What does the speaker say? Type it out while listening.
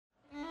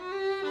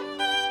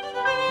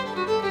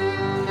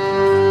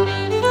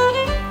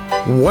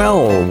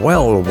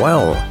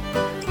Well.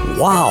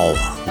 Wow,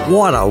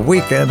 what a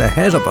weekend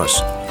ahead of us.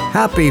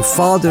 Happy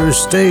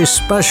Father's Day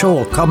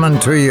special coming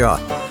to you.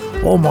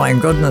 Oh my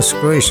goodness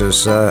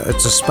gracious,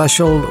 it's a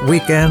special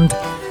weekend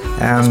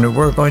and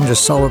we're going to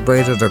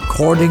celebrate it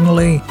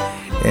accordingly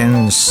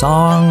in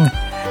song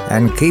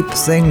and keep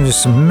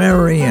things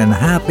merry and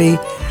happy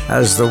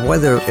as the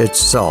weather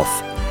itself.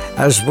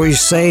 As we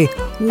say,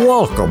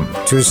 welcome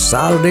to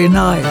Saturday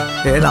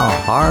night in a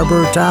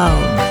harbor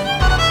town.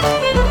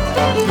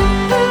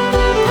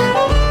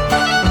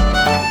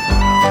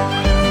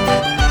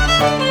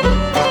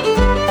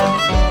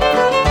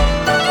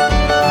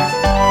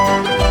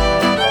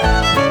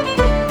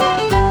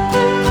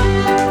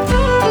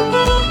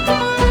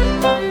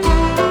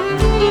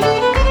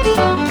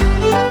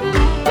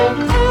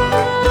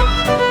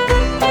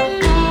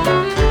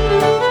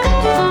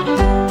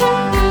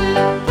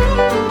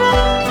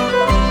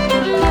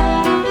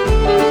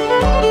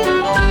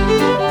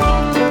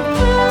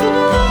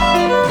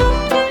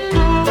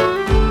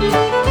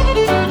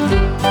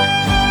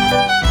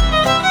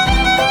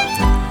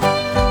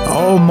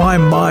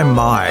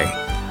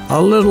 My.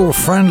 A little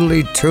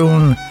friendly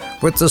tune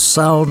with the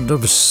sound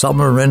of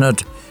summer in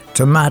it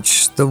to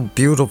match the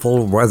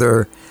beautiful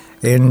weather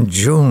in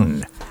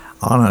June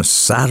on a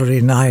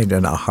Saturday night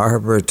in a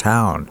harbor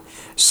town.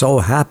 So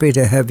happy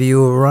to have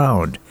you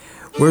around.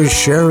 We're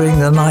sharing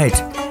the night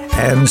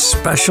and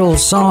special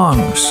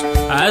songs.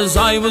 As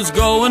I was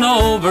going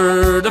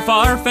over the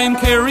far-famed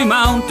Kerry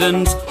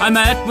Mountains, I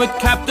met with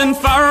Captain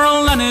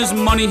Farrell and his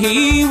money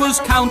he was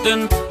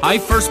counting. I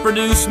first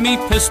produced me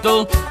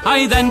pistol,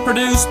 I then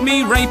produced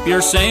me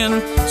rapier,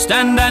 saying,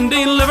 stand and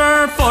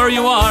deliver, for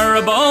you are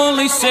a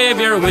bully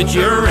saviour with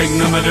your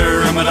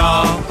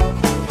ignomadaramada.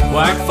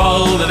 Whack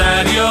fall the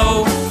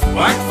daddy-o,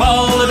 whack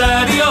fall the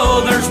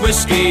daddy-o, there's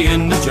whiskey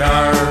in the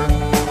jar.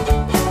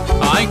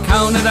 I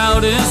counted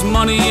out his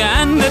money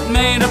and it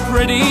made a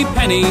pretty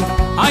penny.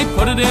 I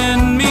put it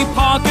in me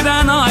pocket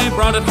and I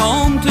brought it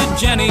home to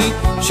Jenny.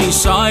 She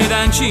sighed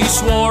and she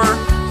swore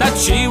that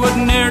she would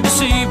ne'er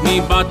deceive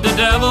me, but the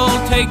devil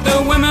take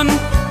the women,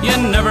 you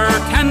never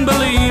can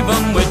believe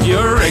 'em with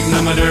your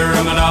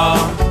ignomadaramada.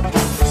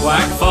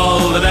 Whack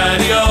fall the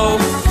daddy-o,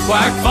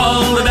 whack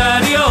fall the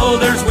daddy-o,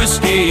 there's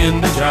whiskey in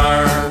the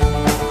jar.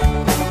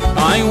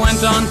 I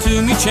went on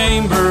to me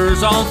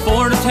chambers all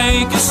for to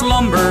take a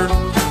slumber,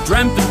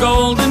 dreamt of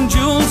gold and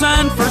jewels,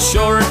 and for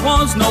sure it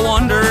was no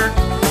wonder.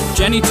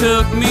 Jenny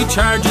took me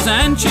charges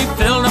and she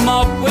filled them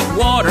up with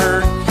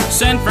water,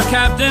 sent for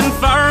Captain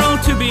Farrell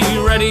to be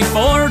ready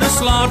for the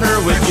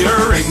slaughter with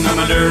your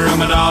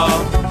ignomadaramada.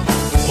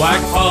 Whack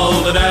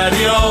fall the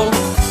daddy-o,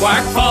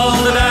 whack fall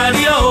the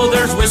daddy-o,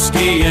 there's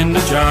whiskey in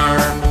the jar.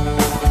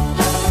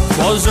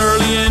 'Twas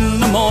early in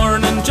the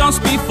morning,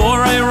 just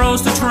before I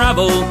rose to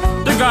travel.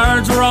 The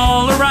guards were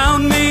all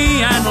around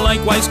me, and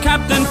likewise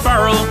Captain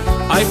Farrell.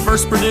 I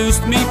first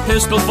produced me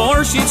pistol,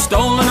 for she'd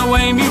stolen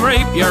away me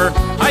rapier.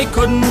 I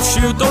couldn't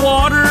shoot the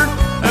water,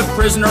 a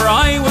prisoner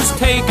I was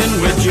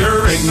taken with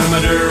your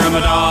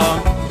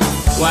ignomadaramada.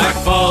 Whack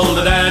fall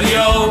the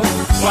daddy-o,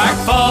 whack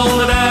fall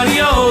the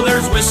daddy-o,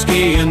 there's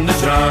whiskey in the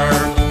jar.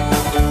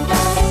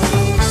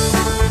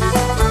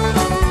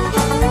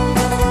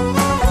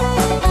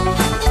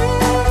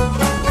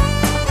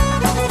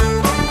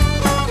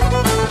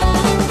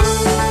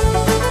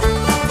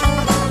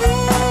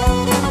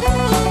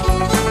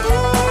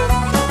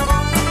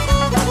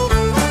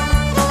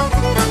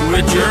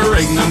 Your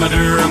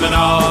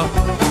ignomadaramada.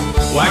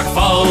 Whack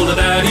fall the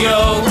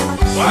daddy-o,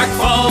 whack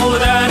fall the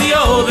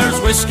daddy-o, there's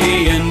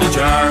whiskey in the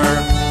jar.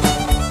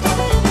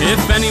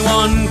 If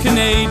anyone can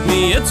aid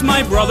me, it's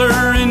my brother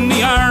in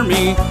the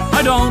army.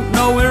 I don't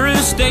know where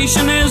his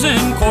station is,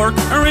 in Cork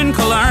or in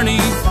Killarney.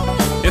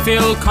 If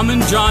he'll come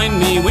and join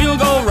me, we'll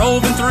go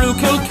roving through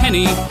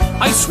Kilkenny.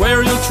 I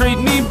swear you'll treat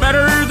me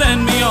better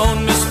than me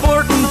own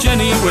misfortune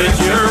Jenny with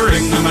your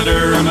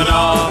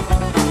ignomadaramada.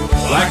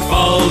 Whack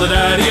fall the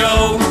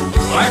daddy-o,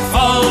 whack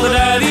fall the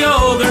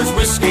daddy-o, there's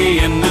whiskey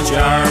in the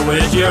jar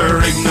with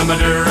your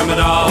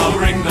ignomadaramada.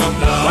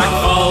 Whack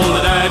fall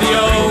the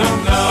daddy-o,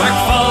 whack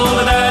fall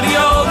the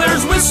daddy-o,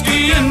 there's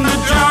whiskey in the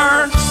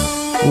jar.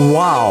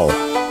 Wow.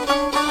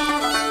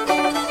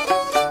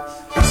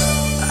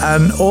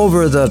 An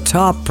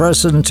over-the-top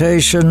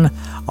presentation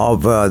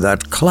of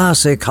that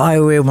classic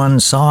Highwayman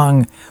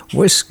song,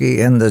 Whiskey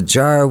in the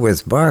Jar,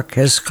 with Mark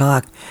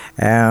Hiscock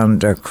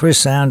and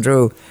Chris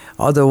Andrew,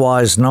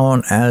 otherwise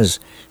known as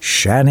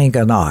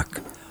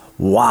Shannigannock.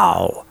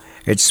 Wow!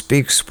 It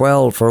speaks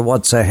well for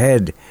what's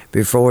ahead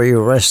before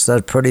you rest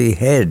that pretty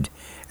head.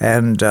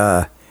 And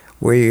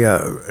we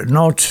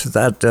note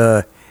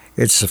that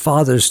it's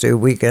Father's Day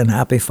weekend.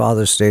 Happy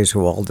Father's Day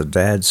to all the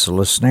dads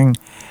listening.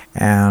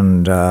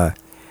 And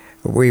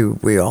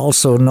we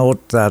also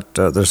note that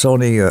there's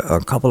only a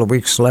couple of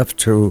weeks left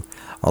to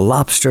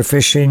lobster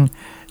fishing.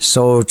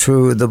 So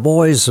to the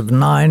boys of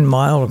 9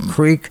 Mile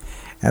Creek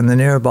and the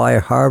nearby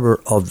harbor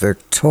of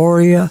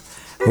Victoria,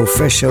 who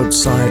fish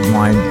outside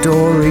my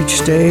door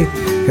each day,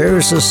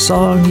 here's a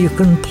song you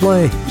can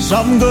play.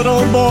 Some good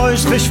old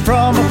boys fish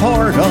from a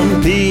port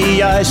on the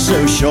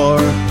ISO shore.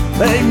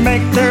 They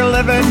make their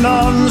living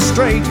on the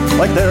strait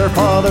like their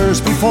fathers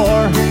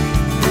before.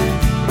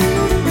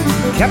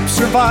 Kept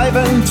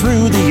surviving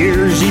through the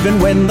years even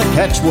when the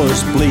catch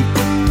was bleak.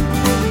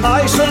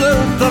 I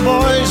salute the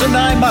boys in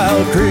 9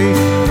 Mile Creek.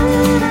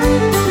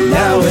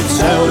 Now it's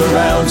out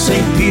around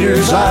St.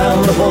 Peter's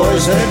Isle, the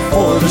boys head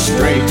for the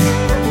strait.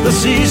 The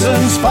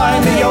season's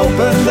finally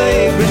open,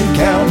 they've been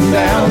counting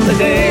down the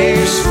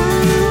days.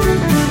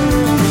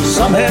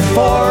 Some head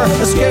for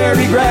the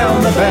scary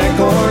ground, the bank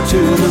or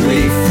to the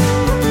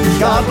reef.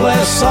 God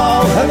bless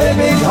all, have a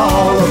big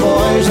haul, the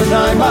boys at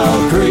 9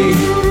 Mile Creek.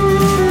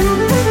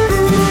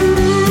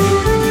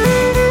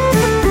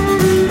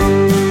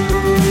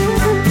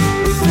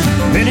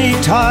 Many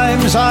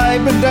times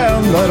I've been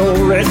down that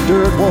old red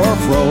dirt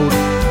wharf road.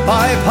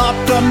 I've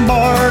hopped on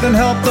board and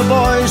helped the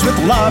boys with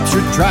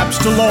lobster traps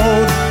to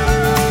load.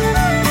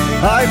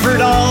 I've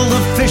heard all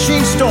the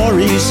fishing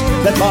stories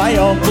that my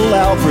Uncle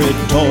Alfred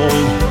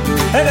told,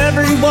 and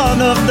every one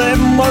of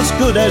them was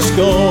good as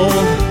gold.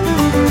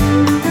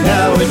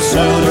 Now it's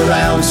out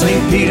around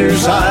St.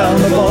 Peter's Isle,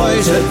 the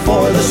boys head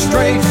for the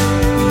strait.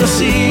 The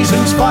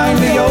season's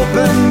finally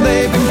open,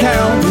 they've been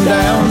counting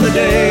down the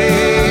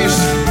days.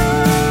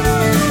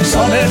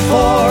 Some head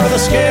for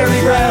the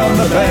scary ground,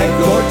 the bank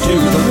or to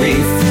the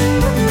reef.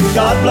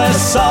 God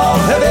bless all,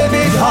 have a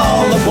big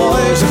haul, the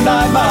boys of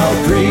 9 Mile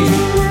Creek.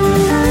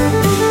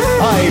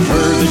 I've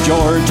heard the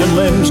George and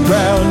Lim's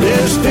ground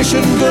is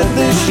fishing good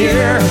this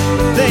year.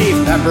 They've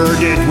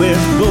peppered it with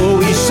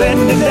buoys,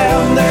 sending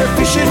down their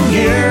fishing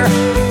gear.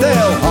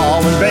 They'll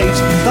haul and bait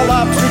the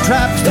lobster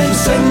traps, then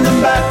send them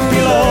back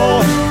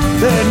below.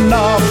 Then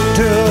off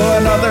to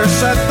another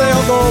set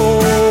they'll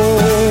go.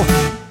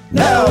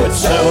 Now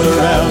it's out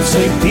around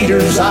St.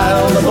 Peter's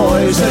Isle, the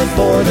boys head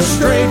for the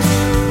strait.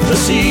 The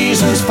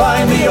season's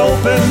finally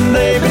open,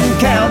 they've been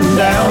counting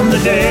down the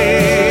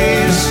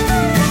days.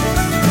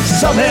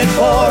 Some head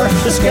for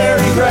the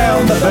scary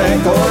ground, the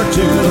bank or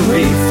to the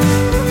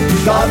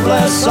reef. God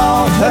bless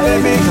all, have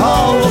a big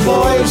haul, the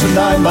boys of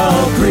 9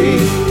 Mile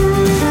Creek.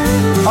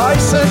 I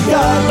said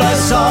God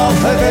bless all,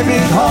 have a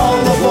big haul,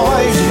 the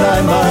boys of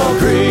 9 Mile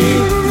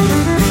Creek.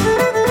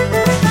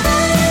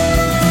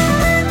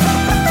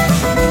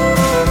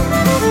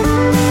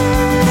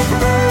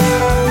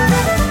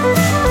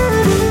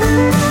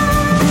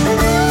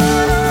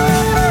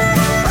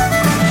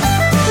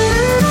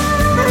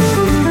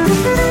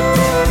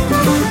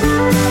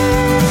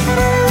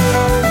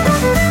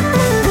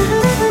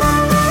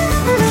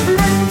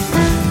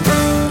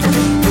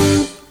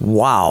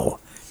 Wow,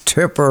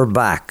 tip her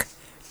back.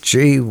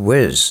 Gee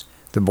whiz,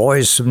 the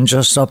boys from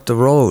just up the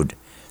road.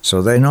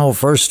 So they know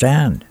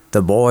firsthand,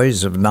 the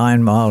boys of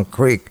 9 Mile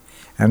Creek.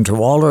 And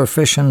to all our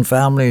fishing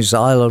families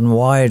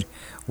island-wide,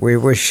 we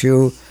wish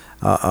you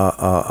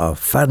a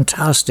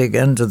fantastic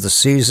end of the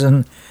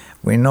season.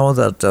 We know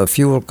that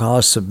fuel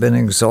costs have been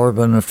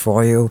exorbitant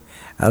for you,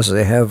 as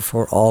they have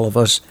for all of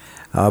us,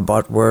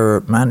 but we're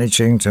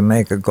managing to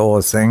make a go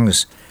of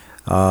things.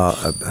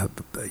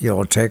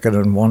 Taking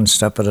it one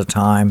step at a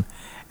time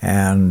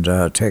and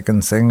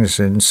taking things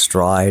in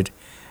stride,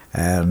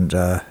 and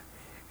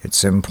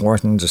it's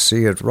important to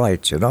see it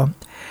right, you know.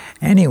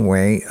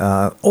 Anyway,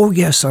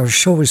 yes, our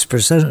show is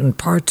presented in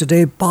part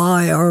today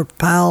by our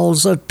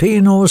pals at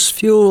Pino's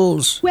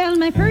Fuels. Well,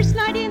 my first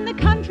night in the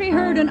country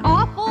heard an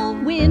awful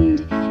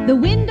wind. The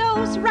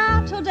windows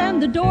rattled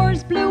and the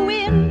doors blew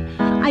in.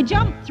 I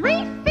jumped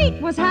 3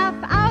 feet, was half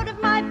out of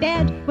my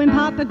bed, when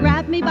Papa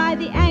grabbed me by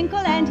the ankle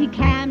and he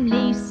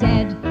calmly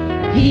said,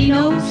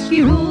 Pino's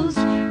Fuels,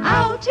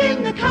 out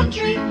in the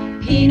country.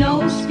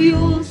 Pino's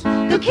Fuels,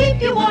 they'll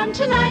keep you warm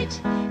tonight.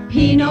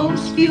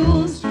 Pino's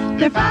Fuels,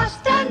 they're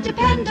fast and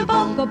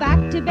dependable. Go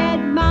back to bed,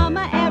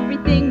 Mama,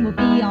 everything will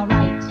be all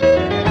right.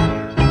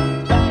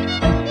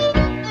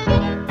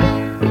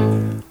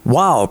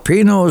 Wow,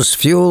 Pino's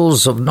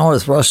Fuels of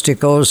North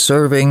Rustico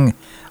serving,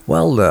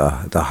 well,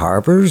 the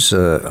harbors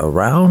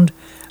around.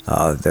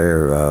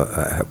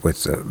 They're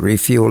with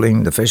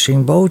refueling the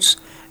fishing boats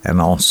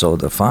and also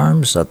the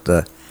farms at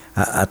the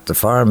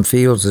farm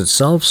fields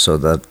itself, so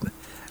that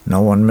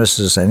no one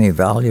misses any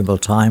valuable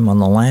time on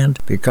the land,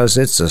 because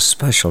it's a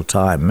special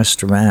time,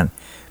 Mr. Man.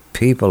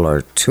 People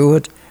are to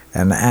it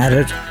and at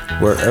it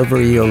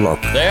wherever you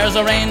look. There's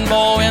a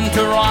rainbow in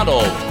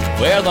Toronto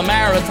where the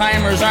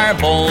Maritimers are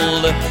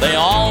bold. They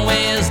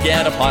always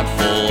get a pot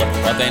full,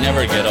 but they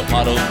never get a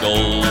pot of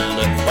gold.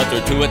 But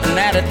they're to it and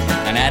at it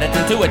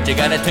and to it. You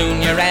gotta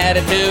tune your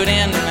attitude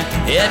in.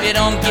 If you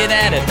don't get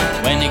at it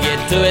when you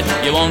get to it,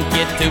 you won't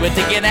get to it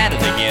to get at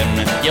it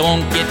again. You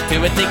won't get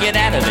to it to get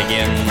at it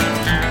again.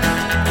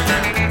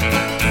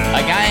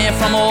 A guy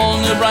from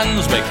old New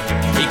Brunswick,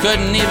 he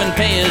couldn't even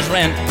pay his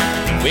rent.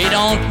 We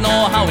don't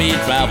know how he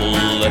traveled,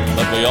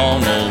 but we all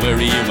know where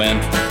he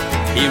went.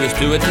 He was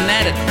to it and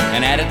at it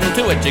and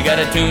to it. You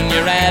gotta tune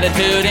your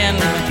attitude in.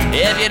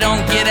 If you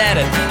don't get at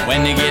it,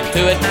 when you get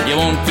to it, you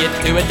won't get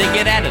to it to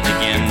get at it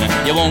again.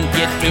 You won't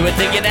get to it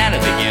to get at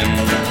it again.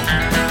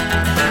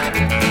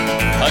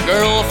 A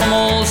girl from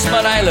old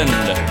Spud Island,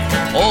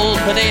 old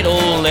potato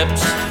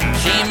lips.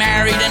 She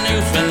married a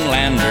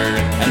Newfoundlander,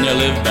 and they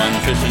lived on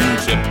fish and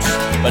chips.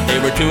 But they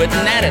were to it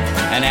and at it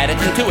and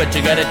to it.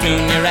 You gotta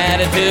tune your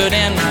attitude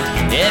in.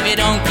 If you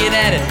don't get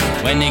at it,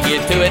 when you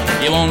get to it,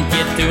 you won't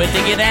get to it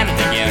to get at it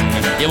again.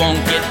 You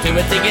won't get to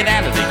it to get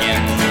at it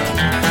again.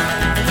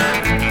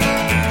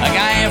 A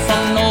guy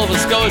from Nova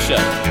Scotia,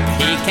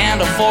 he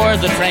can't afford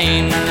the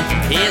train.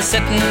 He's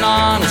sitting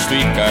on a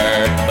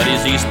streetcar, but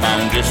he's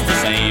eastbound just the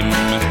same.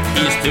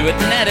 He's to it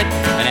and at it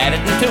and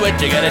to it.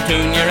 You gotta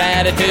tune your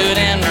attitude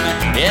in.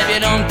 If you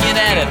don't get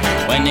at it,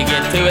 when you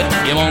get to it,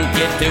 you won't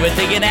get to it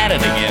to get at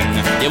it again.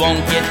 You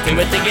won't get to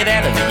it to get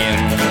at it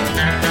again.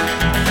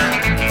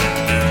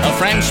 A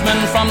Frenchman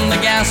from the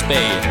Gaspé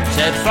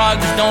said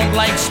frogs don't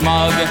like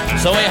smog,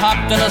 so he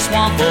hopped in a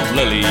swamp of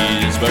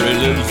lilies where he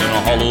lives in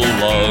a hollow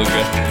log.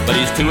 But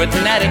he's to it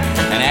and at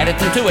it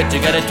to it. You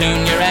gotta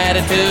tune your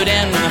attitude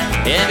in.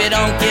 If you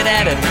don't get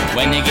at it,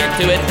 when you get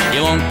to it,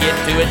 you won't get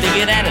to it to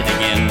get at it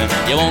again.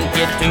 You won't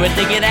get to it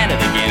to get at it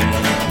again.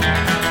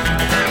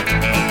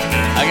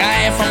 A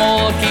guy from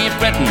old Cape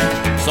Breton,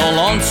 so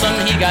lonesome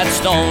he got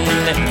stoned.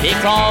 He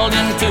crawled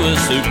into a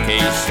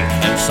suitcase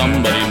and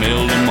somebody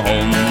mailed him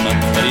home.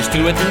 But he's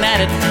to it and at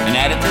it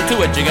to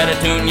it. You gotta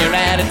tune your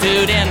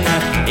attitude in.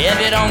 If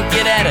you don't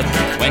get at it,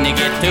 when you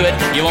get to it,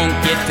 you won't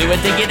get to it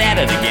to get at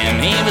it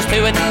again. He was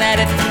to it and at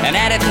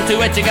it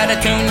to it. You gotta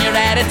tune your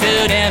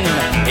attitude in.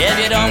 If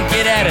you don't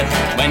get at it,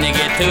 when you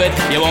get to it,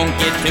 you won't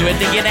get to it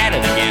to get at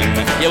it again.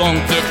 You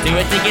won't get to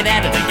it to get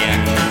at it again.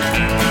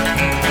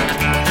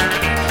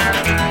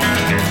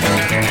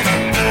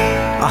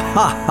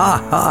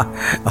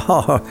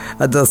 Oh,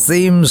 the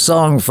theme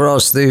song for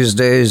us these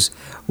days.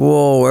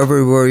 Whoa,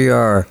 everywhere you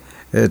are,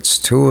 it's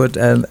to it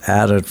and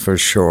at it for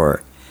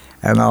sure.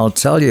 And I'll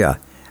tell you,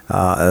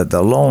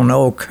 the Lone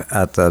Oak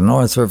at the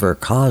North River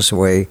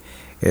Causeway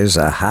is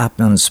a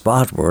happening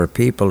spot where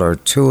people are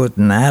to it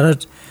and at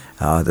it.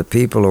 The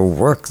people who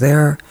work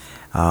there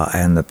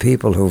and the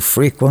people who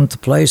frequent the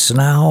place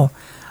now,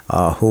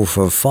 who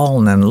have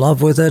fallen in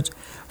love with it.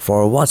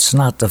 For what's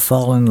not to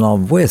fall in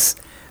love with?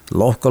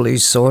 Locally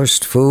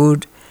sourced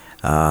food,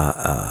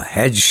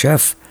 head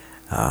chef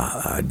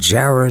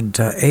Jared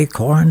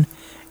Acorn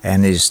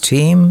and his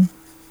team.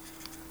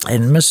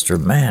 And Mr.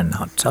 Man,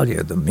 I'll tell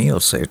you, the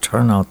meals they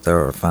turn out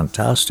there are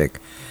fantastic.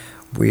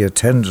 We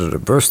attended a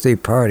birthday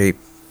party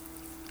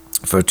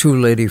for two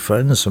lady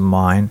friends of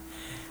mine,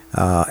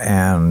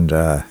 and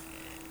the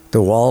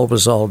wall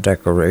was all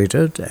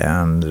decorated,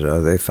 and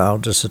they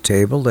found us a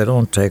table. They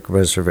don't take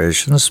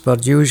reservations,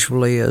 but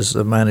usually, as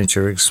the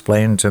manager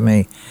explained to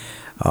me,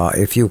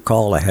 if you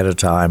call ahead of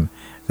time,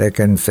 they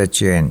can fit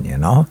you in, you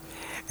know.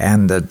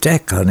 And the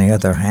deck, on the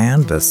other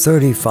hand, the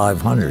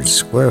 3,500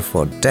 square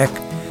foot deck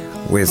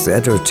with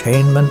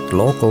entertainment,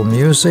 local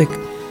music,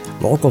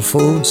 local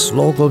foods,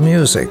 local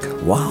music.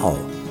 Wow.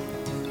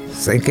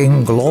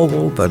 Thinking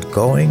global but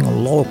going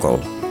local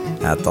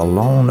at the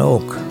Lone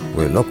Oak.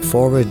 We look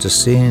forward to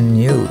seeing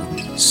you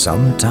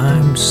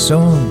sometime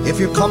soon. If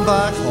you come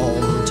back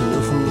home to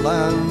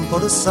Newfoundland,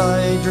 put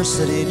aside your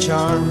city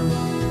charm.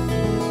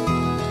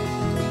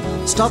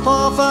 Stop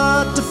off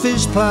at the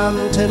fish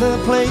plant in a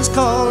place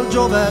called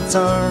Jobat's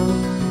Arm.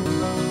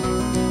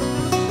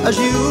 As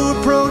you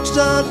approach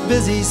that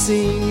busy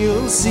scene,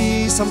 you'll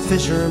see some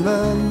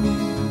fishermen,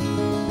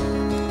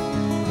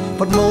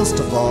 but most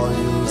of all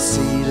you'll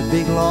see the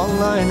big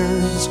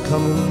longliners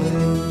coming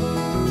in.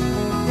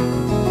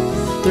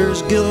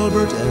 There's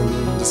Gilbert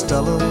and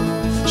Stella,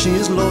 she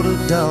is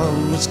loaded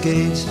down with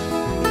skate,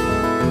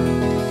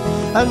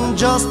 and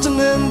Justin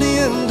and the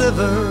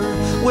Endeavour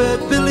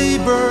with Billy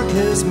Burke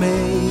his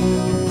mate.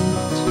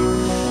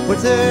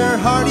 With their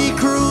hardy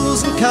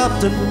crews and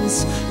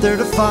captains, they're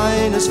the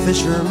finest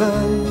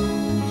fishermen,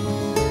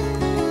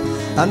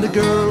 and the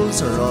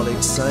girls are all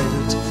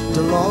excited,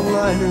 the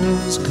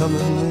longliners coming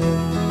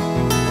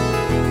in.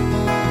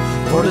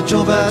 For the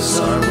Jobat's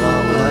Arm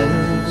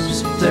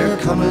longliners, they're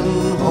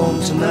coming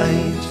home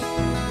tonight.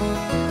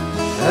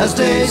 As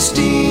they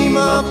steam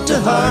up to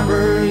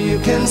harbour, you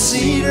can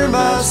see their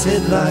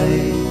masthead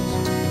light.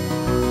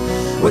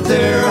 With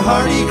their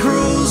hardy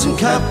crews and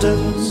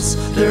captains,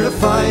 they're the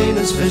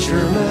finest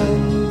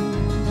fishermen,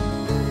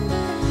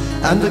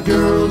 and the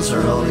girls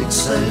are all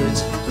excited,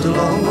 the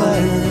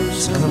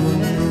longliners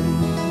coming in.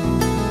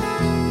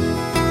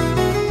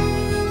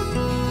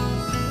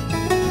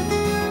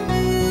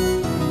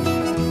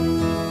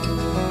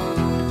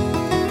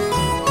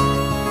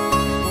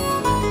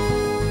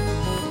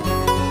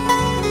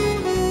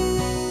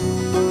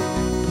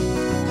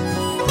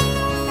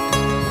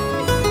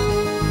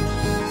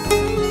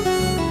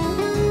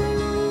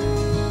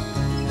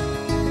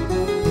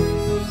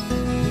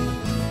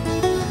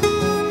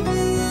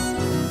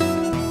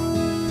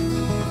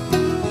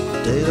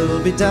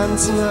 They'll be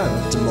dancing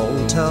at the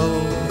motel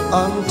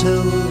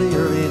until the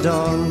early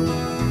dawn.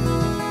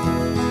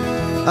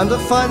 And the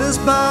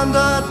finest band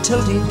at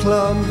Tilting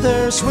Club,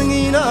 they're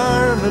swinging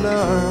arm in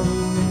arm.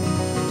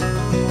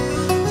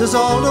 There's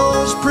all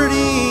those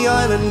pretty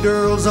island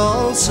girls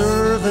all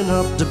serving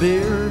up the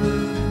beer.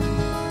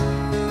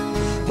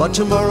 But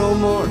tomorrow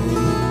morning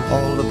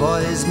all the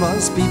boys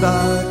must be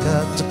back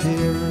at the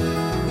pier.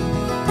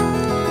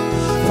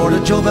 For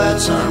the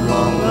Jobat's arm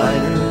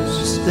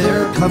longliners,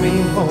 they're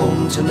coming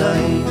home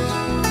tonight.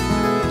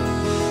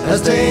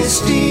 As they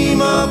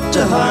steam up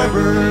to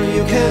harbor,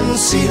 you can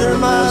see their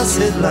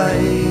masthead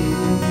light.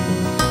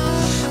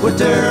 With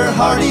their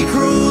hardy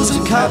crews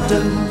and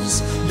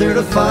captains, they're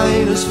the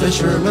finest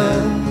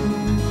fishermen.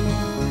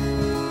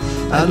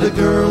 And the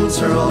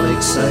girls are all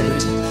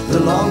excited, the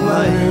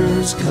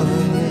longliners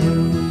coming in.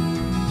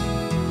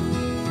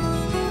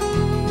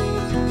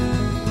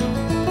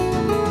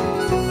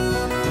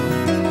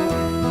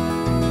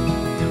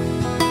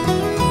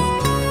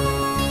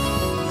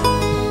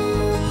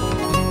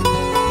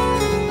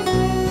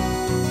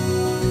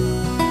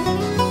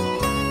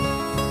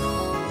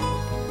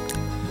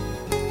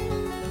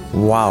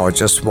 Wow,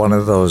 just one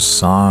of those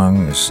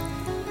songs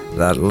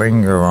that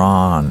linger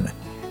on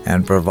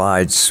and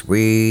provide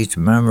sweet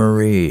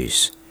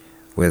memories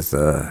with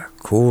a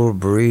cool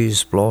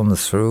breeze blowing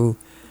through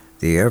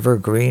the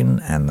evergreen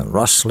and the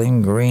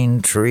rustling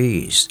green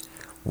trees.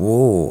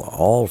 Whoa,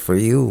 all for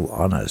you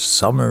on a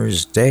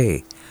summer's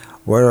day,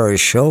 where our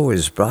show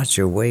is brought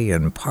your way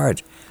in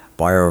part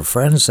by our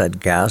friends at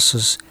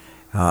Gass's,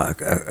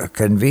 a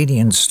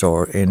convenience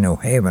store in New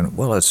Haven.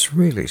 Well, it's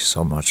really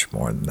so much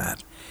more than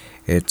that.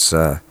 It's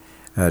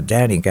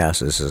Danny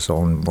Gass is his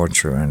own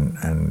butcher,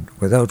 and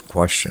without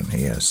question,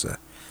 he has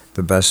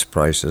the best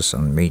prices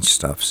on meat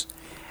stuffs.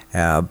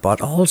 But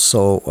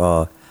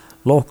also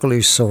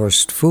locally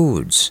sourced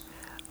foods,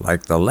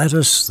 like the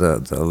lettuce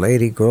the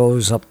lady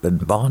grows up in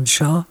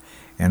Bonshaw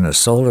in a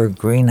solar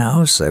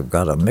greenhouse. They've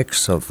got a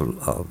mix of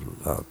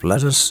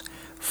lettuce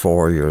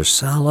for your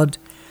salad.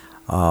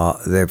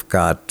 They've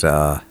got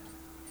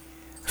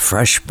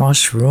fresh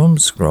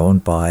mushrooms grown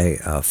by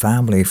a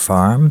family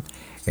farm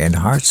in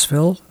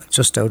Hartsville,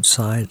 just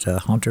outside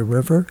Hunter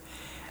River,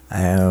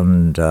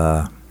 and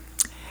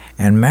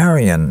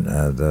Marion,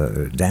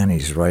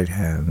 Danny's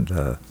right-hand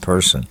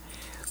person,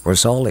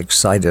 was all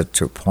excited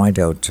to point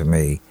out to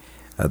me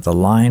the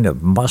line of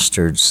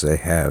mustards they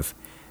have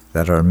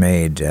that are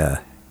made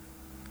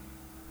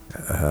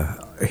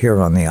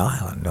here on the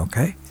island.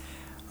 Okay,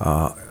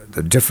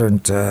 the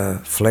different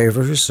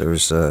flavors.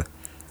 There's a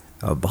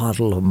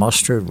bottle of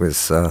mustard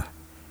with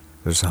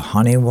there's a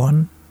honey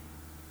one.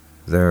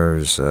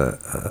 There's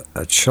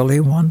a chili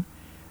one.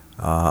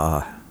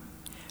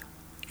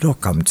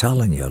 Look, I'm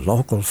telling you,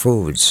 local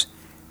foods,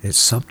 it's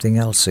something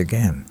else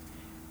again.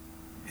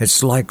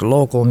 It's like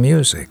local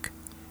music.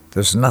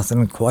 There's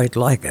nothing quite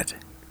like it.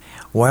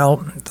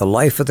 Well, the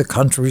life of the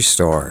country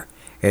store,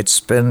 it's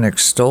been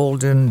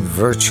extolled in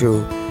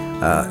virtue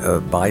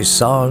by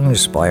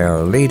songs by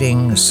our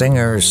leading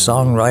singers,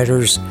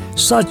 songwriters,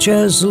 such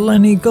as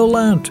Lenny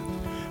Gallant.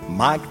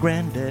 My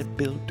granddad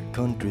built a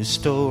country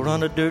store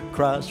on a dirt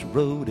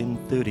crossroad in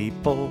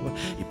 34.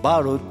 He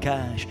borrowed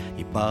cash,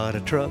 he bought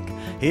a truck,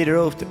 he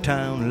drove to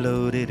town,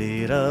 loaded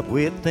it up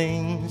with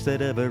things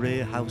that every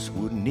house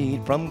would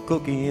need, from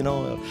cooking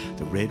oil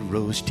to red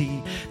rose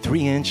tea,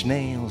 3-inch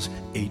nails,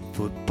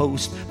 8-foot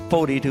posts,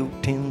 42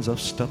 tins of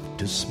stuff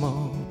to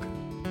smoke.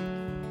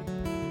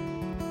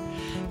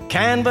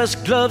 Canvas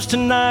gloves to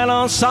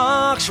nylon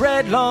socks,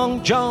 red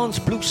long johns,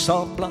 blue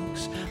salt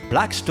blocks,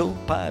 black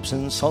stovepipes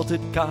and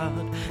salted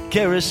cod,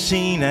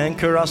 kerosene and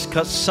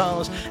crosscut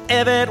saws.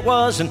 If it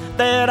wasn't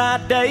there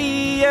that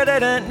day, you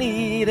didn't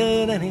need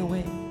it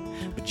anyway.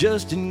 But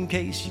just in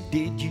case you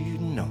did, you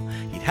know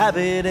you'd have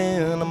it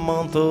in a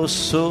month or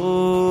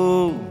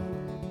so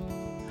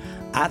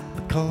at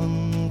the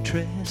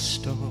country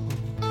store.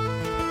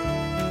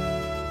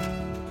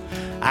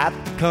 At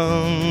the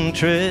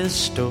country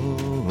store.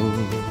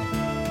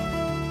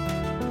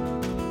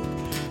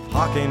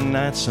 Hockey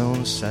nights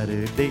on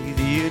Saturdays,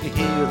 you'd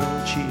hear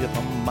them cheer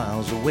from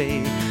miles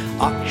away.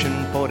 Auction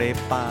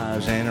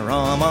 45s and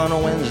rum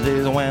on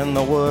Wednesdays when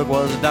the work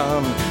was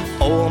done.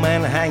 Old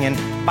men hanging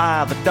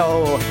by the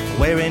door,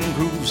 wearing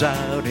grooves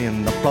out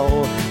in the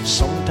floor.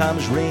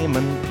 Sometimes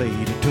Raymond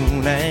played a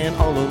tune and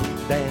all of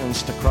them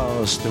danced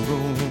across the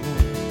room.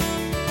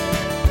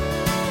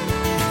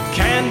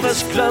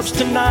 Canvas gloves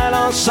to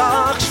nylon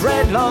socks,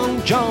 red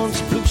long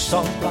johns, blue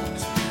salt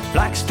blocks,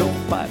 black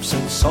stovepipes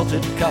and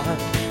salted cod,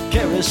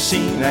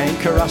 kerosene and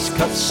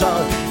crosscut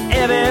saws.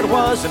 If it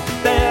wasn't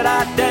there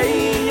that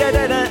day, you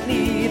didn't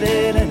need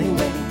it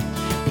anyway.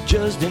 But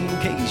just in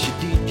case you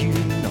did, you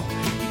know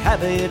you'd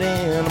have it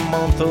in a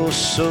month or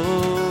so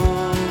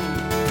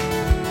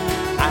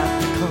at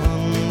the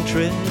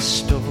country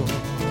store.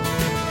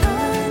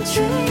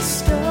 Country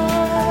store.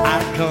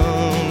 At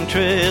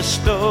country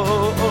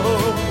store.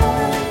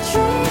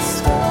 Country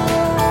store.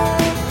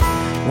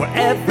 Where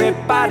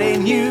everybody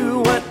knew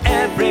what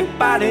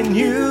everybody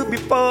knew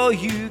before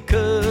you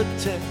could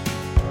tell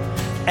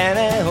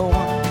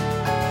anyone.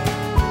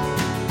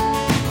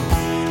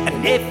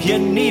 If you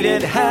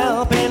needed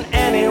help in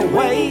any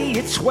way,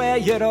 it's where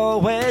you'd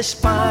always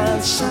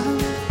find some.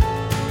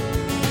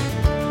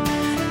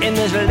 In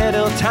this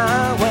little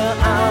town where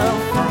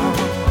I'm from,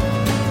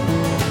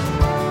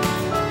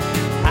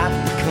 at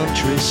the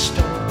country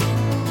store.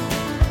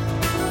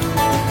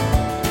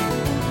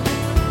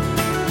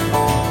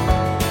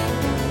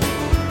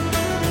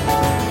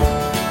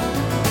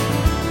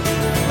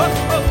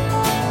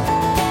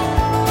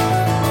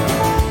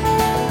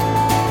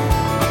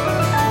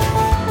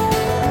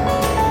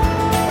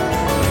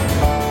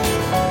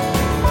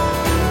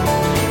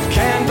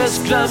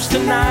 Gloves to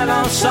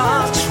nylon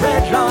socks,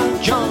 red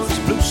long johns,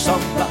 blue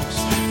soft blocks,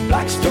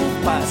 black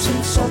stovepipes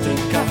and salted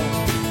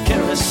cotton,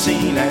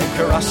 kerosene and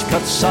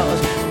crosscut saws.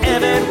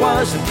 If it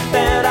wasn't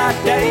there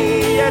that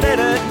day, you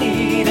didn't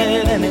need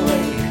it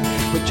anyway.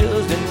 But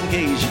just in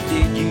case you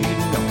did, you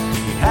know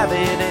you have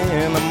it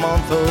in a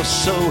month or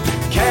so.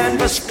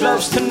 Canvas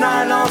gloves to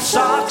nylon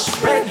socks,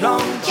 red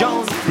long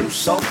johns, blue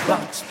soft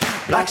blocks,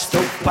 black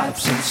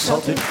stovepipes and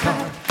salted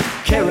cotton,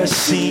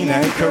 kerosene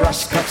and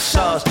crosscut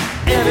saws.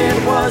 If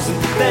it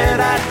wasn't there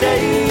that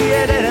day,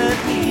 you didn't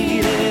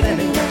need it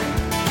anyway.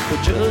 But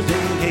just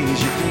in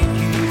case you did,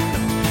 you know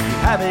you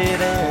have it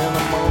in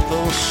a month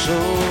or so.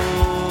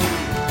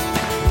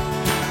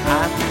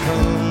 At the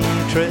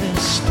country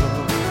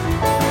store.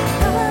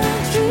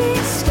 Country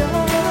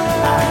store.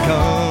 At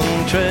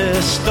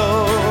country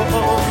store.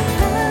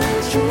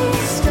 Country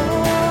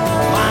store.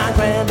 My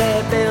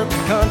granddad built the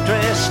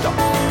country store.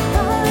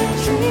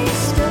 Country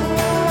store.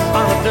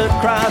 On the dirt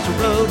cross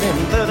road in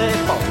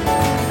 34.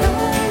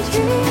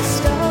 Country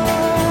store.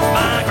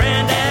 My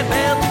granddad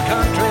built the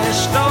country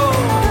store.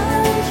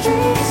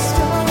 Country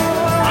store.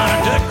 On a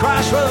dirt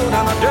crossroad,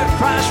 on a dirt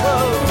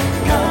crossroad.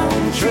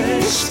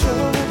 Country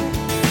store.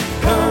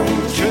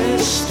 Country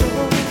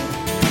store.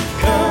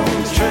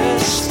 Country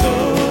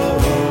store.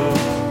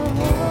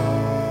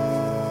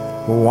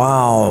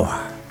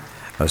 Wow.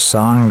 A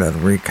song that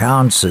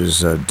recounts his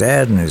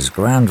dad and his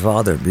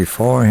grandfather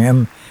before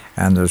him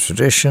and the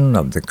tradition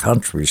of the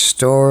country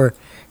store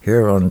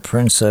here on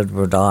Prince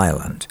Edward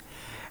Island.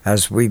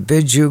 As we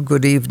bid you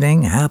good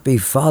evening, happy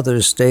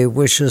Father's Day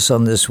wishes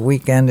on this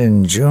weekend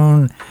in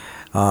June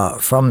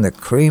from the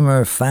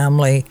Creamer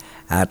family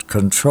at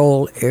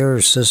Control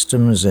Air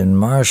Systems in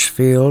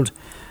Marshfield,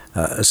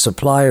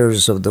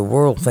 suppliers of the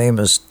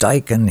world-famous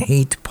Daikin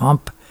heat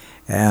pump,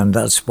 and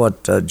that's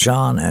what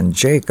John and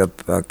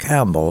Jacob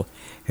Campbell,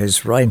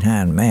 his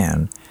right-hand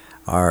man,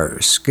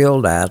 are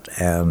skilled at,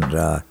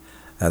 and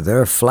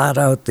they're flat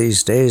out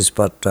these days,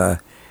 but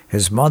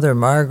his mother,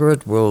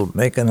 Margaret, will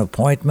make an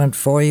appointment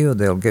for you.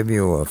 They'll give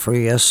you a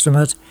free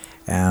estimate,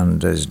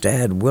 and his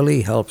dad,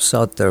 Willie, helps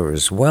out there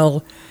as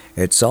well.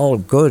 It's all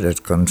good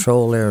at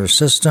Control Air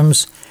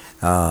Systems,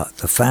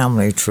 the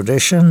family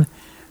tradition.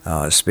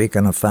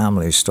 Speaking of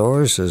family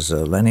stores, as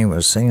Lenny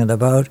was singing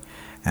about,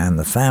 and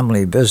the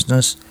family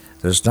business,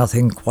 there's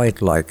nothing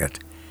quite like it.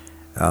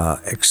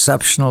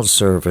 Exceptional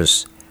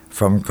service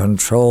from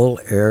Control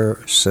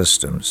Air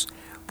Systems.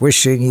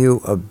 Wishing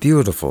you a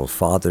beautiful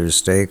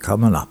Father's Day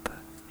coming up.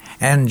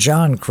 And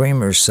John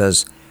Creamer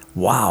says,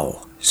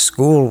 wow,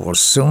 school will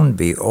soon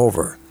be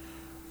over.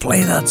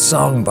 Play that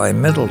song by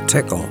Middle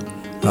Tickle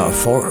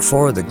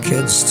for the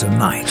kids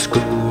tonight.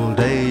 School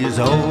day's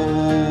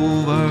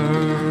over.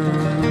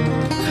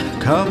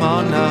 Come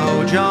on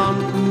now,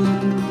 John.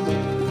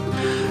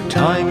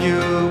 Time you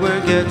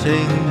were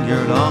getting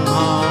your long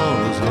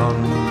hauls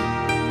on.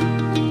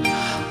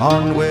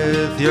 On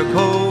with your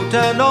coat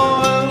and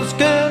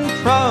oilskin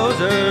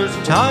trousers.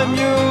 Time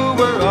you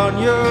were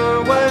on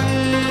your way.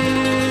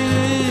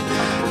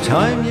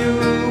 Time you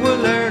were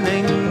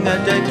learning a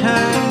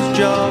deckhand's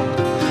job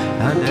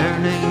and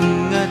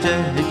earning a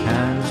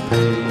deckhand's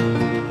pay.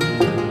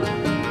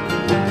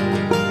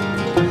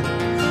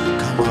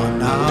 Come on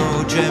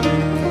now, Jim.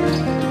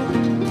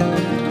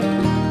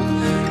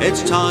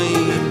 It's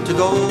time to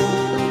go.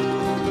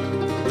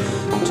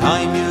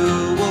 Time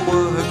you were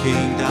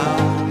working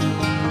down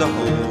the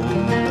hole.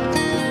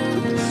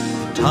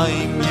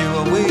 Time you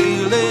were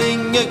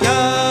wheeling a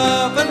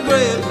calf and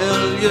grain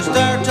till you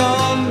start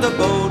on the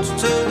boats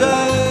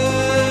today.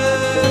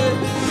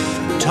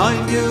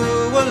 Time you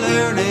were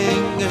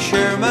learning a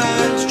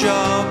shearman's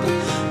job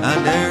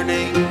and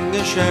earning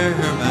a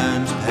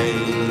shearman's pay.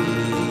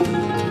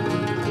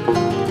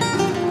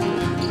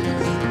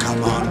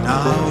 Come on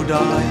now,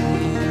 Di.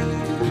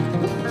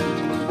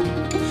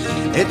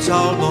 It's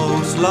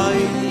almost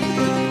light.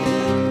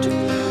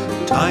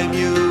 Time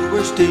you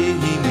were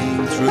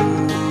steaming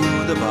through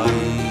the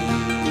bight.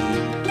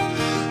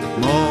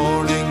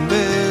 Morning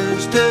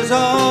mist is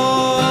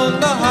on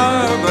the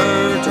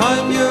harbour.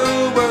 Time you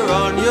were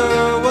on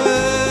your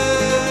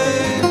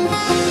way.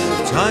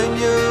 Time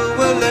you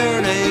were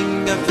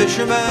learning a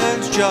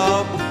fisherman's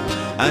job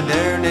and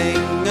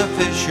earning a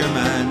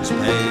fisherman's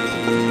pay.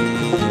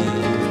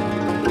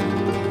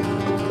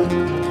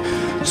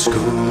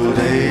 School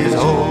day's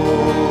over.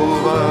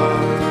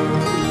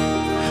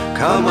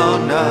 Come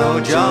on now,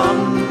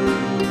 John.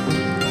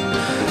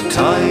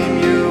 Time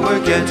you were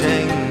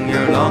getting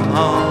your long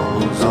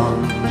hauls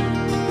on.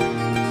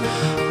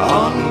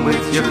 On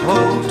with your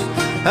coat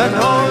and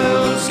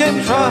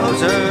oilskin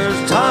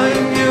trousers,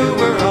 time you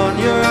were on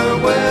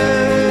your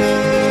way.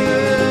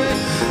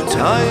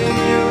 Time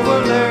you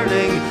were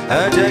learning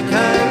a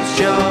deckhand's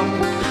job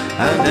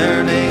and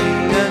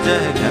earning a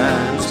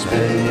deckhand's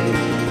pay.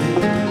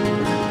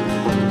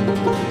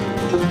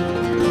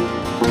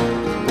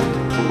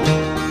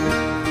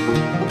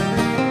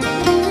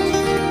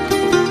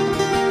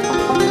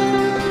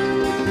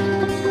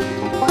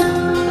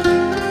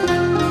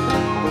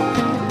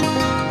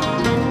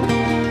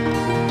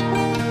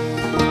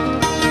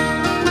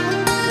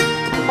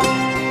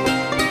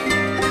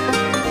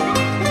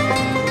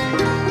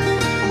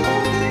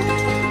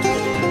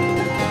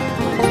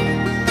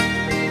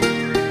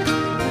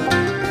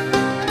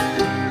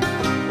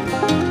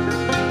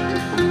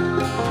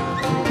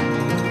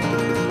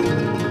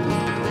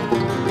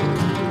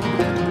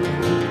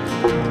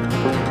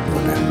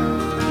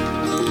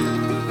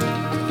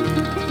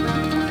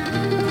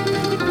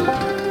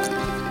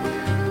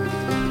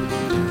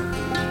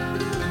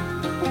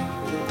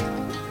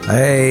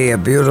 Hey, a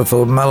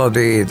beautiful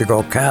melody to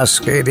go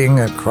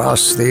cascading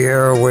across the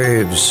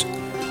airwaves.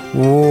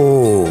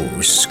 Whoa,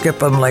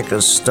 skipping like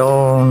a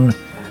stone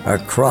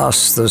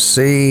across the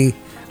sea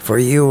for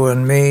you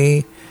and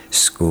me.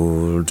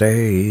 School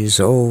day's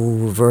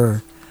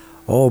over.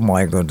 Oh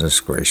my goodness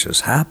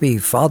gracious. Happy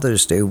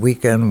Father's Day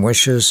weekend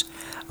wishes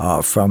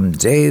from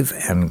Dave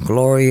and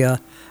Gloria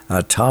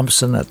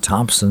Thompson at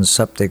Thompson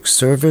Septic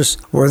Service,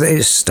 where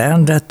they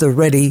stand at the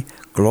ready.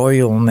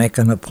 Gloria will make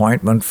an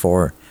appointment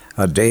for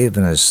Dave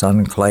and his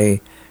son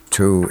Clay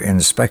to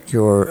inspect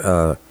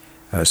your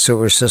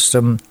sewer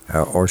system,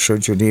 or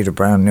should you need a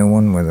brand new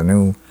one with a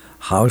new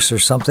house or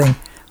something,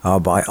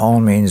 by all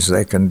means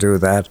they can do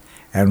that.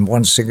 And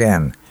once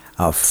again,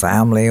 a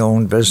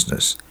family-owned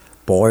business.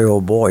 Boy,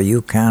 oh boy,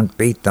 you can't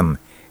beat them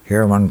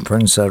here on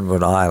Prince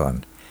Edward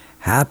Island.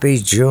 Happy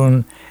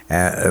June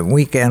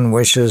weekend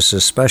wishes,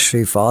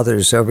 especially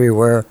fathers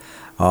everywhere,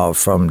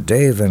 from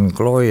Dave and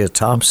Gloria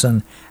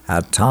Thompson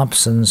at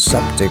Thompson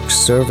Septic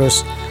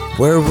Service,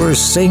 where we're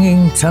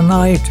singing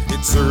tonight.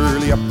 It's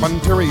early up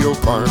Ontario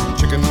farm,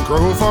 chicken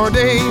crow for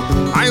day.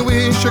 I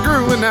wish I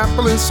grew an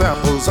apple and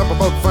apples up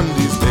above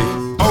Fundy's Day.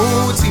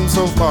 Oh, it seems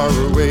so far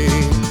away.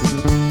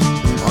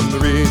 On the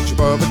ridge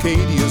above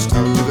Acadia's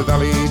town, to the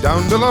valley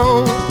down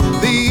below,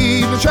 the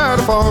evening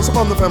shadow falls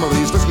upon the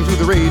families listening to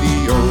the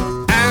radio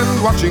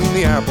and watching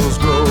the apples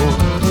grow.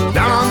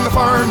 Down on the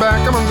farm,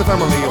 back among the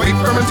family, away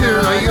from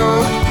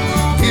Ontario,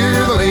 hear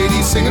the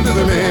ladies singing to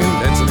their men,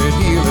 dancing at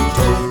heel and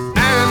toe,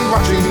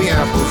 watching the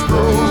apples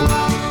grow.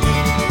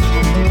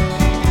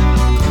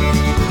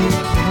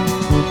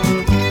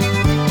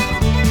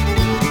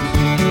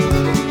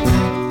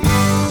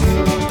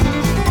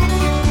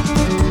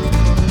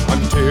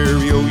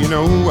 Ontario, you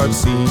know, I've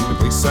seen the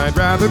place I'd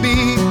rather be.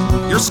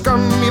 Your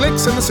scummy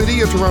lakes in the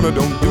city of Toronto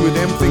don't do a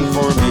damn thing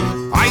for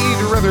me.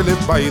 I'd rather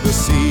live by the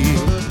sea.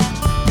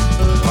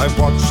 I've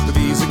watched the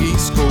bees and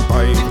geese go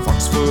by, the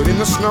foxfoot in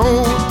the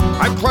snow.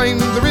 I've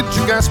climbed the ridge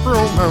of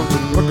Gaspereau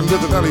Mountain, looking to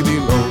the valley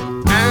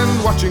below,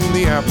 and watching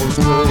the apples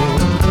grow.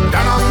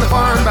 Down on the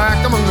farm,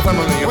 back among the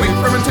family, away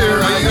from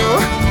Ontario,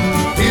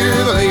 hear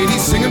the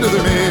ladies singing to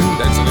their men,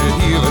 dancing at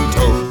heel and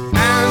toe,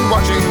 and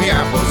watching the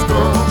apples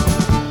grow.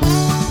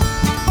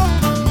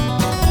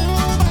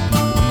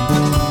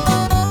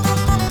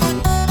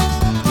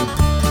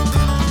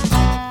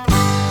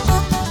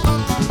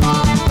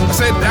 I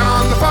said down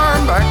on the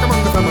farm, back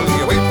among the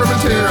family, away from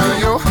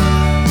Ontario,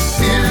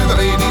 hear the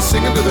ladies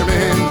singing to their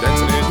men,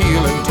 dancing at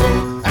heel and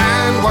toe,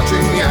 and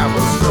watching the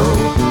apples grow.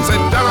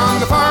 Sit down on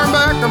the farm,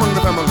 back among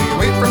the family,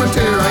 away from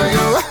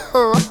Ontario,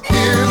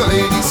 hear the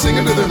ladies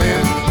singing to their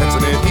men,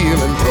 dancing at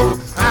heel and toe,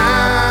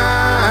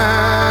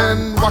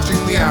 and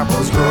watching the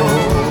apples grow.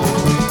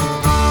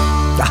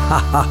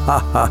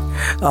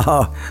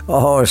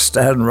 Oh,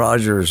 Stan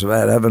Rogers,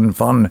 man, having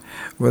fun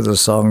with a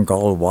song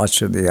called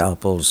Watching the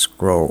Apples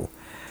Grow.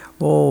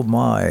 Oh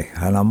my,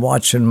 and I'm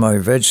watching my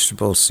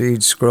vegetable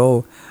seeds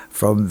grow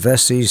from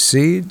Vesey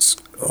Seeds.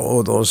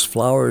 Oh, those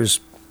flowers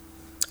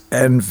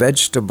and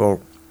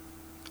vegetable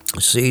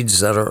seeds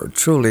that are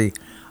truly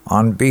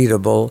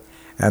unbeatable.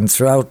 And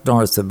throughout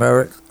North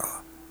America,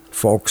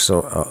 folks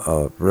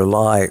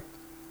rely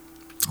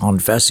on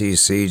Vesey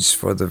Seeds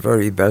for the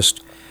very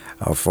best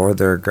for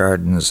their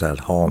gardens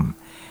at home.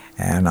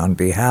 And on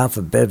behalf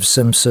of Bev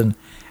Simpson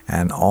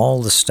and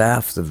all the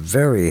staff, the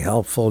very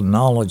helpful,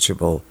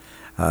 knowledgeable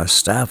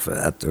staff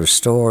at their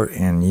store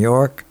in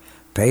York,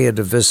 pay it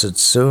a visit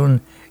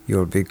soon.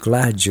 You'll be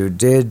glad you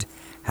did.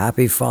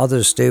 Happy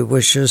Father's Day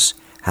wishes,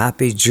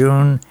 happy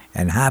June,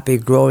 and happy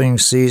growing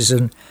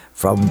season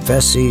from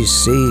Vesey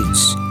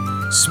Seeds.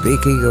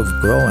 Speaking of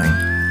growing,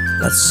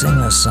 let's sing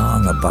a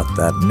song about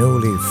that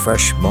newly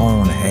fresh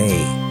mown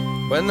hay.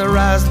 When the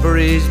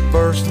raspberries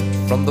burst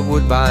from the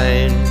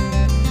woodbine,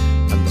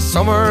 and the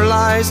summer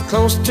lies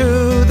close to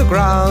the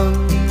ground,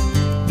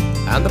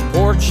 and the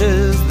porch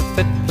is the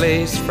fit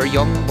place for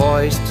young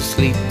boys to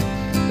sleep,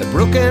 the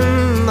brook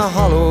in the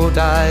hollow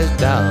dies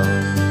down.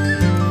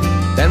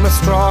 and with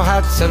straw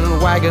hats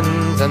and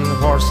wagons and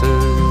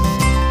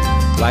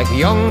horses, like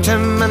young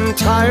Tim and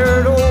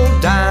tired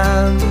old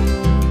Dan,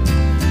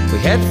 we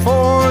head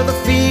for the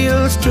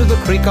fields to the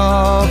creak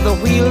of the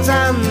wheels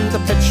and the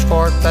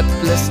pitchfork that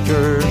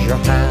blisters your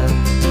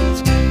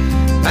hands.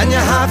 And you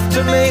have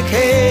to make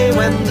hay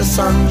when the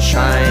sun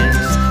shines,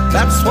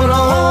 that's what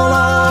all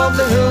of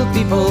the hill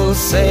people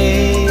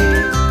say.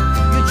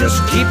 You just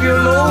keep your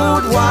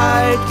load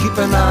wide, keep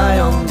an eye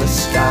on the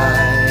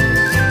skies,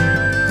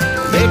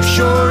 make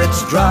sure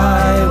it's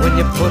dry when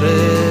you put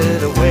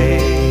it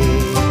away.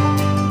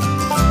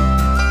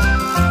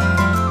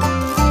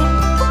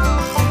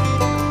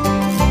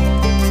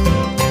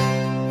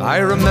 I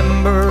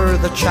remember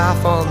the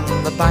chaff on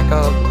the back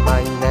of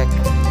my neck,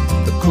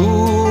 the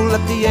cool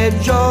at the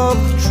edge of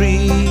the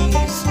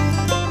trees,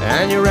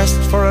 and you rest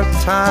for a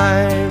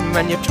time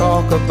and you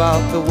talk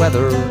about the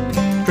weather,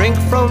 drink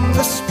from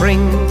the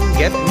spring,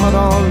 get mud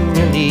on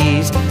your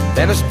knees.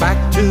 Then it's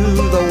back to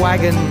the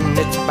wagon,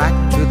 it's back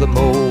to the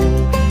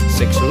mow,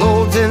 6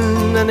 loads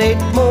in and 8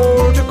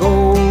 more to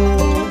go.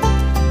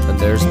 And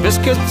there's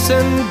biscuits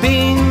and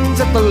beans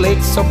at the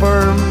late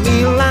supper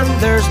meal,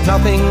 and there's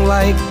nothing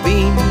like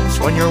beans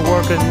when you're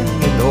working,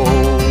 you know.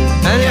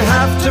 And you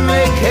have to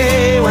make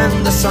hay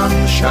when the sun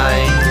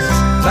shines,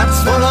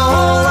 that's what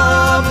all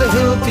of the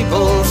hill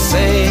people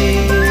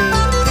say.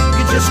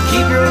 You just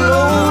keep your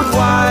load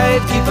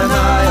wide, keep an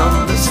eye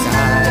on the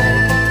sky,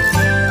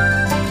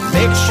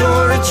 make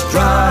sure it's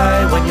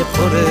dry when you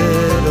put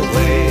it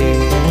away.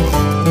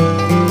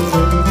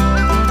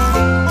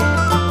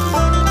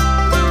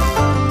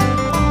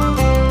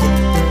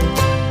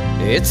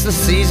 It's the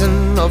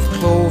season of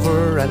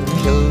clover and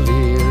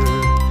killdeer,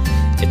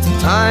 it's a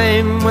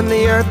time when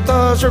the earth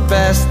does her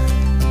best.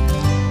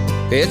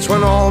 It's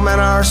when all men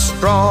are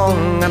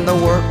strong and the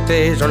work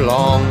days are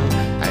long,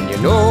 and you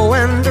know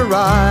when to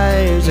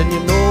rise and you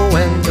know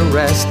when to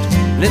rest.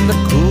 And in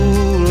the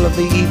cool of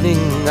the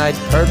evening I'd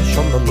perch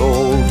on the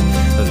load,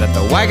 let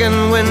the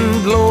wagon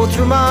wind blow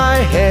through my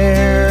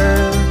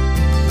hair,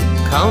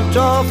 count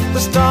off the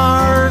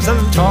stars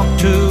and talk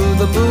to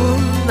the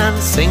moon, and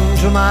sing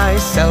to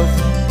myself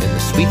in the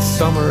sweet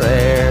summer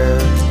air.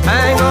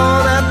 Hang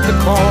on at the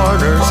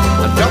corners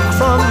and duck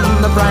from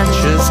the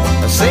branches,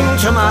 and sing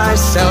to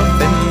myself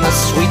in the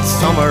sweet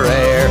summer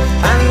air.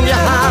 And you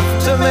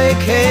have to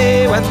make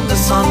hay when the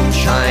sun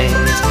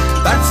shines,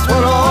 that's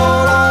what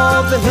all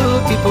of the hill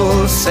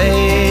people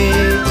say.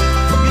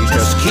 You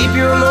just keep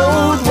your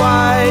load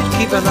wide,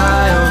 keep an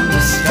eye on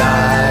the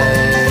sky,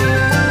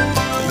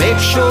 make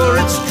sure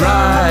it's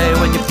dry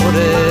when you put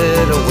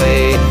it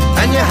away.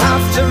 And you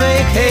have to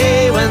make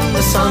hay when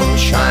the sun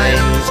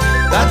shines,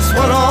 that's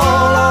what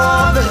all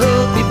of the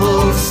hill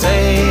people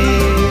say.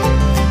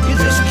 You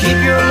just keep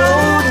your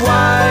load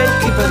wide,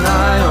 keep an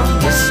eye on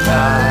the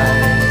sky,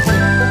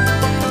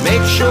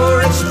 make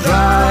sure it's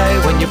dry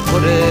when you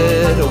put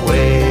it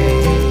away.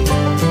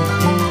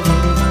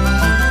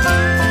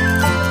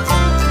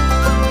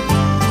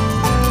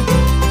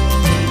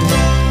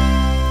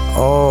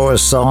 Oh, a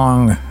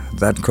song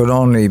that could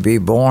only be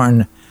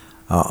born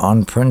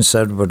on Prince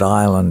Edward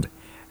Island,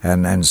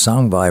 and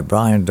sung by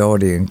Brian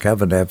Doty and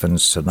Kevin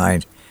Evans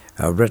tonight,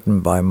 written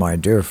by my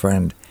dear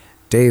friend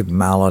Dave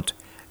Mallett,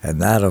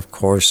 and that, of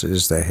course,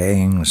 is the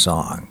Haying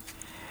Song.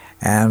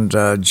 And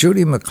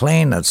Judy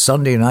McLean at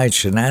Sunday Night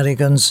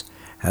Shenanigans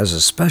has a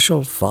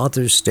special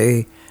Father's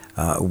Day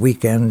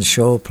weekend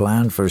show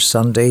planned for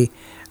Sunday.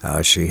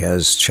 She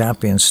has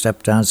champion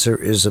step dancer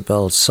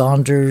Isabel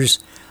Saunders,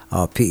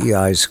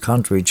 PEI's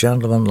country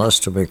gentleman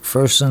Lester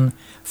McPherson,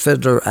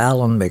 fiddler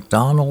Alan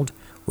McDonald,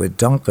 with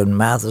Duncan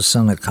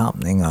Matheson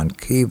accompanying on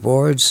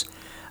keyboards.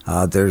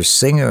 There's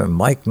singer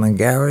Mike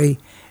McGarry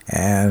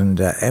and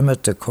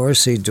Emmett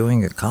DeCourcy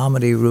doing a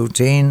comedy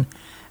routine.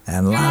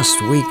 And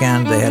last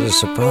weekend they had a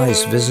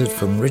surprise visit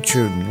from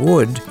Richard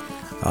Wood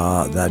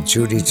that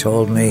Judy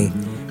told me.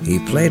 He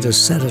played a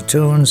set of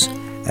tunes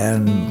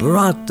and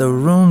brought the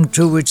room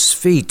to its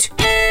feet.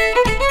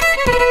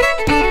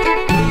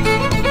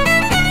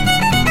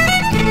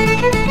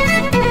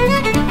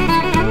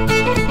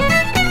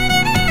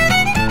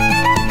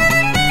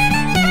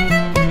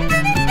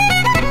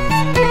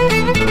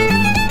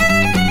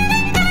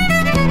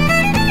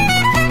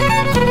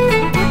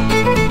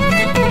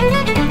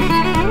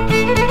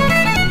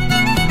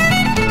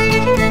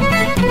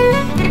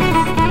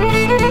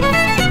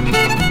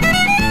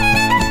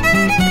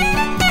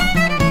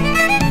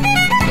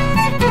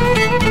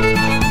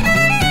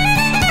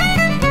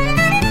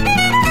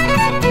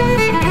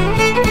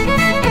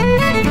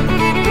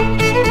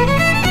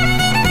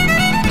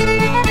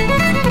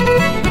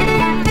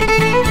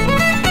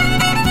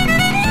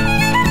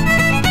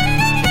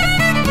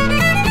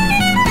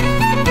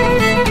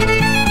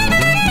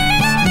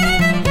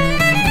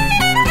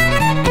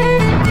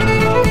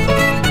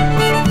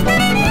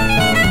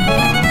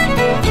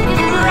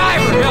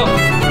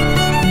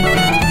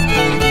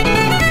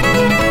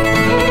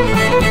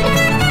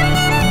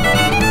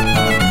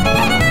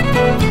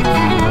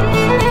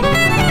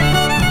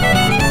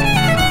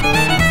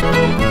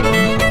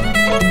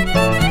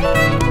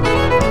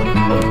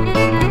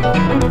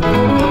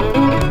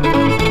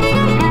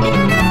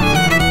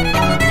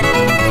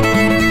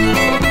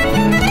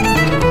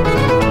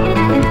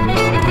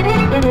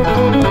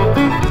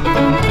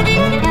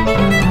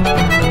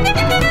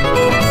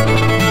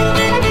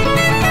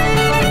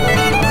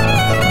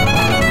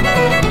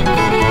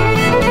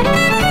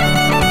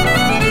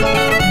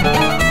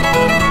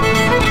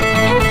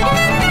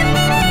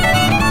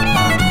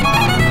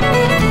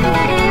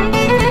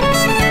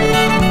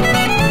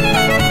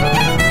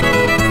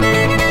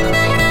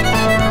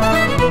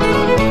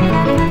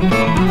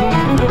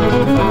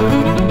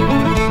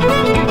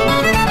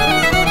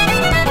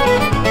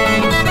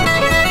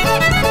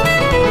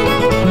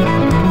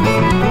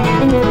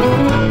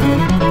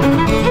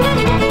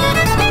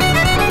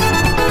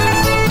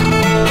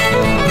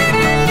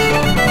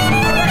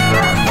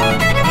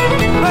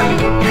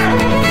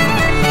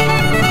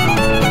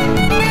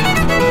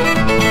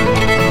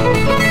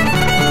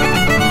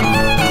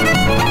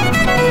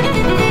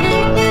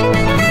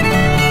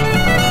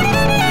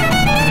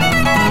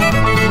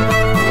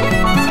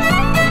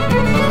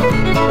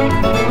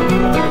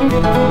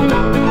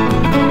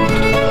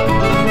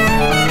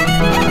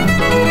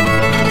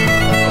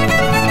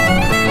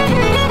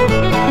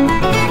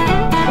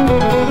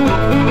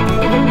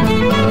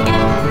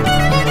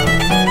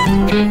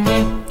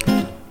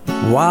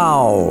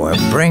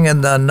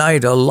 Bringing the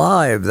night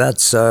alive.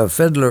 That's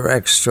fiddler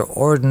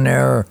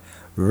extraordinaire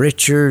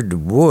Richard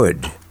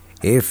Wood.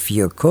 If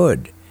you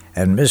could.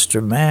 And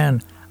Mr.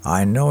 Man,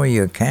 I know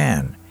you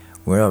can.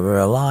 We'll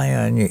rely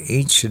on you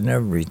each and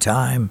every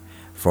time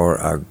for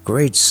a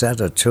great set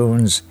of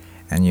tunes,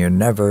 and you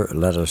never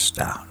let us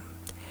down.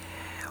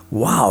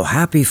 Wow,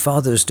 happy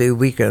Father's Day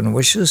weekend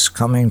wishes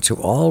coming to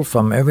all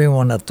from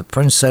everyone at the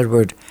Prince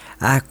Edward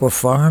Aqua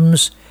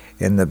Farms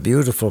in the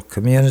beautiful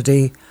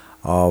community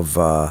of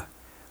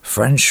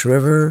French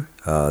River,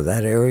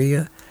 that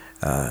area,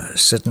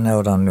 sitting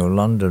out on New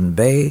London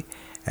Bay,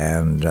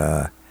 and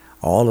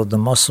all of the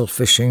mussel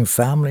fishing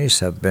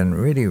families have been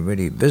really,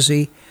 really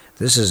busy.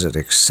 This is an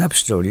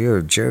exceptional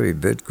year. Jerry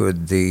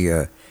Bidgood,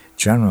 the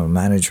general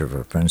manager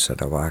for Prince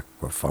Edward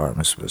Aqua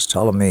Farms, was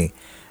telling me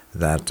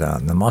that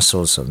the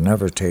mussels have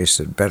never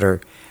tasted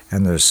better,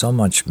 and there's so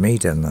much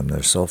meat in them.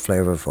 They're so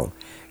flavorful.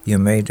 You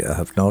may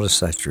have noticed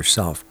that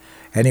yourself.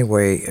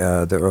 Anyway,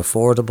 they're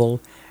affordable,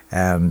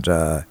 and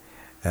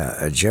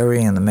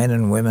Jerry and the men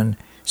and women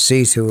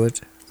see to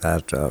it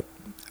that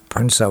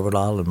Prince Edward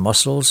Island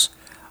mussels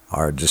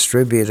are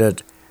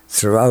distributed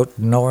throughout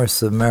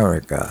North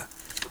America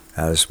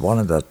as one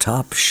of the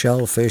top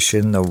shellfish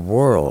in the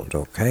world,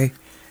 okay?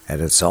 And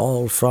it's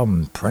all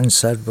from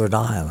Prince Edward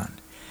Island.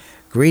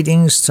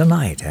 Greetings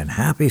tonight and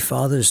happy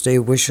Father's Day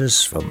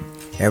wishes from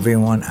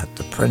everyone at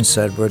the Prince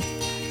Edward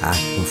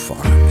Aqua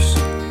Farms,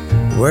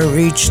 where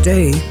each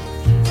day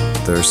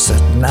they're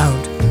setting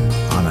out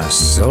on a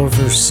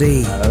silver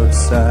sea.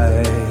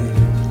 Outside,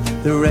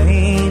 the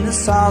rain is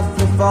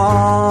softly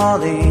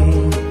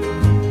falling.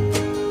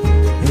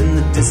 In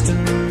the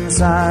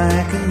distance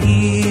I can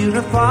hear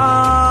a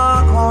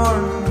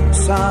foghorn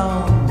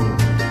sound.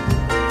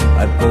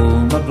 I pull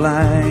my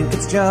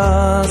blankets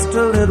just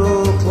a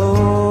little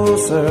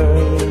closer.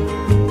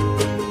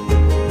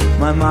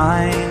 My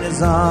mind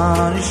is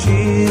on a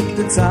ship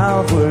that's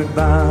outward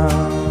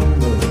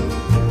bound,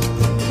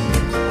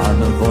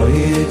 on a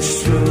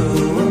voyage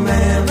through a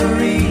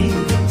memory,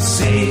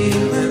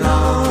 sailing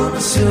on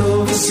a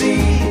silver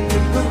sea.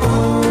 The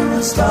moon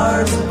and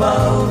stars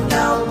above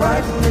now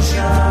brightly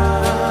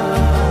shine.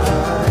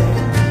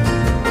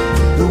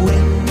 The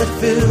wind that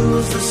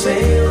fills the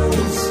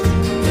sails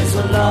is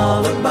a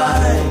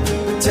lullaby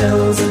that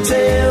tells a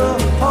tale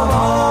of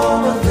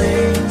all the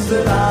things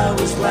that I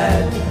was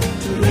glad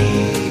to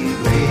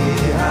leave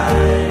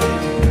behind.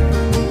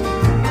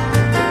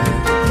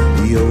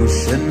 The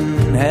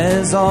ocean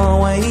has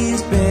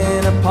always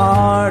been a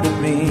part of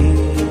me.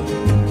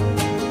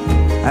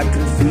 I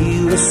can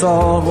feel the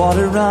salt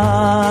water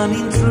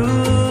running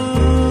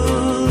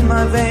through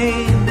my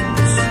veins.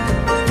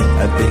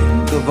 I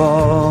think of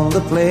all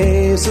the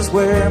places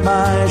where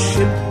my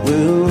ship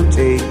will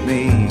take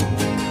me,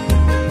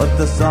 but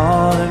the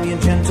thought of your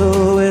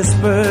gentle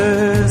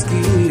whispers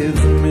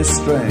gives me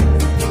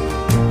strength.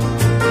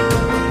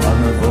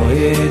 On a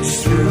voyage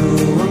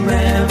through a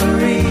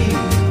memory,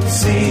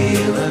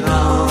 sailing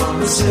on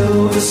the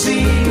silver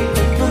sea,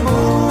 the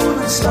moon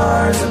and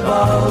stars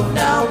above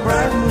now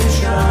brightly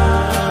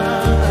shine.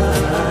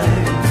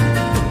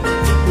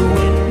 The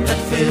wind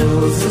that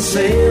fills the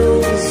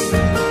sails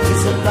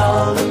is a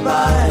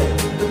lullaby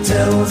that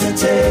tells a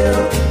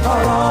tale of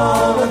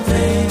all the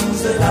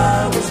things that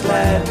I was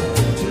glad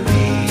to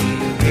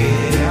leave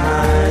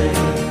behind.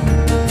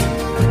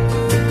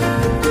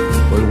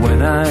 But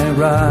when I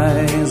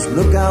rise,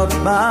 look out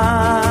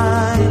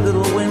my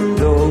little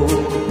window,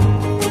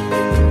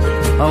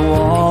 a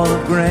wall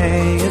of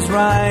gray is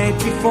right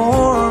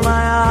before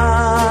my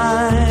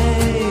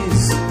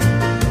eyes.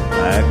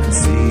 I can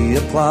see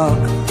a clock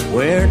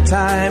where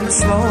time is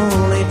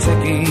slowly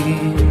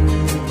ticking.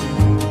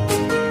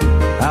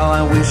 How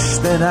I wish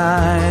that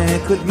I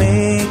could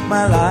make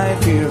my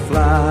life here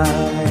fly.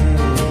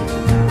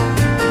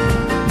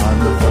 On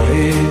the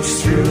voyage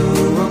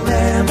through a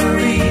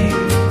memory,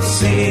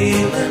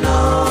 sailing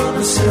on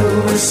a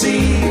silver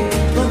sea,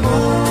 the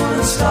moon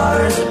and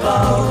stars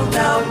above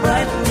now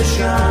brightly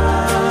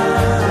shine.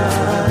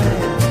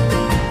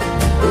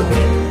 The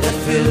wind that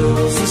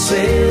fills the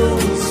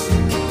sails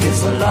is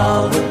a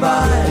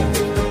lullaby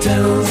that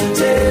tells a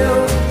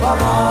tale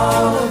of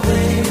all the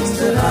things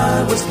that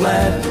I was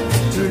glad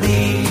to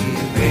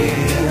leave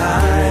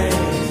behind.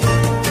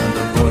 On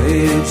the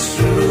voyage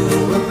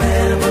through a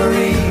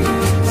memory,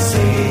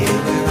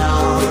 sailing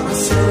on a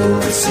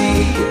silver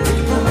sea,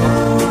 the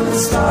moon and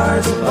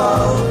stars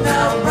above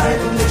now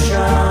brightly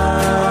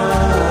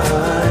shine.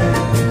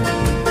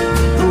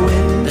 The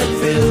wind that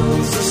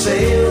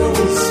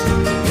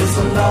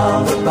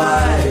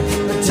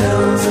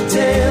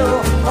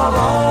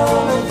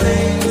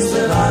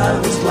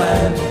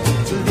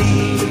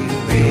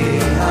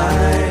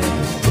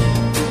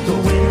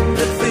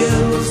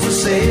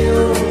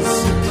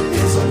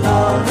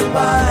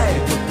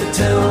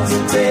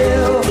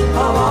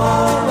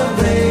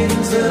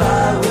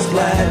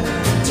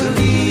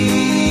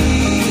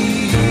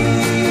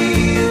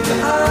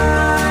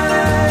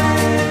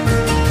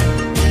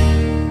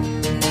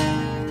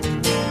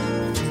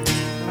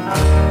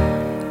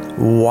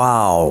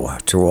Wow,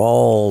 to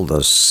all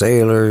the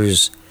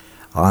sailors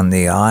on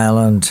the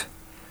island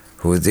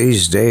who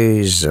these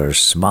days are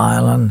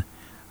smiling.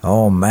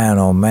 Oh man,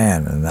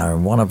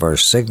 and one of our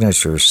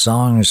signature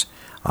songs,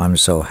 I'm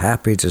so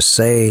happy to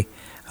say,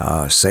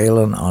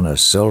 Sailing on a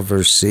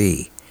Silver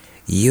Sea.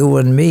 You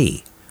and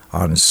me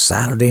on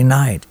Saturday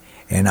night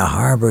in a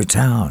harbor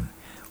town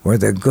where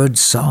the good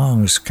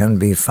songs can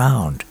be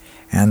found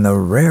and the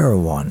rare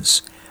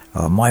ones.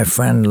 My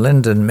friend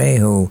Lyndon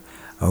Mayhew,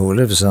 who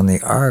lives on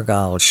the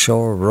Argyle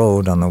Shore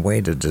Road on the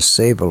way to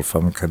Disable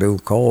from Canoe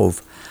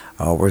Cove,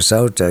 was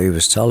out there. He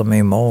was telling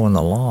me mowing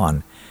the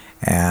lawn,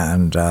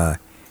 and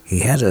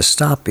he had to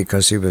stop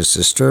because he was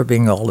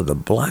disturbing all of the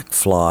black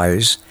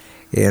flies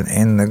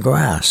in the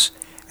grass,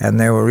 and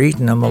they were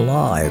eating them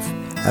alive.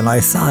 And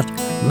I thought,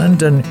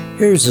 Lyndon,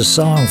 here's a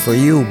song for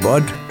you,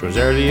 bud. 'Twas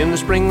early in the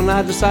spring when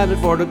I decided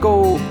for to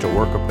go to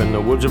work up in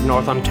the woods of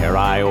North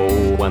Ontario.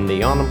 When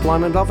the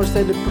unemployment office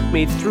they did put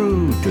me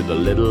through to the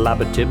little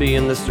Abitibi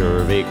and the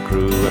survey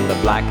crew. And the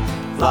black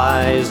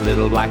flies,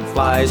 little black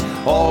flies,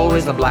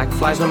 always the black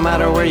flies no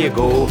matter where you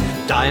go.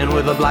 Dying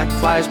with the black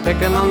flies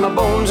picking on the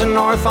bones in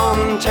North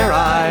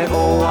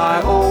Ontario.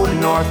 I-O in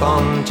North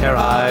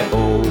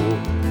Ontario.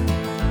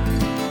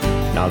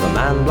 Now the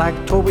man Black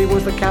Toby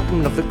was the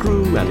captain of the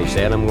crew, and he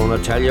said, I'm gonna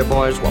tell you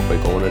boys what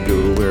we're gonna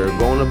do. We're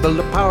gonna build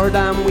a power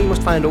dam, we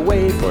must find a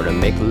way for to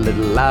make the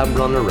little lab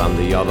run around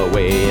the other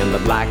way. And the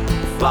black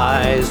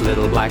flies,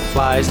 little black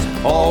flies,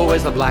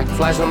 always the black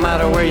flies no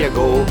matter where you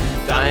go.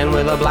 Dying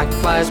with the black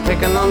flies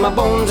picking on my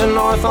bones in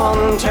North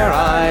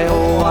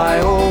Ontario.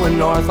 I-O in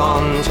North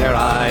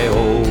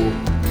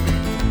Ontario.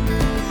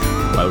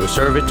 Well, we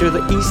serve it to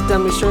the east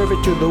and we serve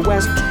it to the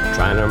west,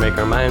 trying to make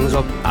our minds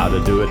up how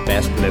to do it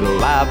best. Little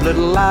lab,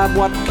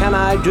 what can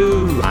I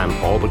do? I'm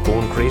all but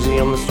going crazy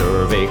on the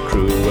survey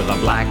crew. With the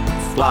black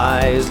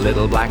flies,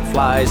 little black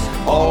flies,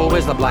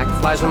 always the black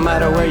flies no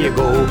matter where you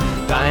go.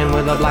 Dying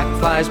with the black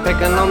flies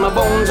picking on my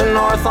bones in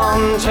North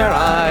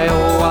Ontario.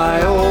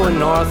 I-O in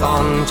North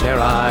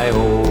Ontario.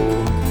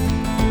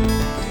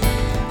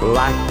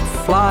 Black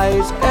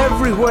flies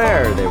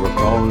everywhere. They were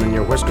crawling in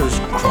your whiskers,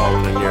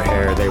 crawling in your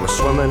hair. They were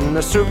swimming in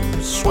the soup,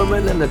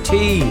 swimming in the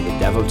tea. The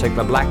devil take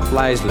the black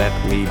flies, let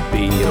me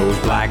be. Those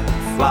black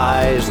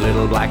flies,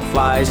 little black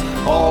flies,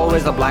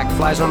 always the black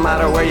flies no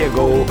matter where you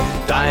go.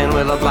 Dying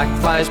with the black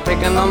flies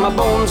picking on my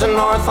bones in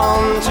North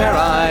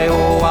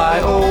Ontario.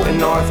 I-O in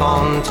North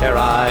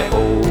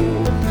Ontario.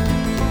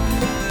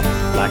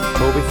 Black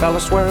Toby fell a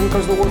swearing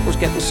cause the work was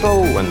getting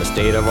slow, and the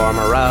state of our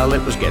morale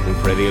it was getting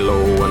pretty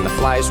low. And the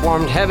flies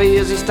swarmed heavy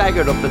as he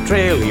staggered up the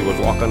trail. He was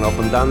walking up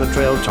and down the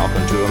trail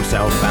talking to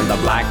himself. And the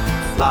black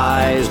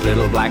flies,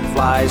 little black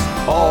flies,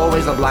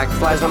 always the black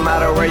flies no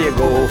matter where you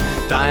go.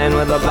 Dying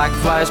with the black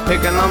flies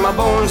picking on my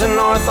bones in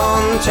North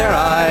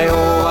Ontario.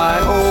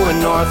 I-O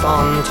in North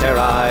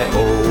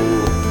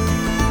Ontario.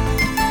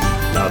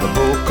 Now the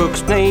bull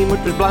cook's name,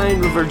 which was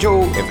Blind River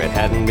Joe, if it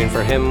hadn't been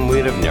for him,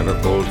 we'd have never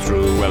pulled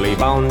through. Well, he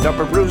bound up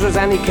our bruises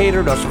and he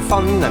catered us for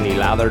fun, and he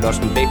lathered us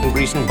in bacon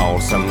grease and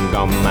balsam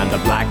gum. And the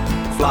black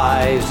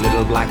flies,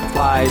 little black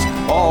flies,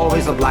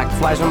 always the black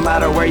flies no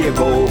matter where you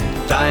go.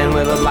 Dying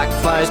with the black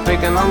flies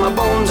picking on the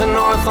bones in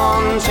North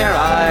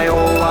Ontario.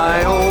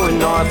 I-O in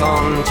North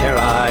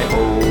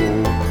Ontario.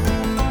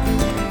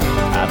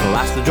 At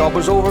last the job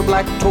was over,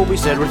 Black Toby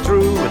said we're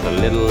through with the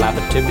little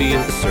Abitibi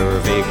and the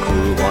survey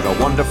crew. What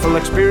a wonderful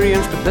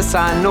experience, but this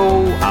I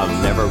know, I'll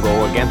never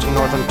go again to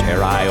North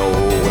Ontario.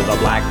 With the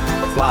black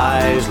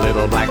flies,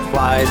 little black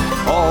flies,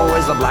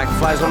 always the black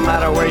flies no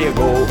matter where you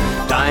go.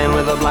 Dying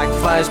with the black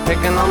flies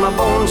picking on the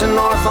bones in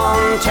North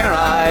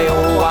Ontario.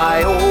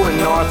 I-O in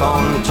North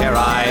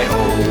Ontario.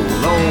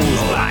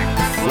 Those black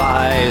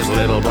flies,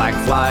 little black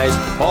flies,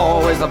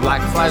 always the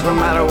black flies no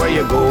matter where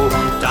you go.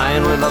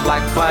 Dying with the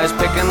black flies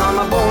picking on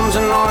the bones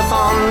in North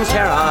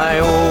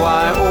Ontario.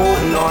 I-O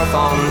in North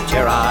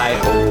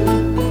Ontario.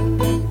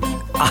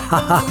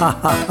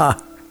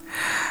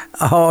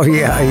 Oh,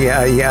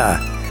 yeah.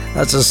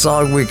 That's a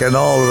song we can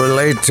all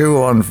relate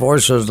to,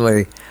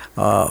 unfortunately.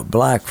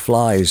 Black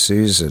fly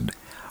season.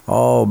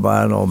 Oh,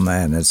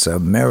 man, it's a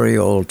merry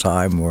old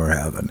time we're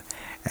having.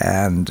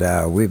 And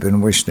we've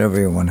been wishing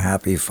everyone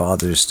happy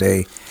Father's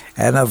Day.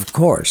 And of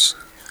course,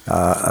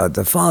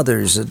 the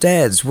fathers, the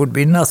dads would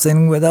be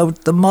nothing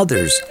without the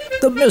mothers,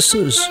 the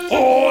missus.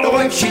 Oh, the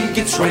wife, she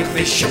gets right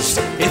vicious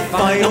if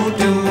I don't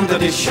do the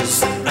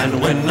dishes.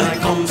 And when I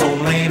comes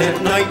home late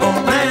at night,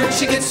 oh man,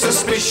 she gets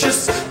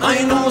suspicious.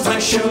 I knows I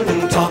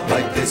shouldn't talk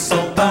like this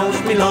about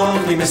me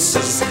lovely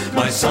missus.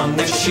 My son,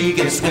 if she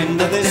gets wind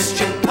of this,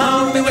 she'll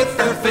pound me with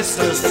her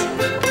fisters.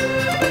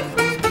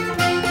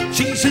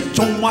 She sits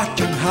home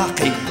watching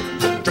hockey,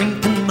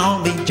 drinking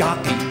on the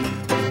jockey,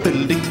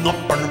 building up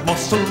her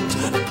muscles,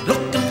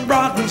 looking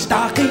broad and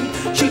stocky.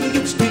 She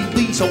used to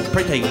be so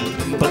pretty,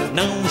 but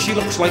now she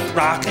looks like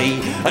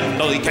Rocky.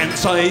 And I can't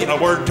say a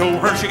word to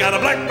her, she got a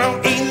black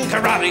belt in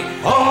karate.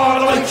 All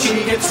the way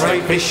she gets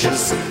right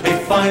vicious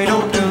if I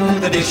don't do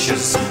the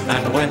dishes.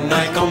 And when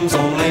I comes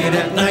home late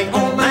at night,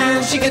 oh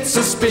man, she gets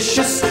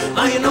suspicious.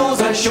 I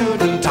knows I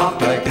shouldn't talk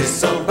like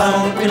this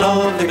about me love.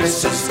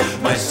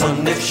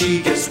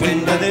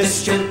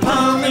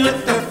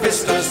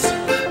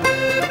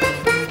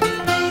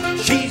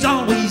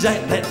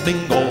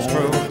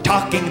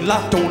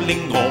 mulatto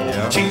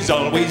lingo. She's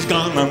always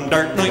gone on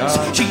dark nights.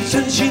 She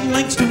says she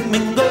likes to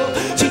mingle.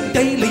 She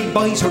daily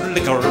buys her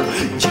liquor.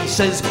 She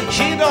says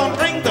she don't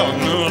drink though.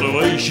 No, the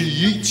way she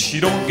eats, she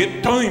don't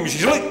get time.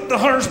 She's like the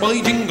horse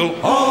by jingle.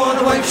 Oh,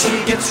 the wife,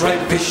 she gets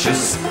right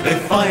vicious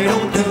if I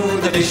don't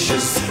do the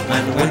dishes.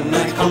 And when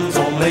I comes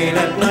home late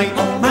at night,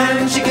 oh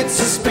man, she gets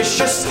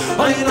suspicious.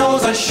 I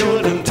knows I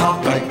shouldn't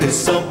talk like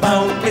this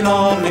about me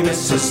lovely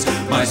missus.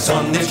 My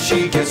son, if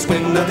she gets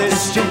wind of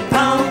this, she'll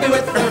pound me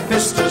with her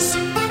fistus.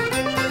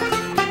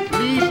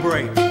 Lead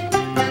break.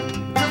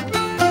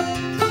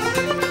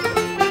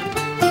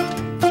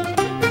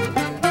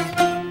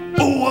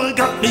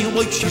 Me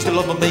wife, she's the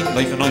love of my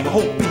life, and I'm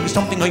hoping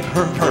something I've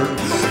heard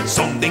her.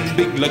 Something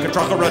big like a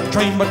truck or a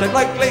train, but they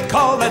likely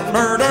call it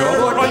murder.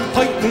 Sure. I'm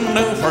fighting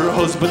now for her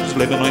husband's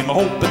living. I'm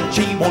hoping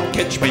she won't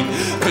catch me,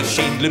 cause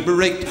she'd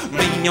liberate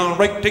me,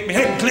 alright. Take me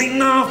head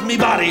clean off me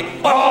body.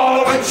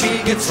 Oh, when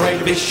she gets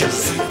right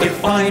vicious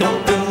if I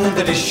don't do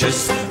the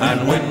dishes.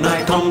 And when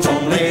I comes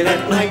home late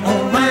at night,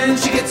 oh man,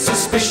 she gets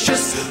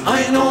suspicious.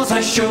 I knows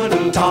I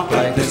shouldn't talk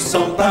like this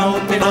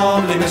about me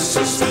lovely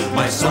missus.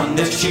 My son,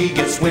 if she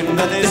gets wind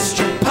of this,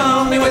 she'll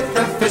pound me with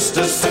her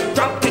fistus.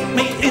 Drop kick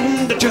me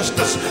into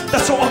justice.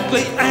 That's so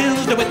ugly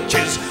as the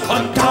witches.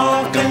 I'm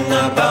talking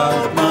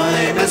about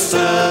my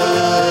missus.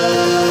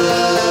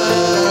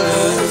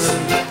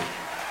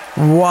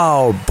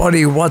 Wow,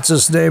 Buddy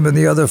What's-His-Name and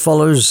the other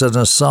fellers in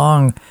a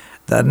song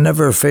that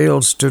never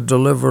fails to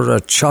deliver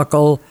a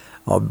chuckle,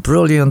 a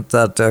brilliant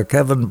that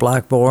Kevin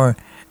Blackmore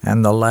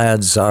and the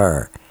lads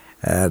are.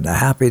 And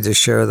happy to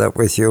share that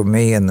with you,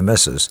 me and the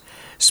missus.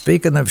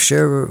 Speaking of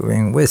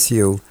sharing with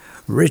you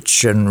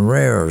rich and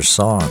rare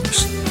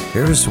songs,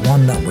 here's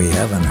one that we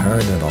haven't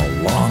heard in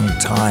a long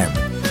time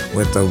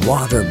with the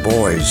Water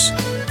Boys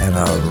and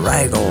a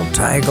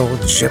raggle-taggle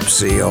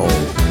gypsy-o.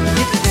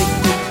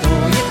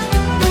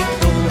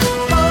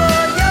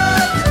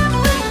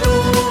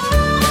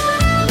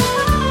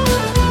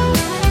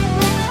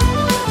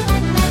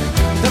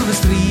 There was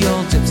 3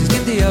 old gypsies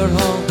came to your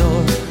hall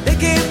door. They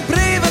came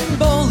brave and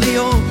boldly,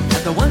 oh,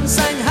 and the one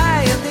sang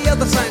high and the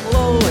other sang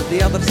low, and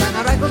the other sang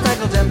a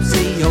raggle-taggle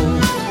gypsy-o.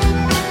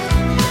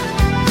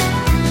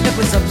 It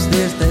was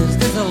upstairs,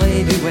 there's a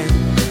lady went,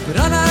 put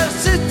on her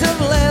suit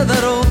of leather,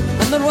 oh,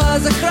 and there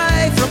was a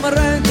cry from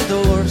around the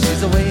door.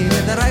 She's away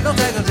with the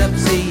raggle-taggle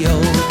gypsy-o.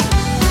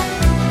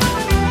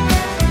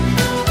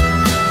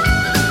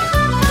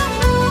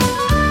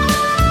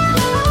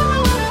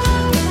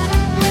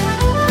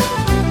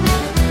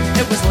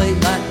 It was late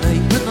that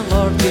night when the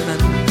Lord came in,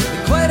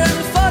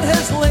 inquiring for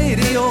his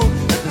lady, oh,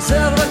 and the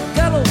servant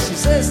girl, she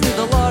says to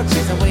the Lord,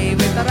 she's away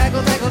with the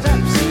raggle-taggle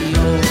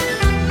gypsy-o.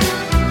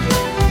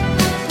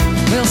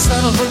 Well,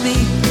 saddle for me,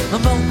 a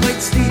milk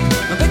white steed,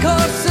 a big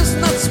horse is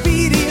not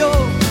speedy,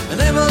 oh, and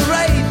I will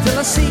ride till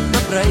I see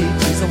my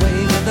bride. She's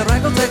away with the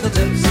raggle-taggle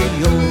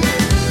gypsy-o.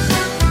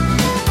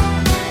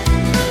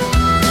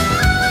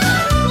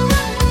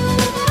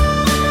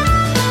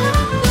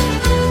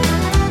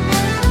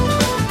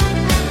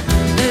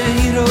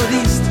 He rode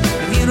east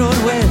and he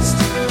rode west,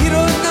 he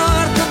rode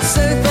north and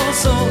south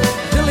also,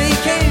 till he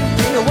came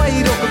to a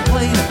wide open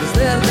plain. It was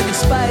there that he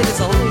spied as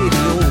a lady,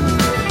 oh.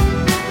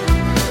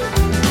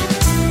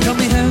 Tell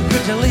me, how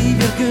could you leave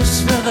your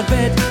goose for the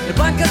bed, your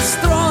blanket's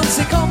straw and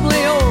so comely,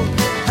 oh?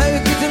 How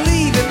could you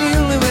leave your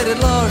newly wedded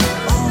lord,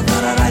 oh,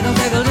 for a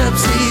raggle-taggle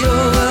gypsy,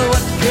 oh? Well,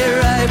 what care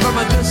I for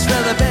my goose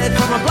for the bed,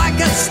 for my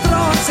blanket's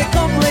straw and so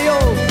comely,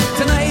 oh?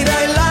 Tonight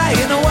I lie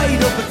in a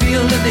wide open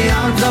field in the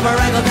arms of a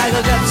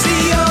raggle-taggle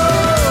gypsy, oh.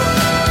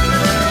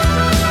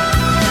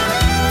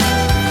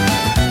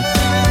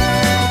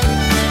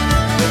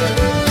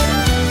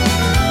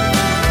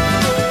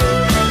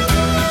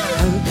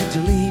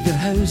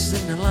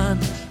 In the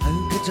land,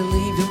 how could you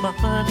leave your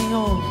money,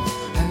 oh?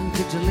 How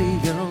could you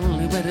leave your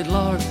only wedded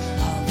lord,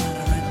 oh, what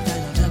a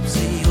raggle-taggle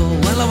gypsy, oh?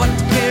 Well, what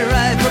care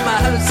I for my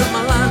house and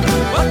my land,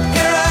 what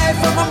care I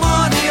for my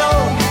money,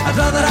 oh? I'd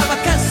rather have a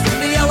kiss from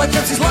the yellow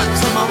gypsy's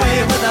lips on my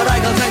way with a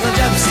raggle-taggle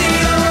gypsy,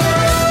 oh.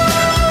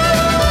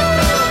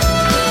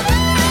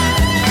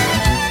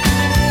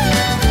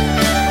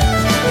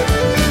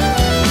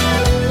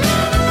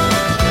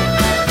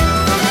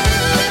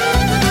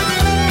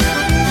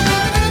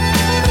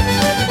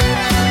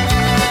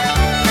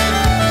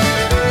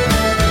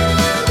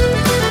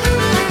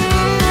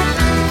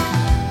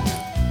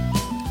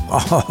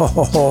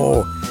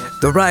 Oh,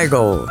 the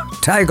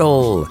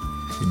raggle-taggle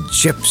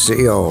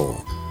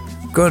gypsy-o.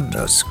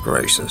 Goodness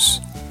gracious.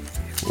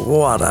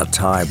 What a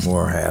time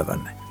we're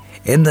having.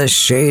 In the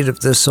shade of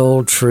this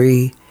old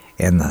tree,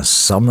 in the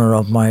summer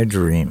of my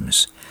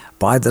dreams,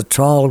 by the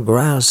tall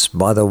grass,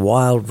 by the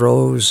wild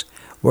rose,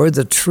 where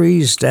the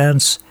trees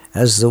dance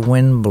as the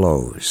wind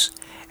blows.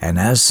 And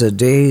as the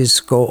days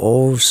go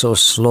oh so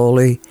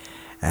slowly,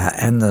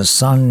 and the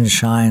sun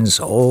shines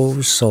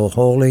oh so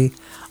holy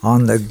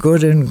on the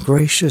good and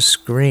gracious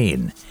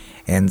green,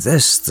 in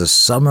this the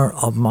summer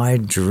of my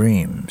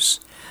dreams,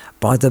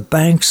 by the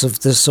banks of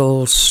this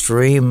old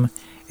stream,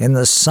 in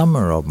the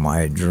summer of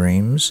my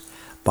dreams,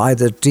 by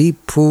the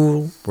deep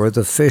pool where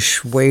the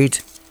fish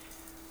wait,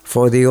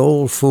 for the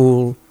old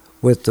fool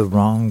with the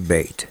wrong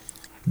bait.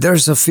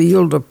 There's a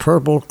field of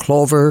purple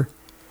clover,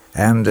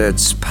 and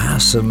it's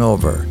passing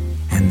over,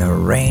 and the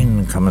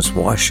rain comes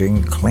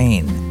washing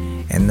clean,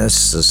 and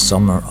this the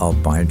summer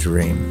of my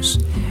dreams.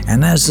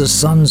 And as the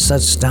sun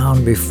sets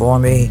down before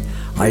me,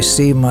 I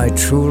see my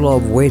true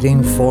love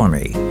waiting for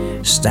me,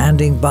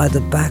 standing by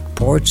the back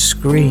porch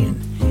screen,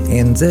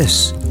 in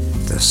this,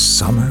 the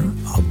summer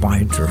of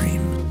my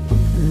dream.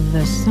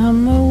 The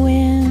summer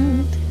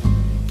wind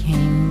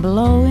came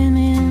blowing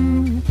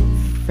in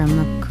from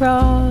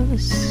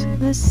across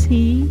the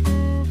sea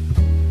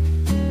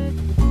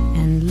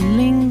and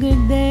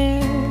lingered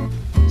there,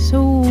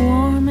 so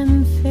warm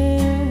and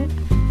fair,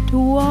 to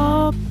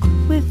walk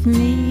with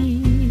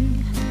me.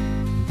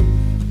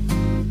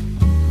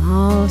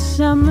 All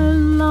summer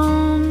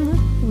long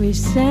we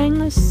sang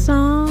a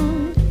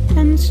song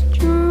and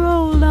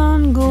strolled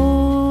on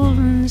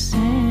golden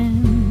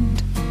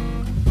sand,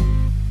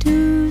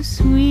 two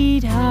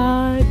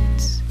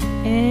sweethearts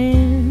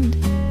and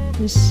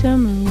the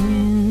summer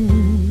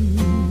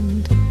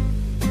wind.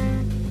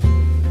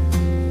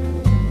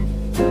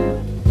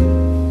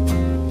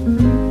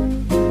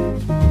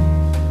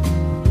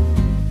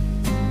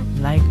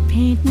 Like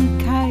painting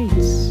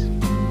kites,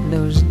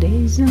 those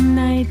days and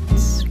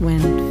nights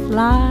went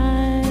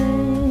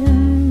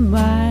flying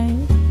by.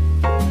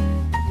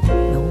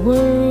 The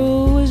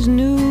world was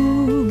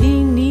new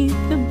beneath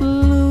the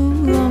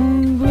blue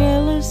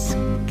umbrella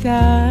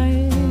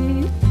sky.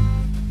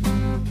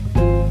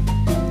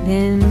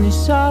 Then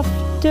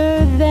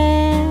softer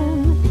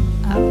than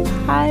a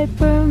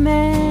piper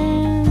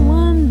man,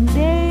 one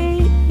day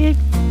it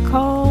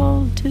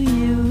called to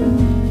you,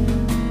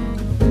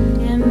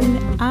 and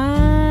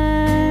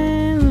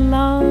I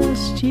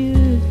lost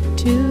you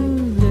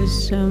to the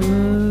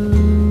summer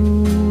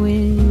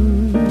wind.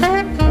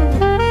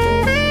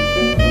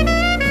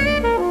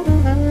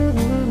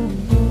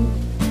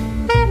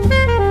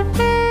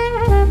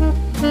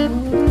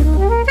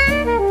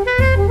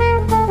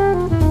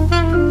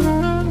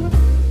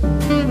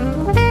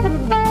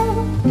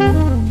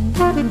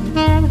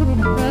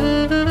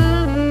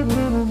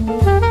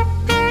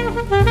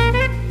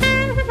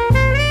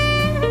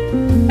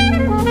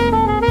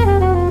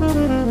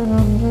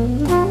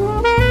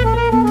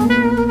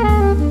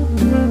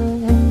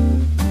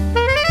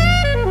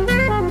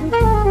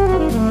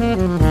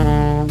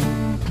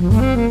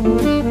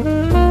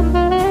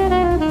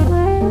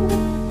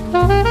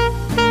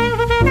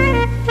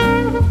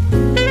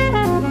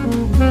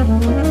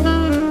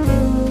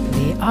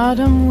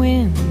 Autumn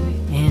wind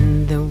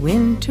and the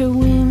winter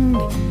wind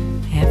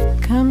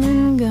have come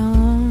and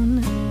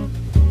gone,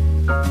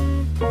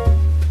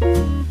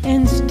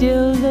 and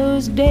still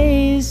those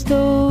days,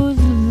 those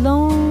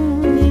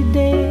lonely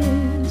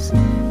days,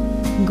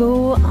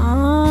 go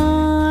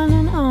on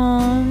and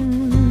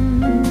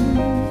on.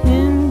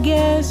 And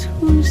guess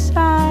who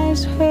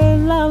sighs her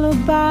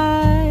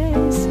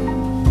lullabies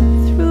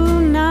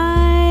through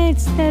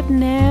nights that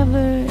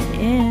never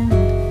end?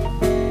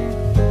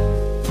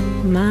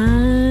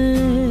 My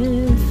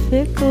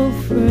fickle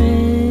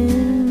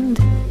friend,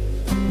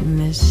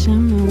 the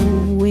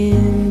summer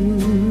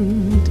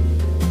wind.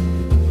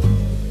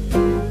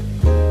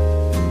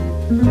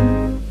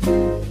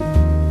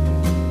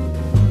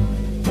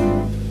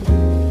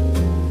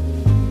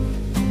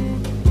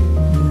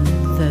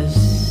 The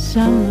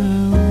summer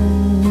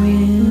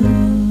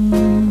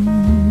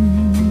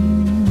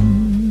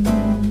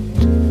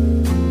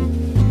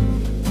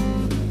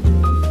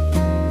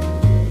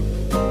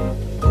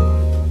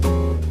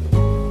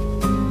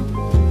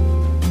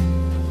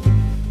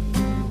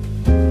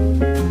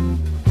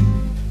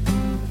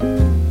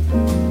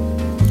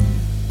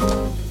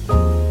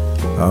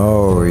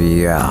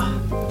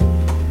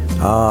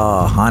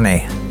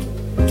Honey,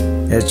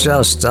 it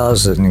just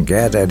doesn't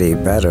get any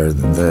better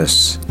than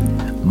this.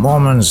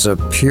 Moments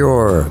of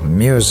pure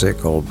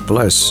musical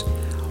bliss.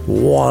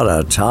 What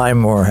a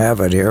time we're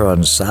having here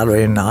on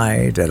Saturday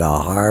night at a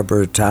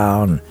harbor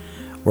town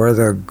where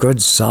the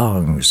good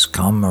songs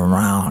come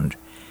around.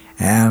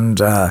 And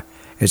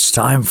it's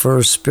time for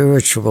a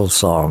spiritual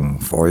song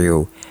for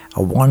you,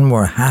 one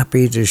we're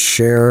happy to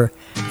share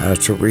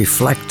to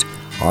reflect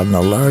on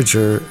the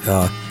larger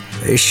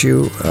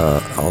issue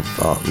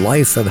of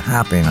life and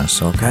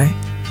happiness, okay?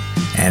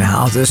 And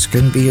how this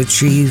can be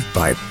achieved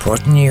by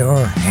putting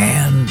your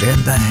hand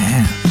in the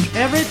hand.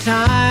 Every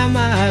time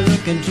I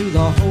look into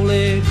the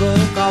holy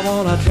book, I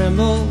wanna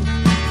tremble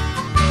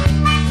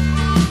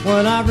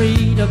when I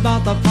read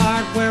about the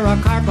part where a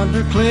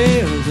carpenter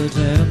clears the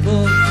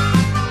temple.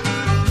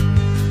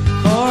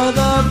 For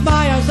the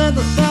buyers and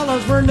the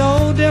sellers were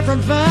no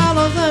different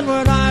fellows than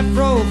what I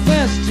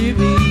profess to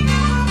be.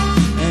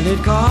 And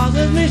it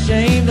causes me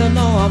shame to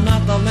know I'm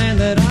not the man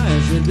that I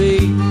should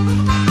be.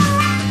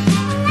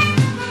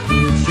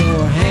 Put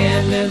your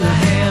hand in the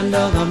hand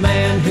of the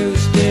man who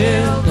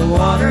stilled the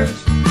waters.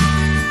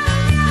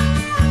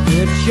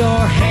 Put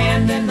your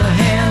hand in the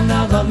hand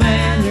of the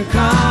man who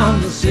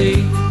calmed the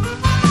sea.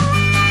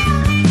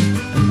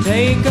 And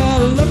take a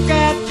look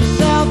at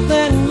yourself,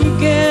 then you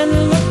can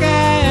look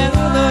at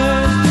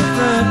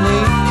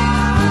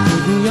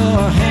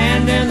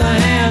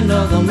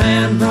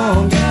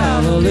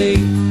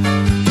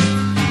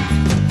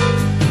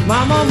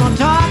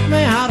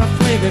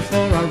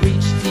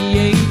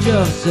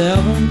of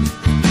 7.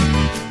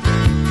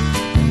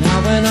 Now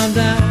when I'm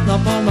down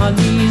up on my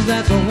knees,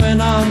 that's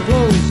when I'm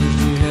closest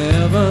to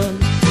heaven.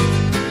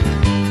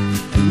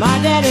 And my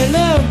daddy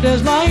lived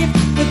his life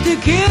with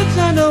 2 kids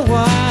and a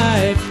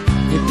wife.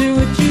 You do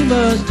what you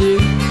must do,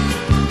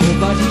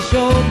 but he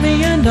showed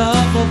me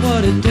enough of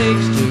what it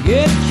takes to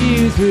get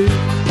you through.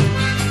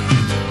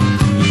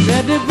 He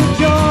said to put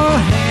your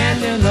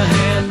hand in the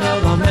hand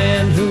of a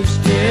man who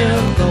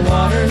stilled the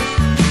waters.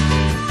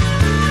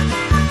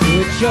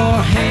 Put your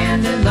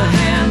hand in the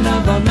hand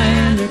of a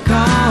man who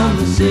calmed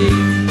the sea.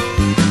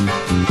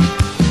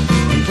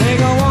 And take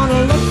a one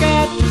look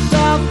at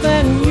yourself,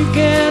 then you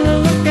can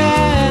look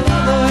at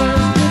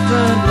others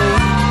differently.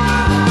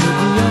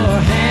 Put your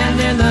hand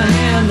in the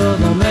hand of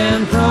the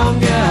man from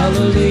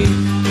Galilee.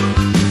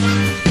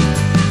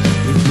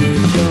 You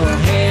put your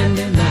hand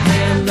in the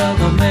hand of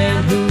a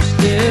man who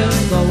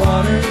stilled the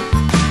waters.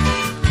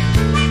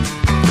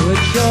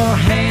 Put your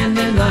hand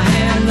in the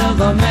hand of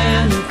the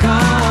man who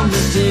calmed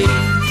the sea.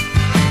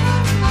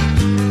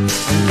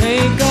 And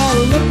take a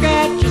look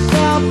at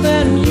yourself,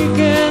 then you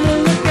can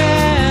look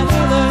at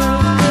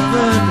others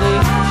differently.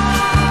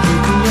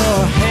 Put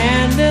your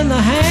hand in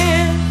the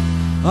hand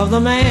of the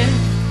man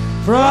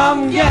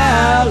from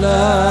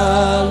Galilee.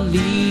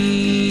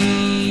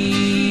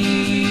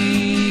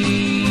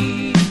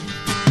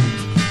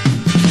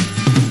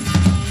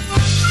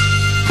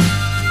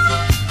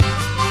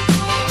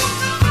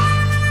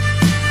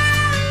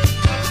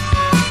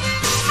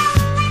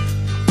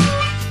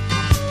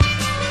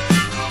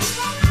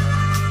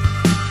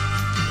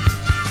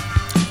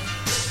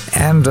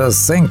 And to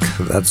think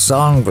that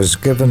song was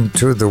given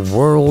to the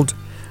world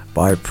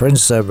by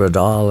Prince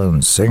Eberdal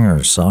and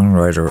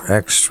singer-songwriter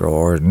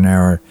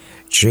extraordinaire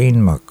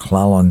Gene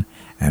McClellan,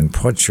 and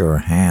put your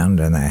hand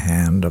in the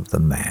hand of the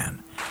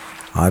man.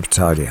 I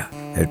tell you,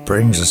 it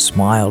brings a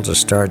smile to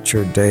start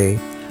your day,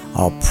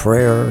 a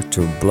prayer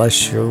to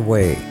bless your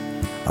way,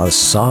 a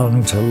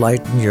song to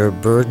lighten your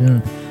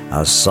burden,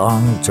 a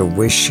song to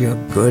wish you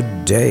a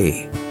good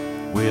day.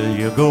 Will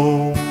you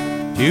go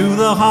to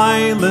the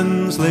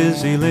Highlands,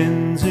 Lizzie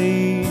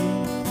Lindsay?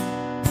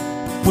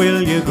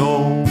 Will you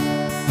go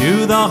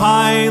to the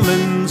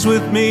Highlands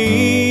with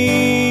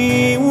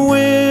me?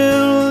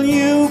 Will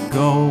you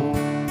go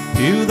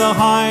to the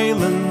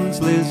Highlands,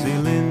 Lizzie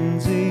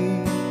Lindsay?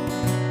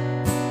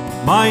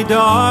 My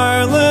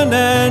darling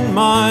and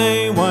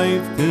my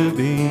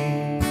wife-to-be.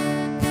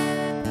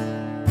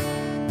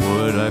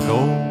 Would I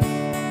go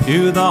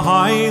to the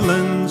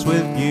Highlands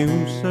with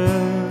you,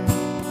 sir?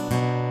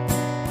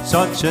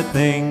 Such a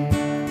thing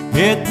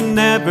it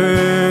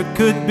never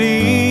could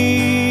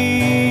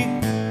be.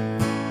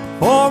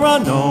 For I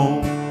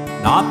know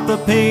not the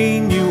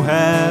pain you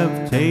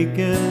have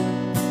taken,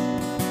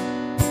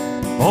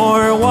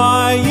 or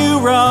why you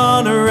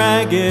run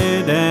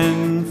ragged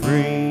and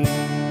free.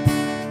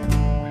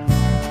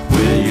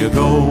 Will you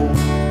go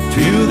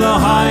to the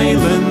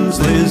Highlands,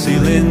 Lizzie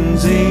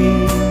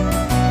Lindsay?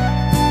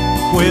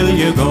 Will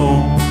you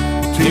go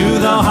to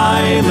the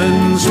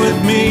Highlands with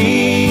me?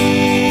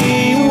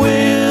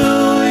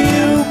 Will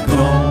you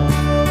go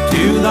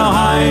to the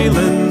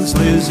Highlands,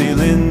 Lizzie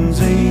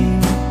Lindsay?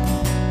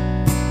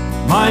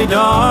 My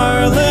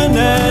darling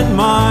and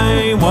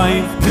my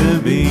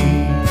wife-to-be.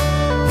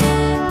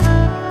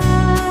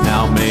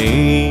 Now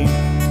maybe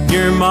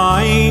your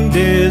mind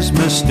is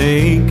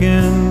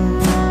mistaken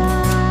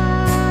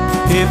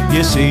if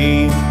you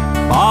see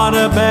but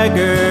a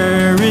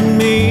beggar in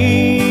me.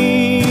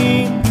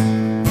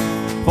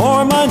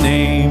 For my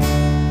name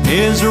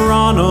is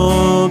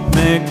Ronald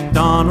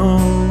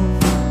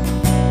MacDonald,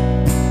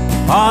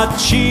 a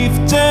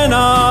chieftain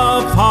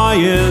of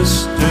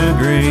highest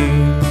degree.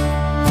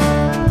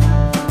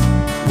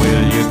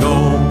 Will you go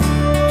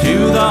to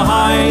the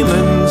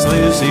Highlands,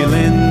 Lizzie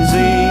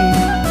Lindsay?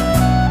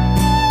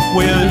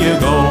 Will you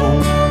go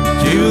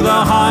to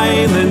the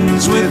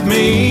Highlands with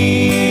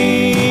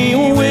me?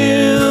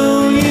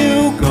 Will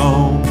you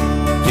go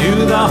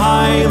to the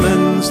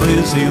Highlands,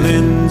 Lizzie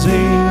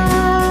Lindsay?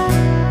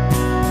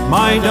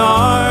 My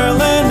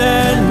darling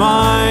and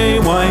my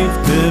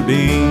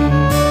wife-to-be.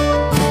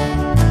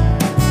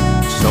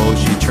 So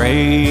she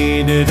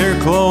traded her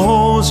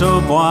clothes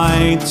of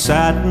white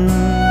satin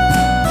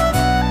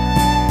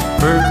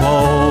for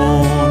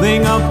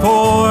clothing of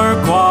poor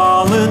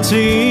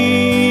quality,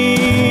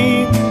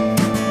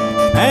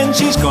 and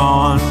she's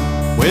gone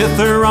with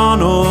her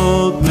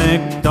Ronald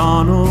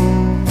MacDonald,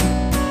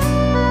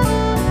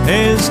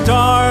 his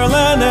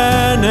darling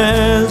and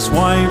his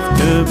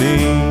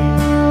wife-to-be.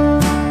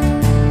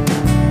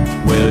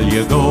 Will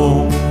you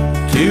go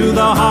to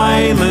the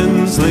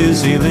Highlands,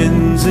 Lizzie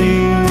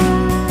Lindsay?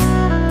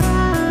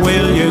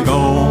 Will you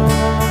go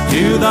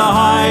to the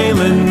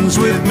Highlands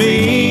with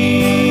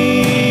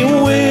me?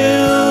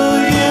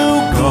 Will you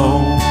go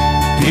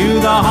to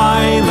the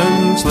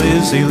Highlands,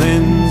 Lizzie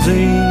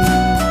Lindsay?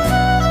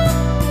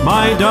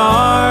 My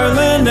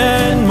darling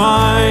and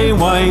my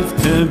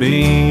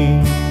wife-to-be.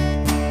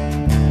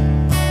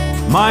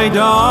 My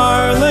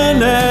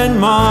darling and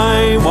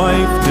my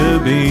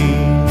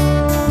wife-to-be.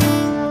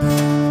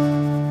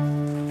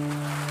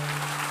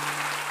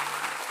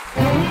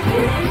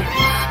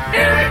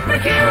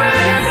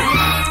 MacEwen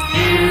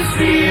is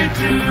here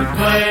to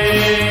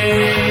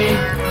play.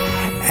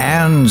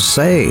 And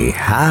say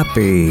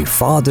happy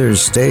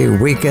Father's Day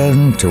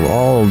weekend to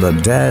all the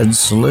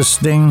dads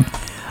listening,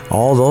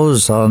 all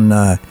those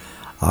on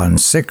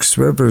Six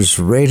Rivers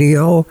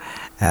Radio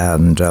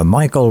and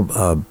Michael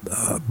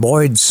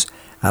Boyd's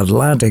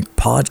Atlantic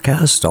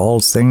podcast, All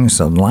Things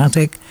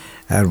Atlantic.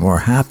 And we're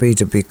happy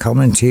to be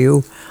coming to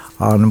you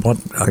on what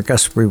I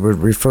guess we would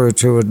refer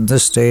to in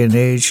this day and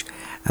age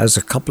as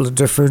a couple of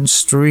different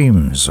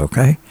streams,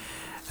 okay?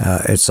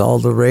 It's all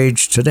the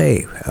rage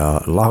today,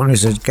 as long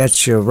as it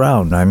gets you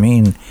around. I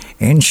mean,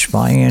 inch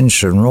by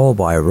inch and row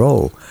by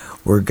row.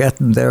 We're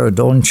getting there,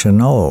 don't you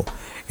know?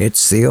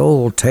 It's the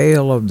old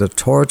tale of the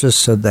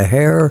tortoise and the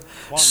hare.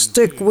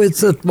 Stick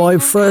with it, my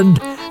friend,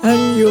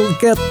 and you'll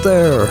get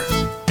there.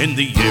 In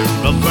the year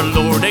of our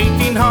Lord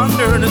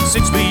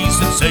 1806, we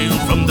set sail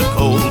from the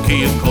cold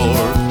Key of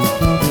Cork.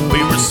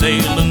 We were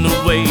sailing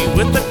away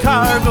with the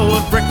cargo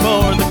of brick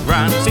for the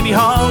Grand City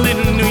Hall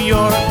in New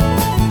York.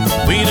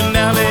 We'd an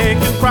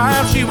elegant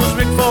craft, she was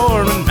rigged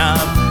for a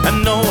nab,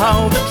 and know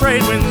how the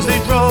trade winds they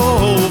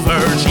drove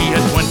her. She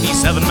had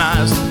 27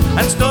 masts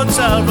and stood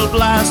several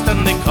blast,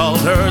 and they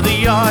called her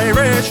the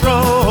Irish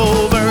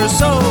Rover.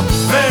 So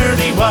fare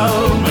thee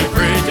well, my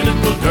pretty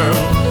little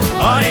girl,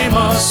 I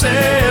must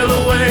sail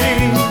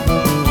away.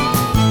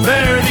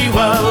 Fare thee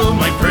well,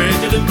 my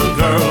pretty little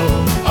girl,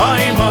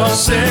 I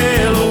must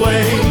sail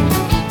away.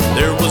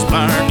 There was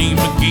Barney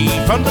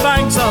McGee from the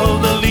banks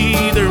of the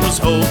Lee, there was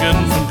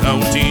Hogan from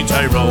County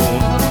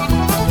Tyrone,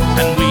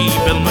 and wee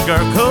Bill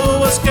McGurk who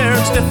was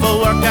scared stiff of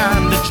work,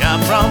 and a chap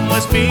from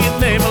Westmeath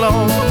named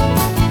Malone.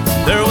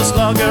 There was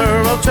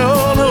Slugger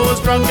O'Toole who was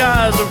drunk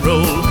as a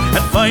rule,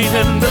 and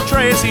fighting Bill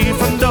Tracy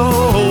from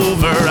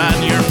Dover,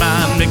 and your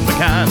man Mick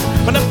McCann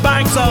from the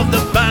banks of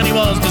the Bann, he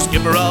was the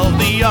skipper of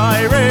the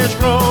Irish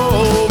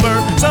Rover.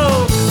 So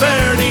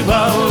fare thee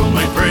well,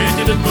 my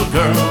pretty little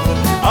girl,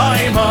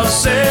 I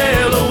must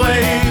sail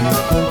away.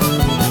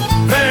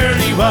 Fare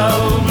thee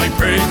well, my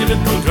pretty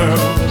little girl,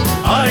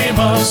 I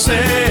must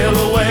sail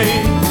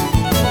away.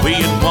 We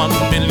had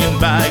 1 million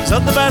bags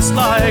of the best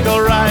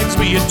Ligo rags,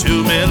 we had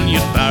 2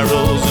 million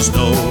barrels of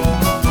stone,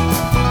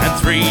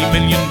 and 3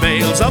 million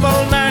bales of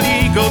old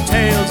nanny goat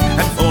tails,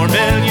 and 4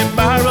 million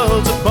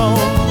barrels of bone.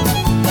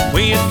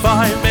 We had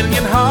 5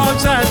 million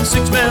hogs and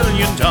 6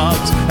 million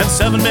dogs, and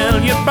 7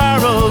 million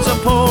barrels of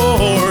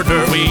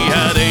porter. We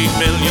had 8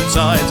 million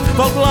sides,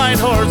 both blind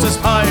horses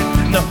hide,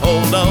 in the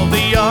hold of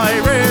the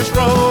Irish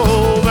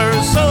Rover.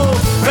 So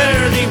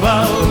fare thee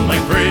well, my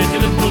pretty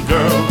little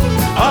girl,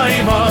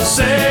 I must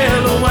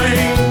sail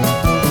away.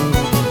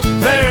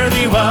 Fare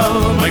thee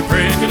well, my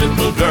pretty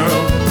little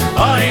girl,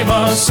 I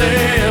must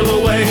sail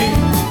away.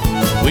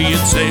 We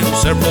had sailed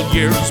several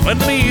years when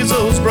the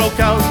measles broke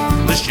out,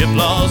 the ship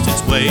lost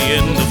its way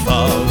in the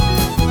fog.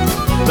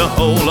 The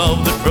whole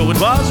of the crew, it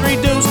was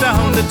reduced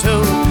down to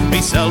 2,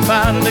 myself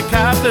and the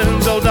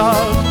captain's old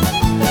dog.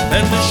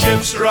 Then the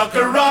ship struck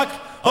a rock,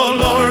 oh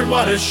Lord,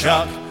 what a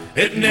shock,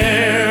 it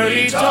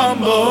nearly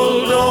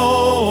tumbled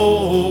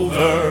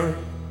over.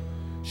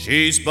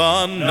 She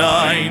spun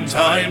 9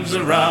 times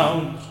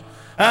around,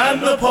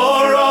 and the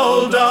poor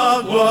old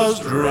dog was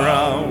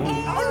drowned.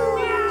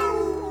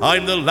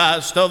 I'm the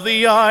last of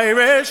the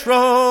Irish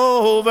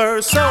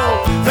Rovers,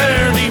 so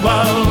fare thee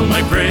well,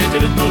 my pretty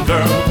little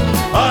girl,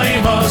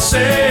 I must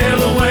sail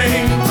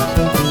away.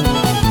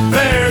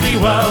 Fare thee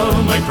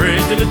well, my pretty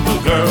little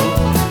girl,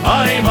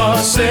 I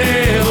must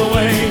sail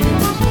away.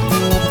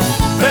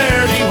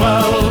 Fare thee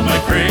well, my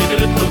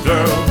pretty little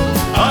girl,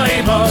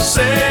 I must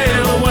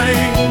sail away.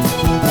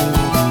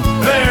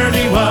 Fare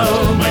thee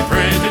well, my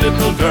pretty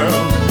little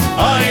girl,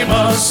 I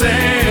must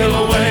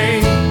sail away.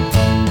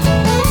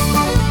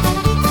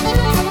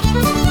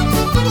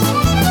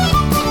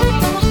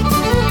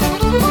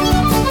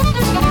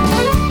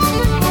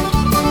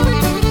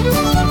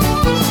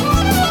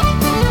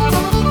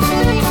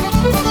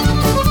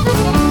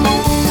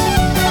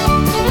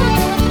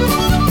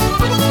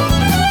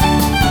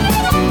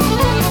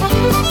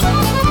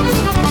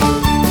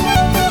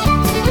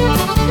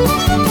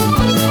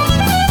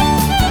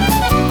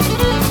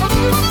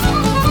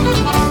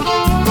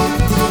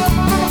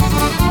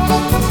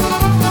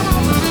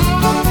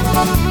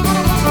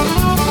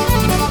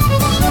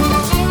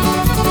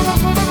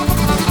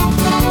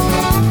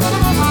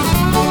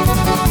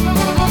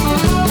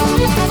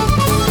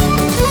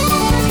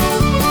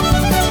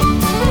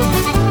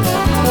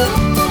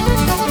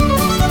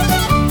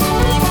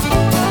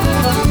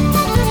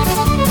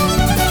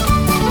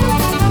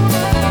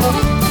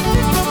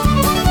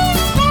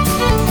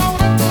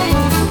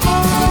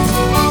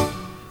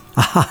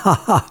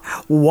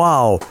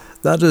 Wow,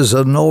 that is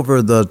an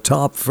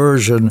over-the-top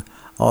version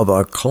of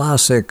a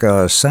classic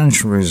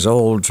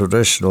centuries-old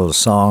traditional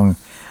song,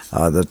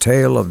 The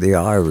Tale of the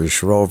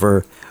Irish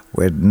Rover,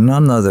 with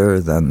none other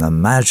than the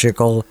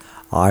magical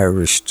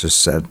Irish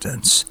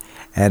descendants.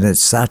 And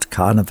it's that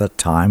kind of a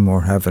time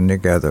we're having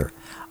together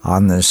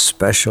on this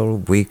special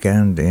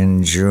weekend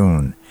in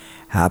June.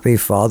 Happy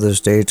Father's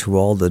Day to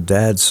all the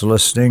dads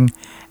listening,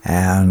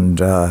 and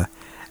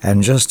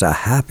just a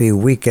happy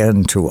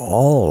weekend to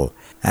all,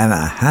 and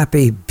a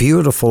happy,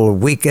 beautiful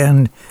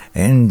weekend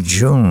in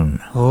June.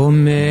 Oh,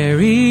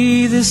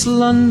 Mary, this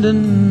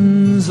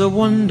London's a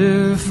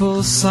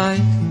wonderful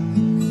sight,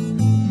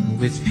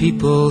 with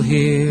people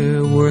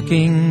here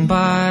working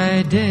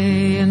by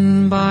day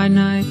and by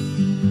night.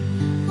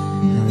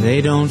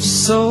 They don't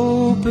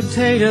sow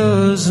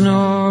potatoes,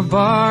 nor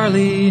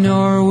barley,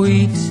 nor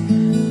wheat,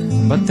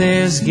 but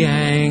there's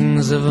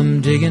gangs of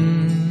 'em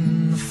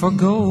digging for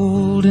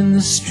gold in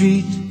the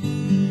street.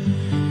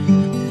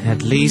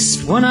 At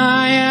least when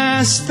I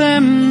asked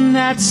them,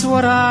 that's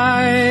what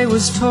I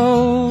was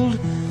told.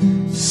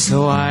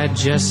 So I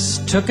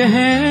just took a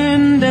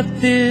hand at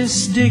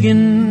this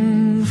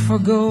digging for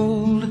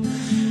gold.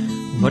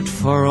 But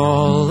for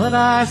all that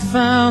I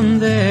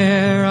found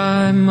there,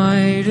 I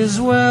might as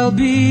well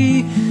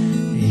be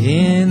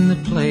in the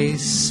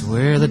place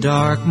where the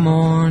dark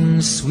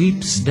morn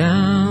sweeps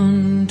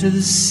down to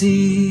the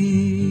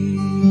sea.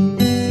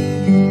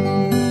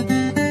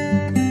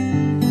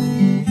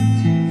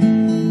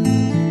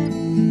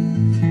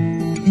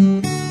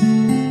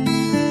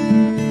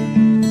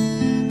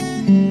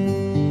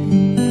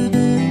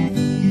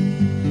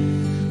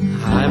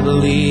 I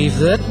believe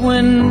that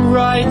when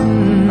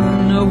writing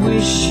a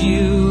wish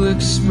you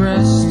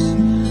expressed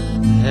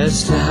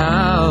as to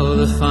how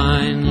the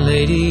fine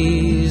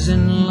ladies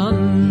in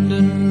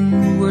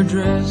London were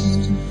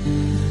dressed,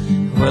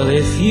 well,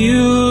 if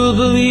you'll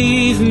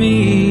believe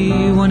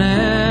me, when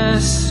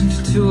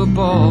asked to a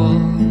ball,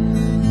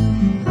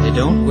 they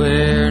don't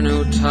wear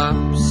no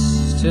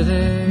tops to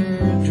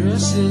their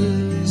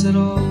dresses at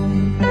all.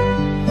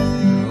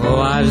 Oh,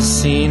 I've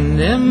seen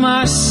them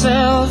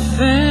myself,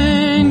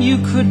 and you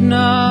could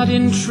not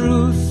in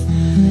truth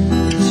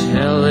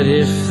tell that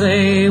if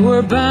they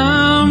were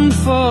bound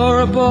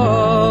for a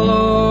ball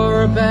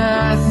or a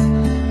bath.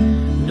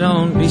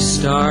 Don't be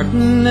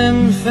starting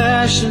them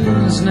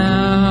fashions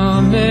now,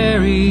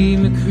 Mary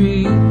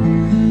McCree,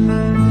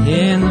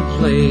 in the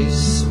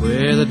place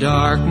where the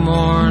dark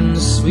morn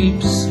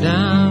sweeps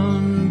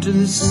down to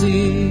the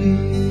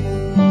sea.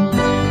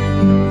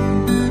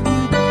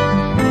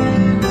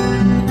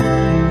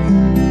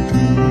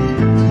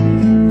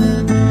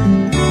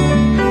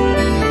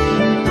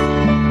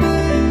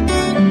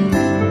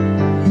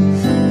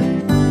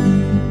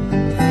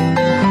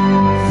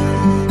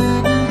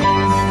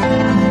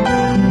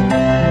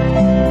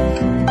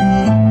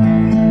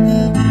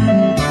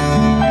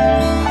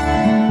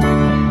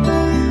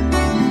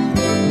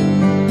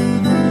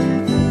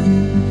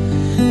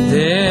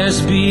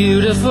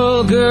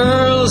 Beautiful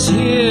girls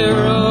here,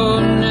 oh,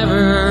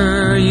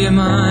 never you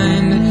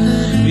mind.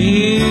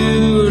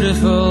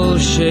 Beautiful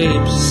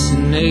shapes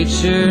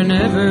nature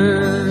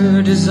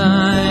never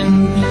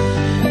designed.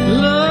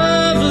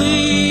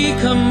 Lovely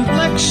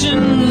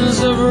complexions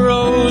of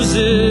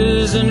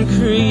roses and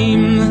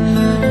cream.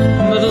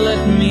 But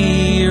let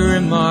me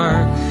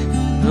remark,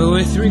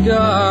 with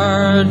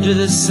regard to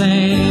the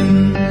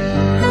same,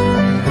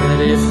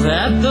 that if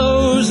that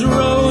those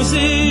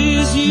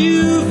roses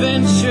you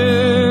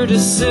venture to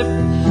sip,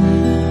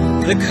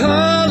 the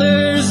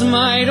colors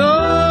might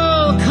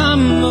all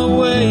come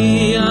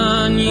away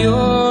on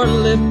your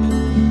lip.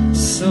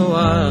 So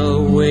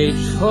I'll wait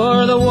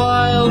for the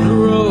wild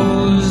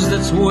rose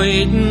that's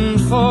waiting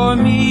for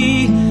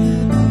me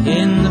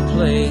in the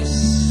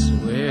place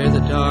where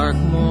the dark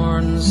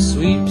morn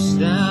sweeps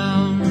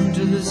down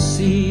to the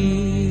sea.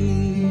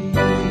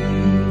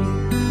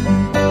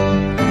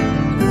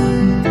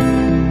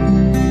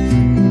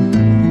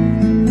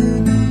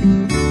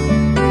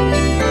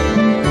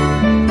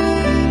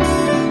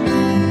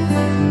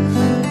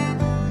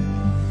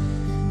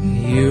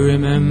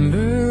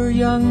 Remember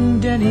young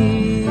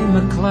Denny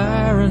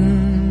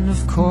McLaren,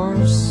 of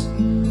course?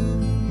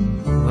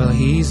 Well,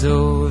 he's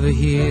over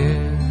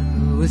here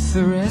with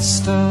the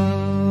rest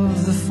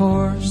of the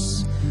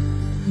force.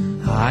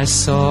 I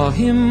saw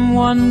him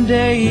one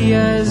day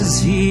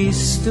as he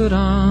stood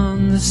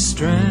on the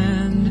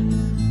Strand,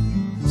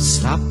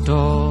 stopped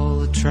all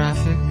the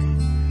traffic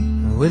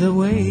with a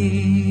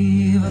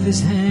wave of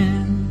his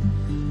hand.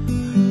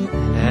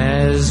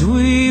 As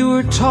we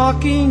were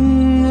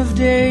talking of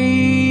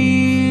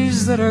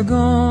days that are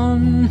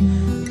gone,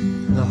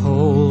 the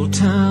whole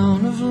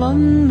town of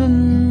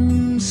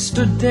London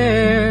stood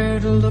there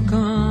to look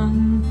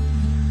on.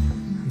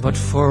 But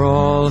for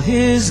all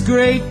his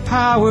great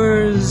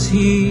powers,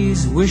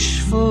 he's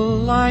wishful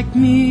like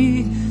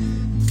me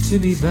to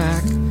be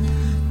back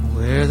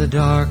where the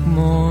dark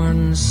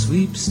morn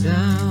sweeps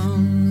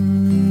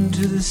down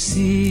to the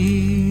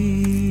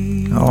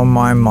sea. Oh,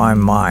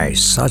 my,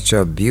 such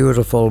a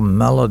beautiful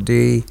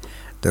melody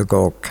to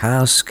go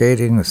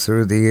cascading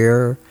through the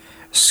air,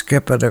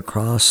 skipping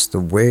across the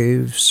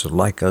waves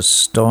like a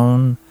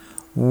stone.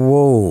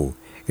 Whoa,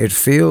 it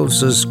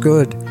feels as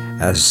good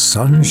as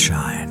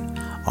sunshine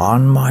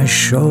on my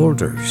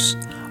shoulders.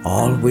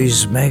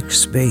 Always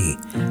makes me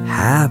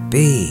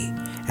happy.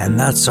 And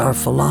that's our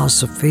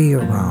philosophy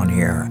around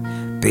here.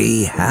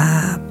 be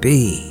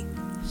happy.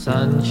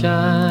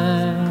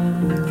 Sunshine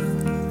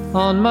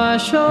on my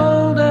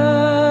shoulders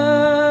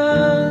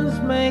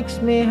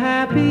makes me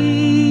happy.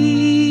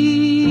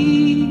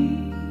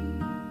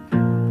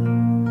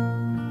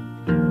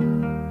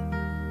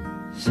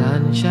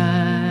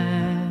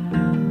 Sunshine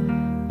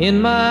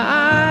in my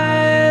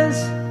eyes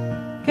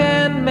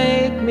can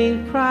make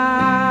me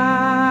cry.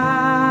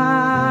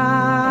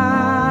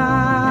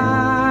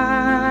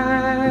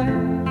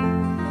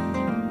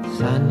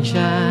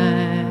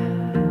 Sunshine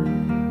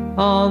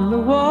on the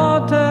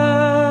water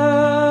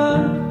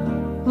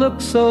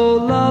looks so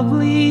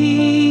lovely.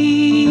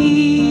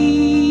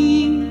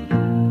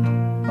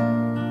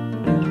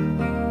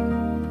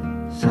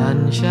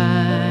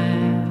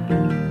 Sunshine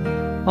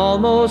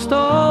almost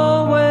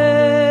always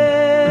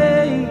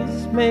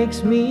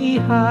makes me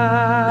high.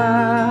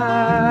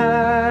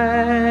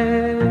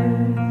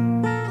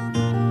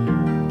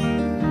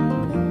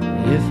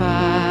 If I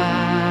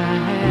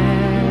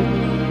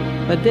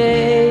had a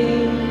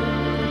day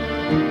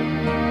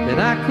that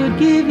I could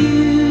give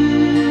you,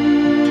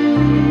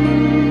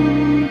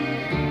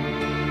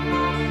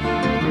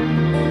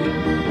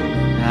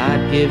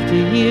 I'd give to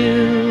you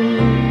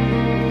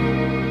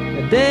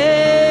a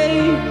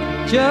day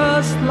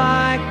just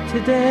like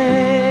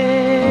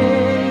today.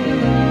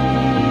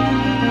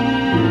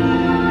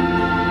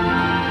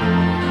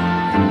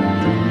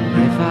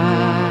 If I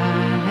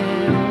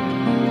had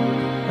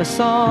a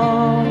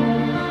song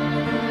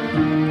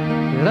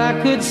that I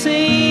could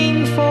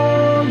sing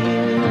for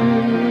you,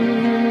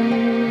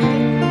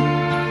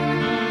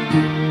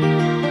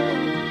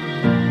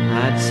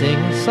 I'd sing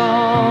a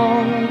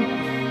song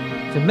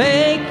to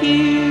make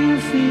you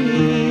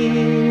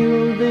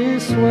feel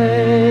this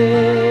way.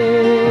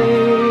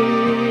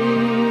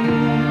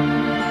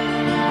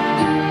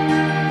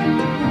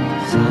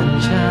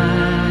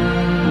 Sunshine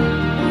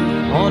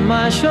on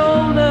my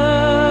shoulders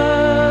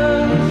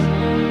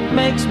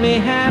makes me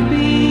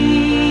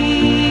happy.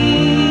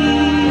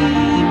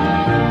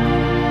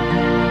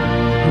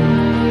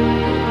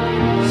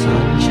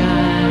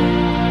 Sunshine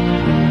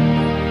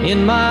in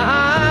my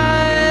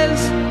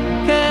eyes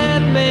can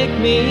make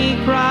me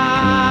cry.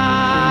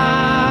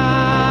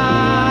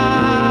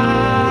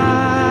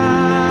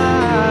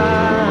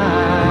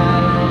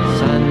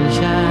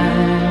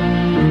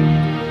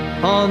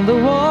 On the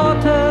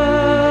water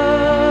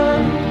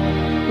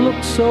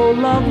looks so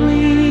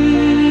lovely.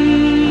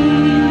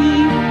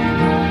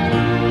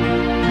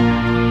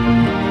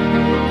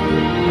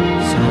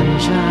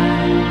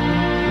 Sunshine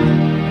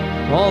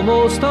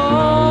almost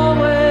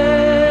always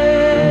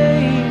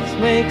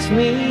makes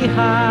me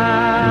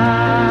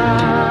high.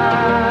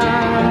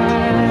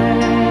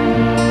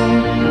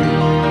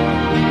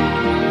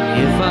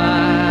 If I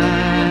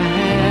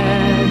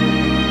had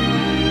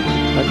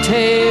a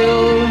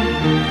tale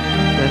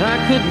that I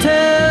could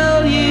tell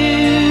you,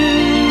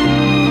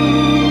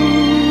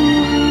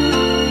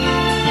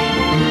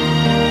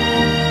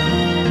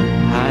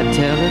 I'd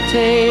tell a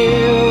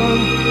tale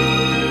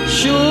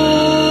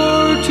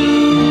sure to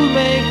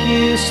make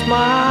you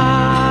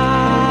smile.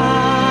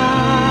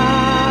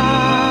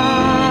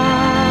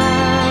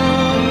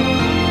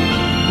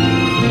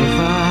 If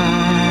I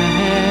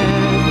had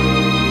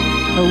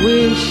a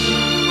wish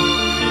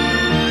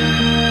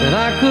that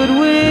I could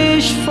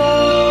wish for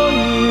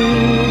you,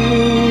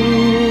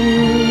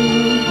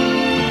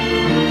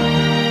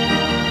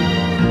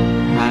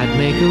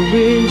 make a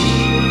wish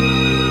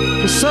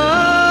for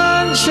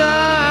sunshine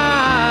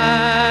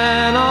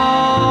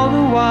all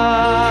the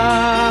while.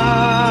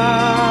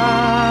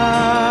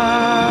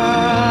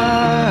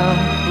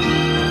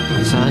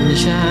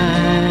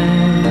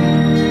 Sunshine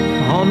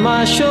on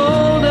my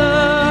shoulders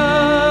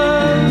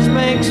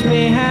makes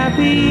me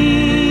happy.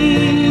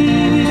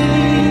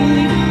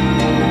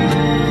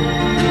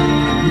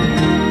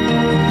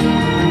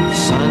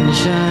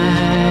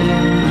 Sunshine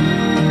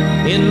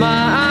in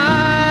my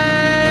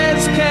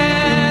eyes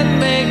can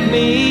make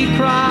me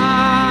cry.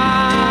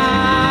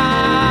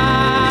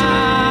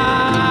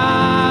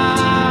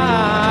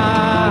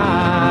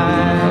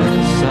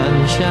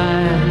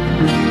 Sunshine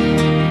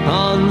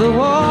on the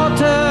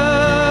water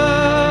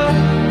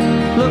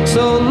looks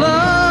so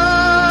lovely.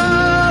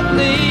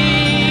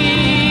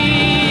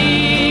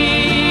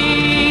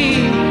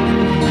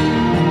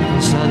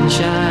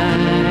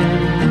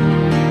 Sunshine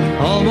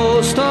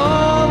almost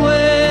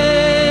always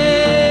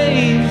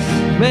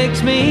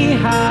makes me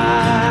high.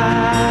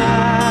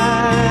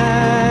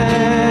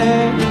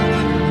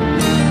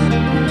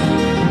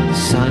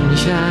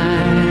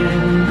 Sunshine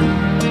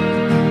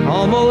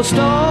almost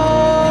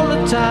all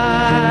the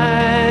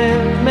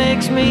time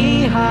makes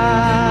me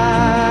high.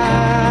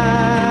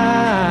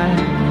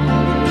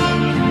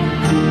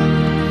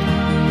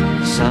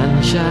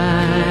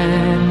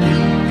 Sunshine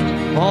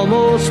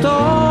almost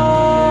always.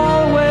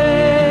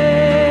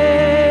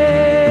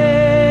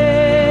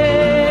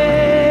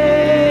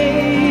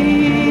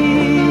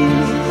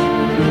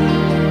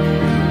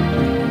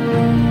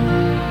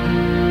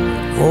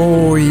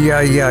 Oh,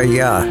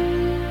 yeah.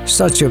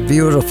 Such a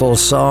beautiful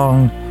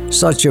song,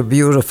 such a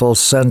beautiful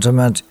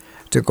sentiment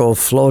to go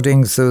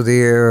floating through the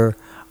air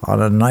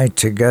on a night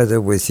together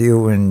with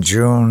you in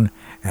June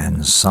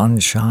and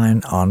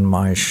sunshine on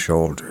my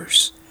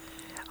shoulders.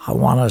 I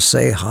want to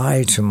say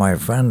hi to my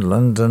friend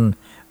Lyndon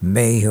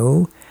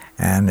Mayhew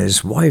and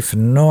his wife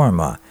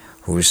Norma,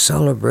 who's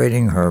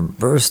celebrating her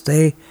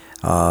birthday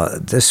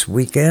this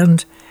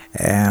weekend.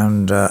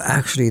 And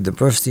actually, the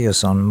birthday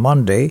is on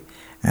Monday,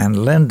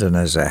 and Lyndon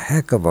is a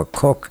heck of a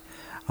cook,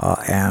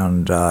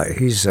 and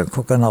he's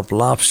cooking up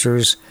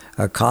lobsters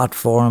caught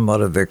for him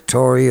out of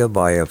Victoria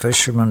by a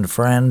fisherman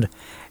friend.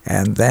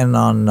 And then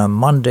on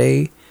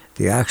Monday,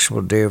 the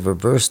actual day of her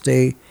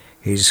birthday,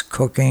 he's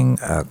cooking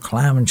a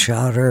clam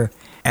chowder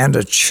and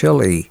a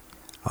chili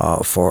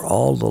for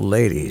all the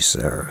ladies,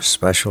 their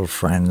special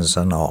friends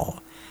and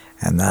all.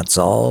 And that's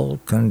all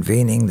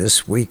convening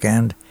this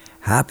weekend.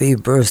 Happy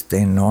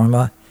birthday,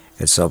 Norma.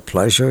 It's a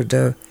pleasure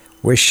to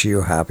wish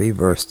you happy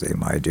birthday,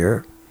 my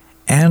dear.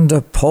 And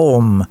a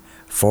poem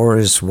for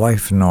his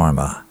wife,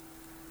 Norma.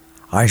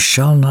 I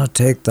shall not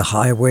take the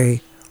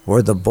highway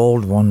where the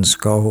bold ones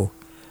go.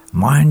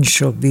 Mine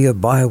shall be a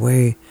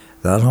byway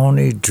that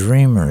only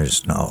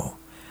dreamers know.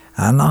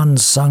 An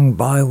unsung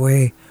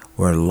byway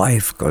where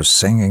life goes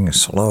singing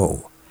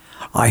slow.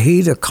 I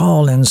heed a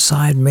call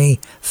inside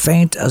me,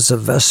 faint as a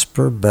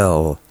vesper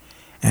bell,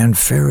 and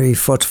fairy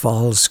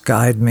footfalls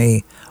guide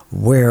me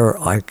where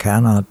I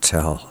cannot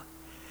tell.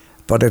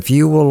 But if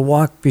you will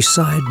walk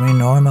beside me,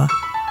 Norma,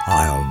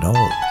 I'll know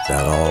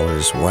that all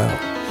is well.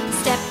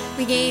 Step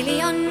we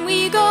gaily on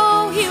we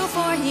go, heel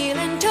for heel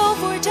and toe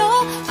for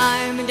toe,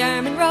 arm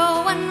and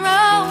row and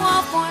row,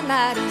 all for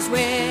Maddie's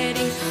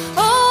wedding.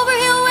 Over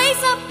hill,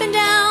 ways up and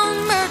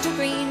down, myrtle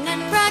green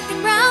and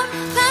bracken brown,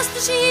 past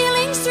the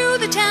shillings through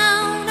the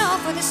town, all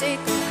for the sake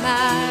of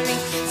Mary.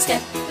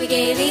 Step we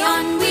gaily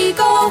on we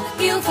go,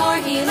 heel for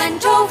heel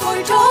and toe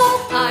for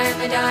toe, arm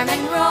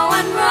and row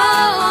and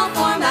row, all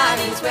for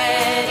Maddie's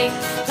wedding.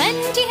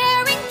 Plenty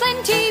herring,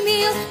 plenty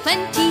meal,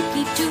 plenty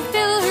peat to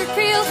fill her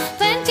creel,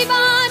 plenty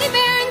body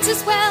bairns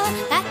as well,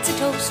 that's a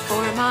toast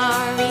for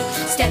Mary.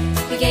 Step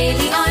we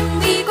gaily on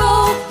we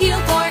go, heel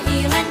for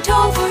heel and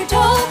toe for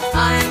toe,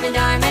 arm and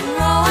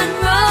row and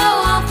row,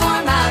 all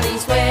for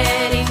Mary's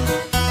wedding.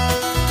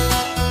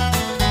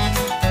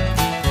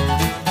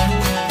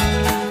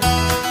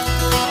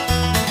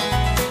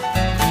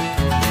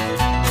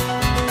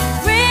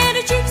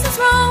 Redder cheeks and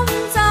swollen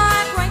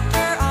are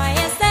brighter eye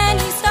as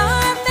any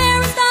star,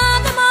 fairest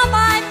of them all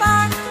by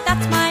far,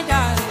 that's my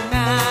darling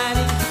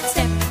Mary.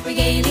 Step we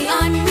gaily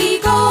on we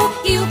go,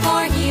 heel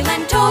for heel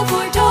and toe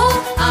for toe,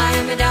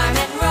 arm and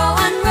row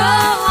and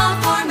row, all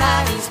for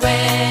Mary's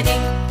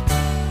wedding.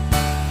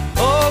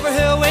 Over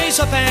hill, ways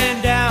up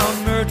and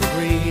down, myrtle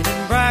green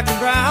and bracken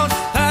brown,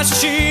 past a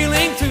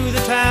shilling through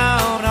the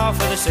town, all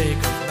for the sake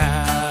of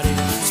Maddie.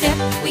 Step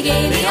we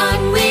gaily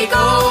on we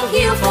go,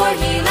 heel for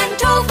heel and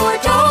toe for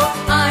toe,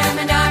 arm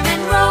and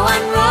row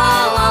and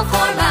row, all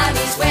for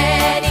Maddie's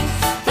wedding.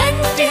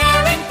 Plenty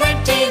herring,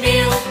 plenty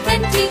meal,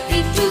 plenty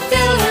peat to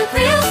fill her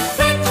creel,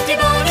 plenty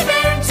bonny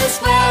bairns as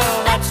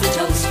well, that's the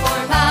toast for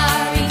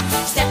Mary.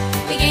 Step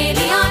we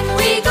gaily on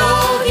we go,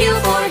 heel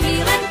for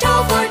heel and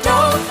toe for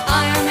toe,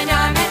 arm and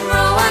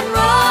row and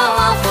row,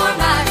 all for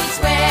Mary's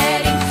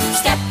wedding.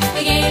 Step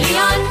we gaily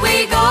on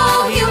we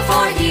go, heel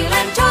for heel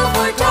and toe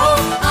for toe,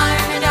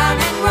 arm and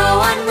row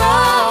and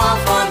row, all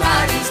for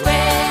Mary's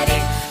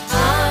wedding.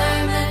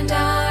 Arm and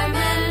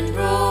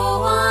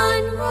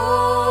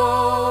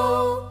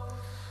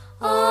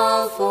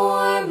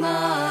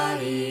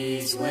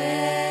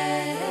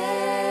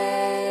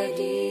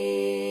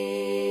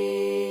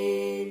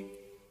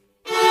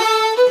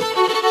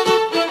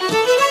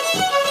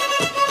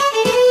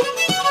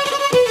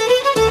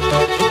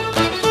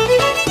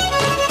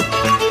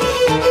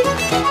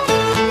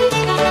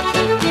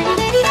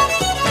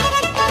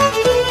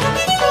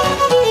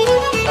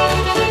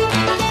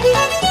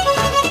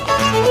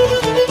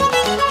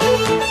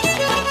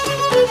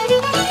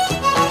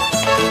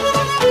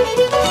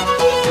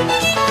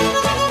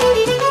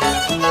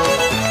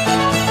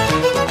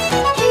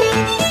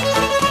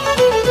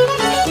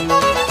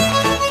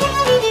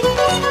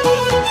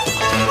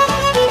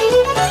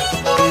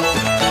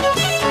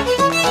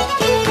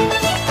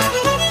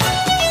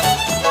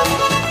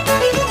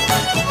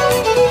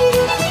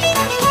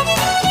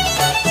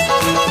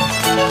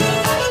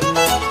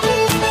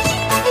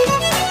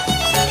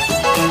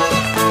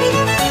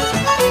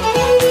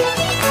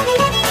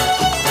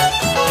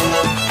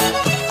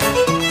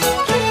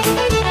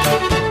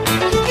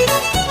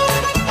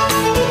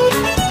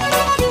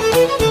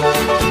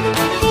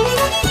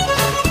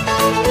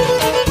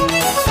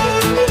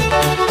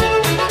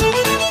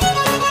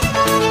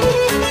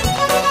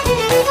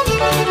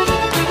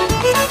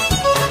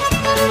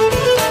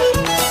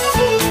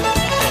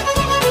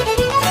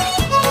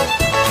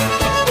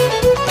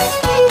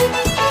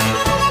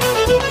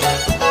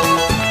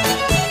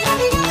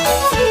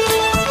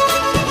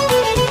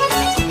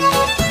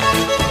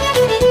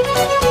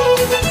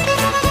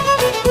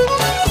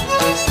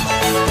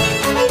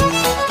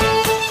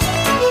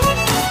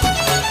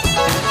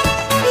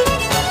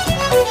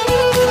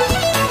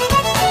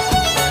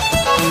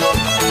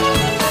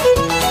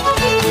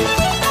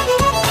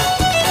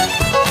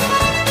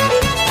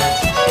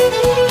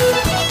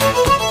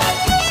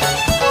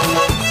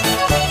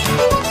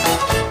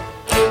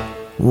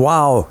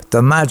Wow,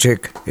 the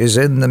magic is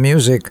in the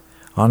music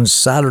on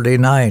Saturday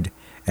night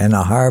in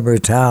a harbour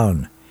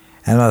town.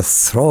 And a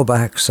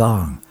throwback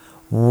song,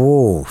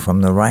 Whoa, from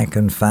the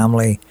Rankin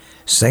family,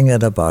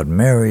 singing about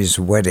Mary's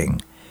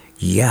wedding.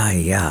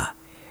 Yeah,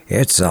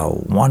 it's a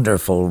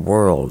wonderful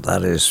world,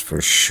 that is for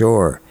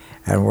sure.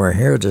 And we're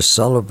here to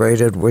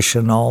celebrate it,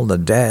 wishing all the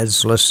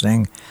dads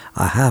listening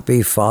a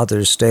happy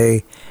Father's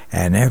Day,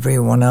 and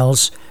everyone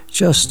else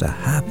just a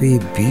happy,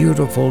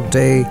 beautiful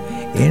day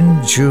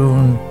in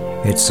June.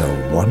 It's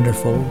a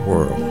wonderful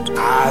world.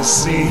 I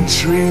see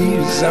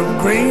trees of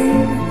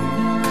green,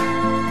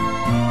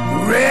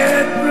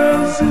 red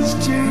roses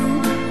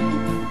too.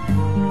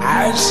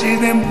 I see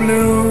them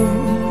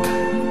bloom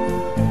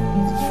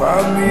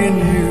for me and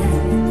you.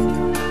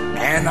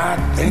 And I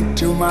think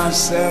to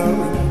myself,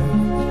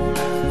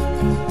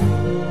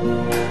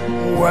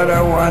 what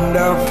a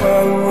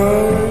wonderful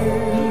world.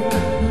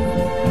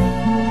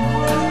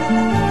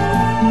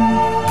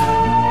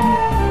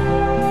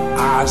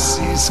 I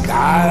see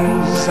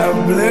skies of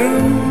blue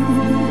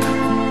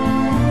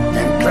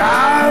and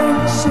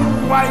clouds of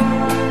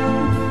white,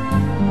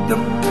 the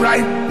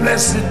bright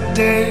blessed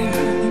day,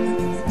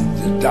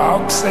 the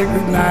dark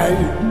sacred night.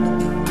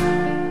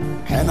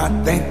 And I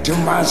think to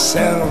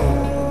myself,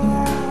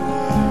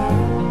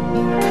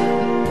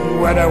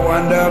 what a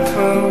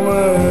wonderful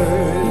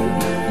world.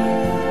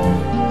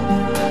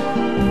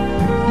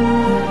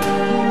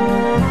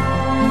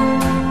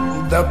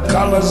 The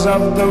colors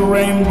of the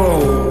rainbow,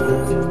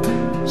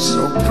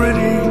 so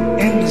pretty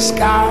in the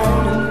sky,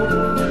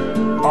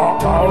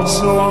 are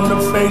also on the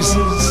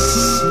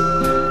faces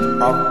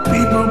of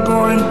people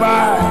going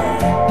by.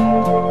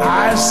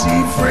 I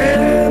see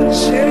friends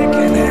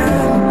shaking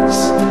hands,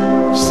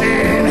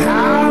 saying,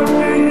 how do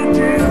you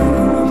do?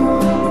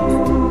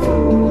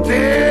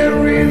 They're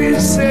really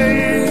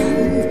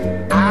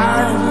saying, I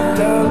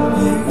love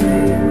you.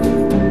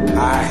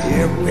 I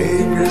hear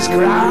babies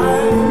cry,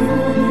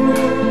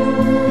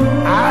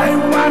 I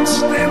watch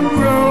them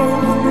grow.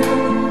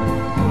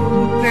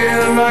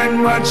 They'll learn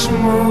much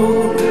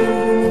more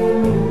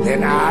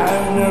than I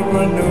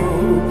never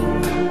knew.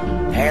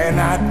 And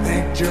I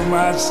think to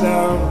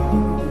myself,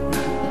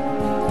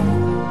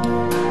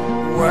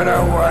 what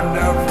a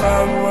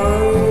wonderful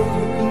world.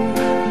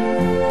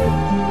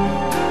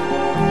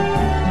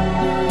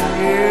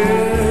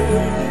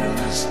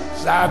 Yes,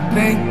 I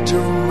think to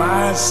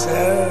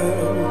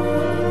myself,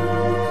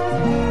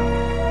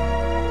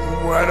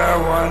 what a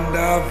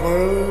wonderful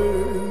world.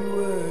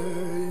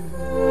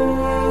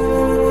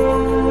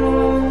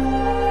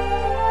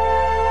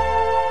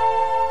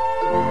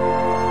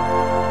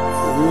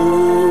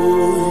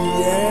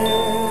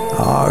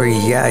 Oh,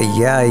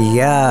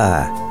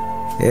 yeah.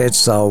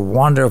 It's a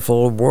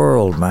wonderful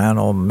world, man,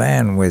 oh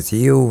man, with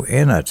you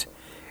in it.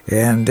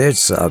 And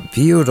it's a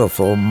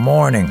beautiful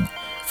morning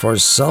for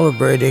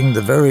celebrating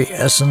the very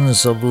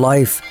essence of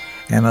life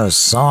in a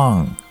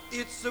song.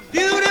 It's a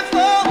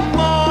beautiful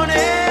morning.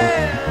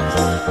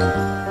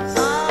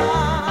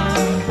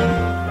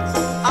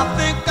 I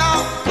think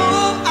I'll go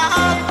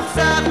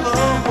outside for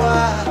a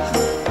while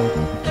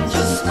and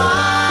just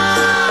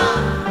smile.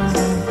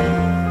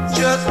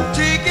 Just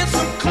taking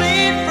some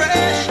clean,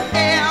 fresh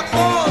air.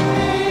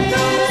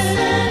 No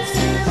sense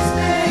in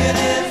staying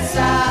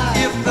inside.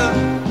 If the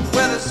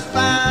weather's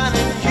fine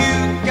and you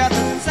got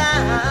the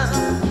time,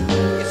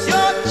 it's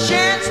your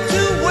chance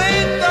to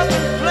wake up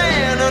and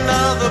plan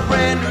another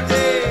brand new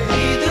day.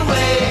 Either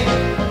way,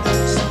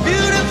 it's a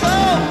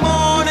beautiful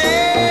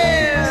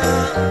morning.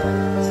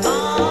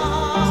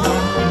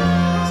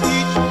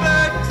 Each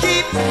bird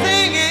keeps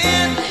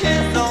singing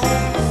his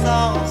own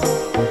song.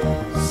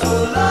 So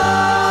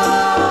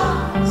long,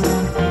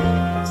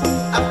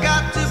 I've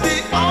got to be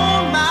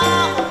on my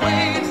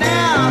way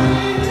now.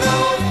 No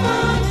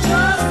fun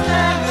just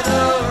hanging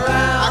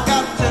around. I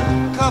got to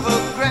cover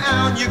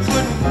ground, you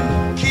couldn't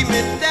keep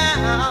me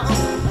down.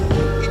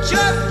 It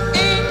just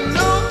ain't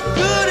no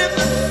good if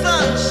the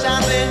sun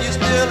shines and you're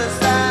still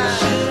inside.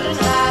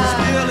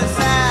 Still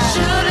inside.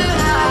 Still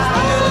inside.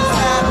 Still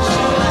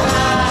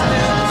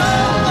inside.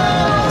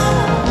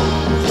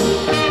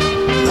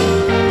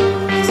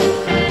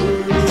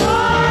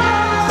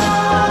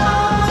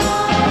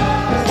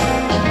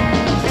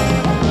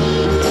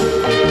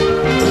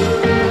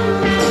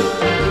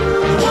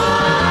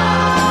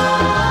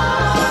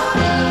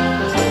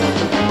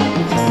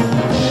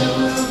 There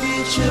will be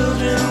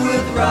children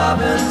with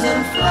robins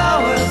and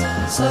flowers,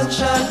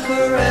 sunshine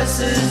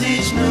caresses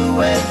each new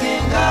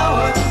waking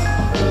hour.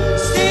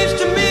 Seems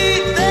to me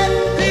that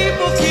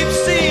people keep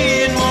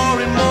seeing more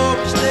and more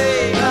each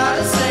day.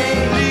 Gotta say,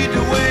 lead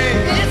the way.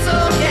 It's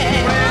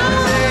okay. Brand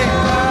new day.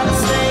 Gotta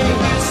say,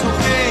 it's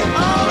okay.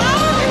 All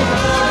right.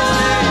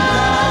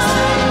 Gotta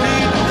say,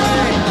 lead the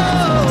way.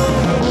 Oh.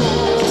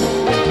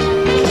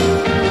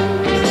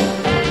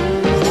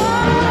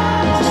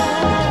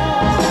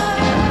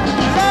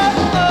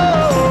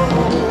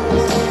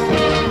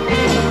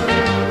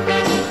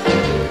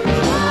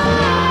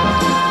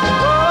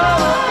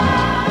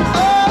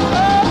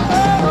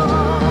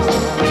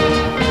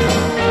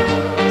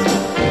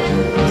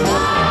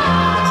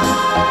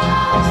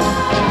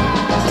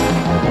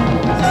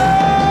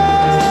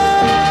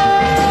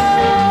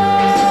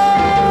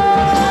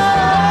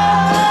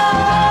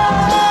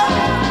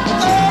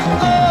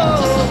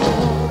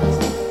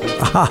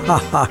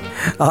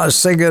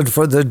 Sing it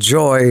for the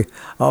joy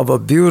of a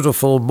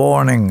beautiful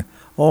morning.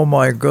 Oh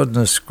my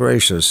goodness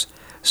gracious.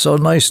 So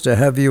nice to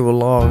have you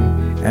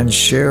along and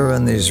share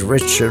in these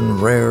rich and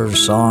rare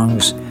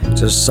songs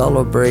to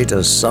celebrate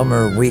a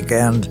summer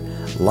weekend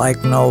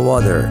like no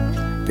other.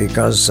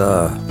 Because,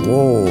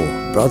 whoa,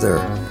 brother,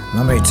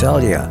 let me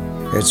tell you,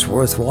 it's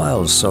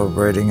worthwhile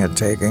celebrating and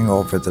taking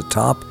over the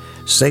top,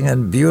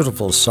 singing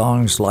beautiful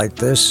songs like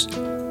this.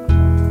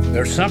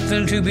 There's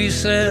something to be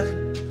said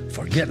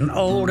for getting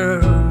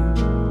older.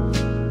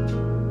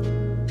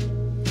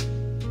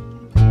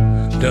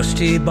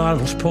 Dusty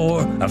bottles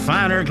pour a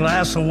finer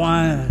glass of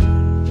wine.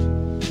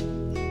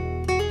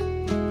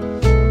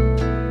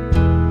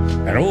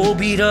 An old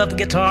beat-up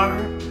guitar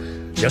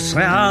just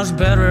sounds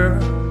better.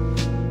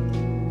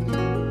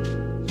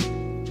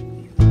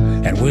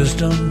 And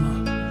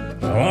wisdom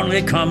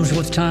only comes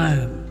with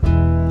time.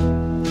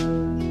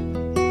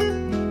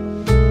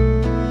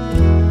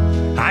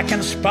 I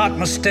can spot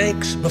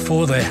mistakes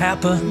before they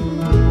happen.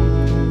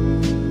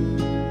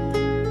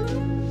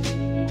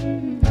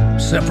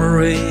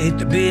 Separate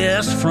the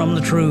BS from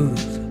the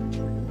truth.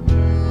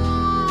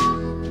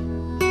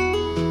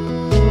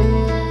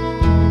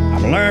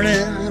 I'm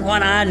learning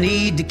when I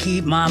need to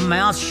keep my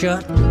mouth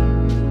shut,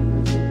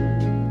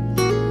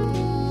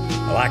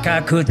 like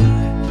I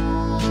couldn't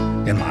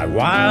in my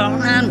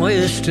wild and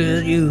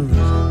wasted youth.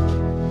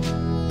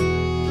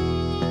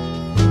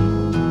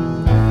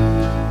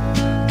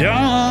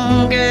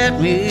 Don't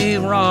get me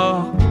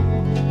wrong,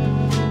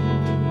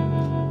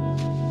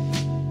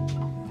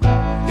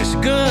 it's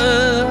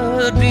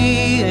good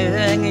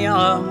being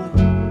young,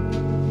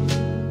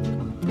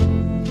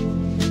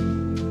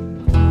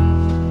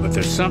 but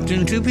there's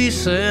something to be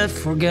said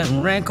for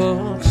getting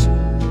wrinkles.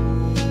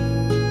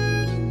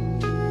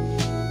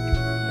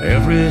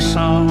 Every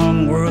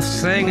song worth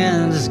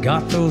singing has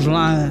got those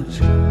lines,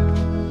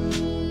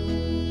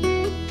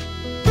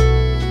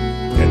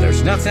 and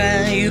there's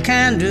nothing you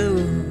can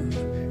do,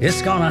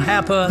 it's gonna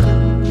happen.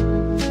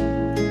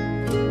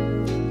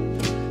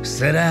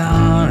 Sit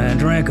down and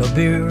drink a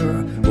beer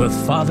with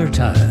Father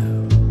Time.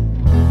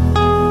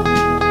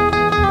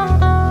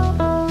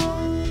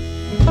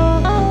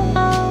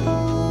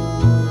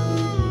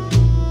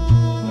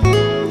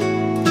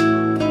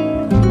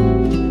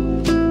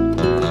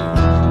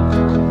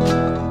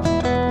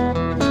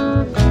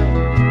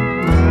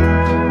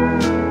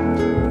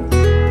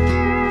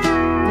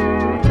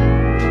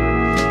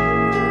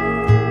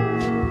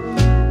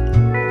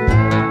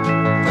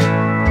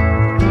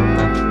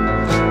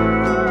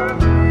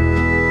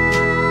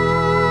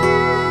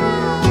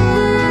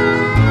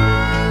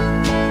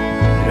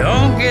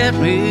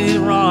 Me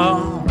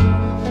wrong,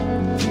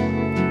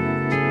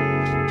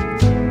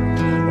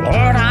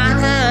 Lord,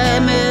 I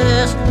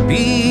miss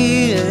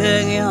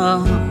being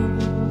young,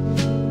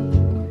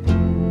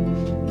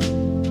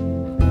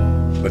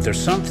 but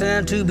there's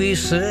something to be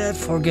said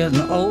for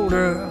getting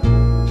older,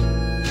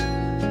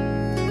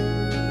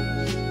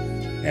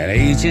 and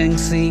aging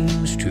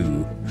seems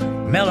to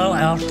mellow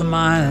out the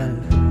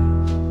mind.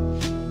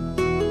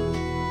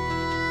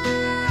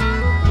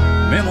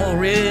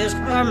 Memories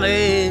are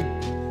made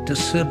to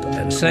sip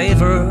and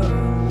savor,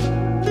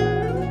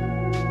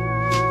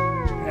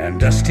 and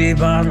dusty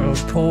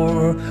bottles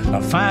pour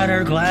a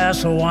finer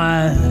glass of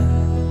wine.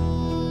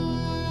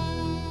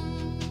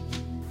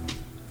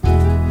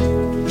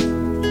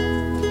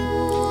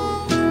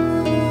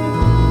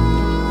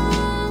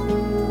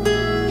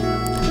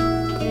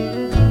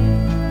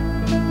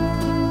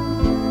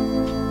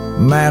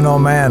 Man, oh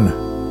man,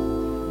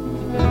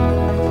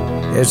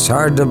 it's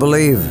hard to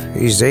believe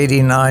he's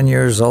 89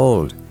 years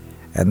old.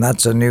 And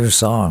that's a new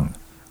song,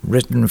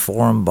 written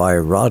for him by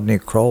Rodney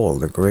Crowell,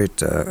 the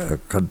great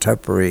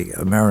contemporary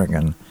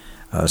American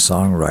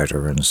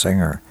songwriter and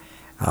singer.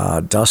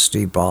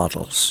 Dusty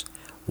Bottles.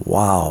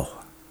 Wow.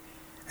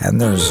 And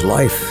there's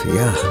life,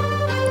 yeah.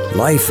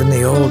 Life in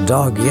the old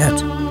dog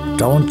yet.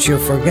 Don't you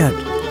forget,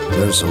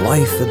 there's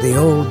life in the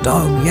old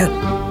dog yet.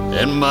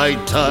 In my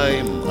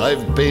time,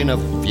 I've been a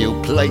few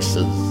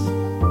places,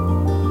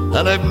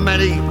 and I've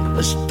many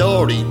a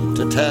story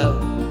to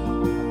tell.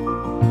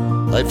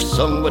 I've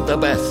sung with the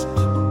best,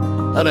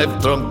 and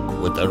I've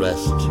drunk with the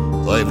rest.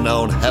 I've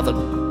known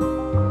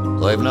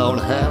heaven, I've known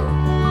hell.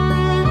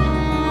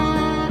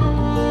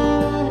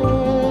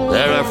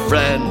 There are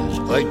friends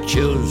I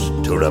choose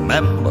to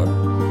remember,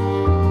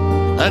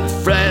 and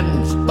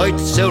friends I'd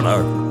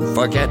sooner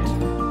forget.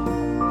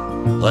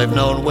 I've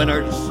known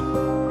winners,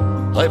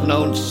 I've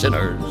known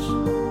sinners,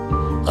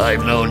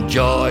 I've known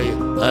joy,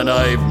 and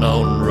I've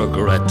known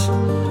regret.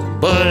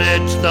 But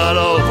it's not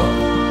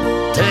over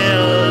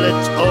till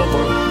it's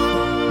over,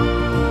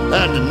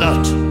 and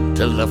not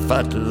till the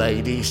fat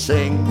lady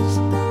sings.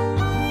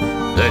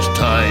 There's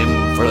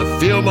time for a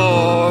few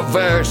more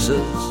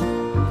verses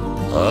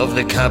of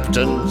the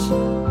captains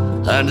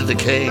and the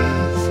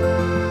kings.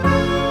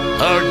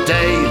 Our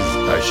days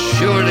are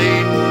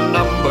surely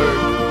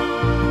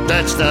numbered,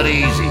 that's not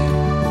easy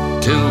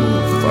to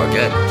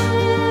forget.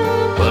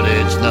 But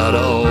it's not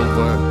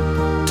over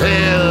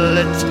till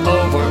it's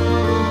over,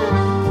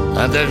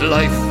 and there's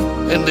life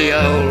in the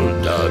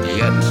old dog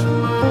yet.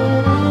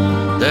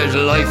 There's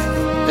life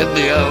in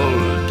the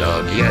old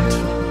dog yet.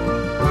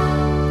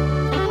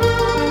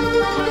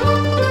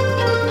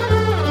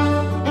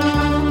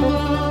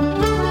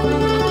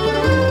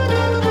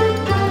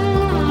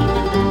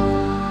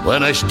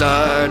 When I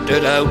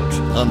started out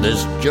on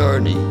this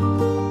journey,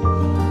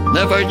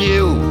 never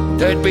knew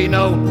there'd be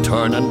no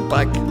turning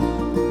back.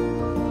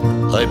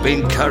 I've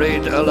been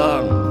carried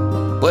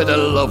along by the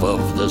love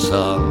of the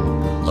song,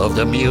 of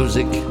the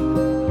music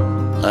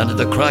and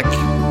the crack.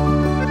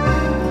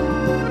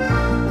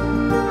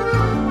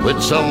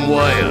 With some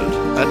wild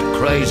and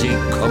crazy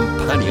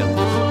companions,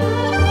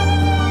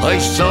 I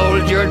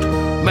soldiered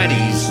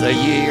many's a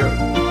year.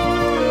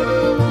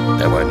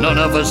 There were none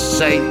of us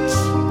saints,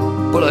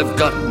 but I've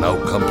got no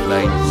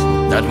complaints.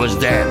 That was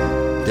then,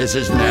 this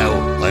is now,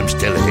 I'm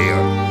still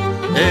here.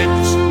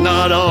 It's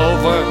not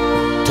over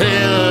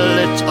till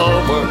it's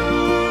over,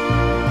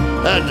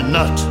 and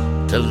not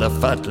till the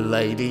fat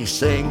lady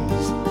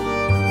sings.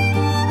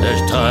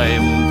 There's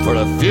time for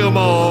a few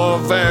more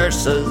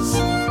verses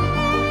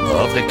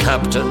of the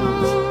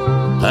captains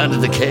and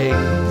the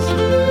kings.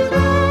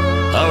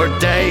 Our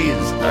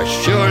days are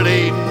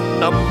surely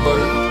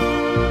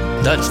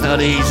numbered, that's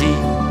not easy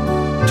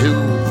to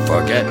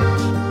forget,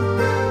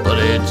 but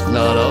it's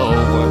not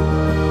over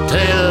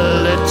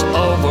till it's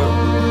over,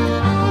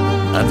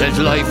 and there's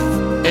life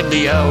in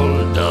the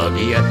old dog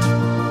yet.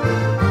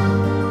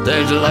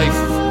 There's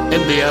life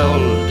in the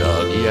old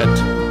dog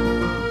yet.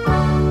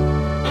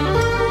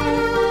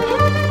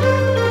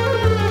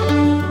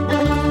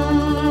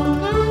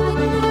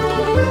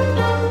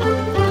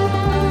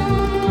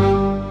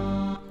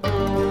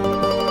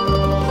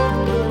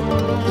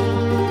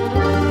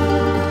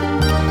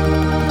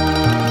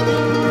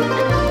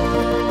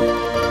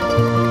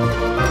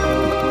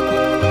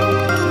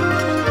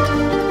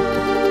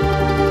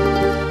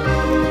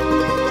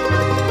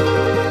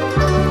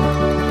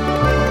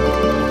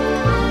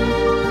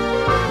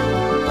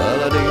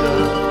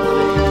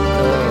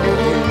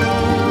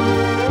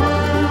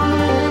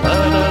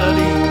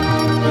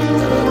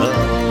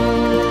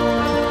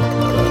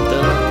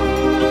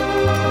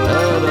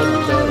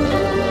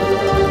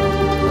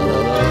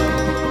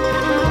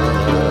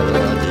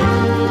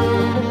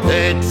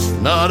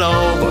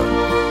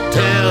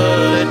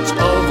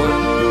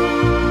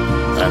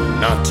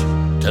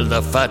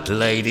 The fat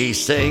lady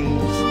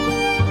sings.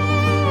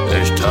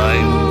 There's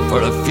time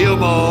for a few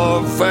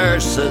more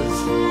verses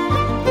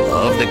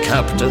of the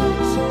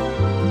captains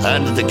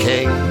and the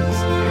kings.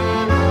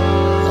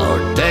 Our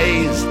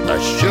days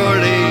are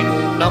surely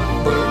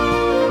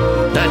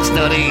numbered, that's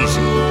not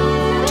easy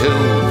to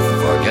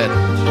forget,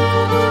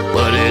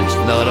 but it's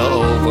not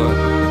over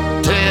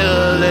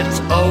till it's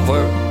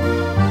over,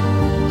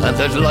 and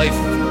there's life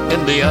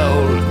in the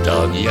old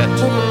dog yet.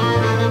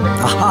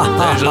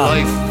 There's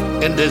life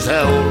in this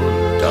old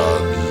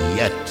dog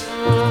yet.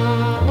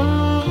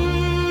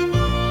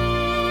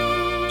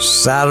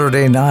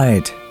 Saturday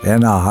night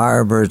in a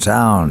harbor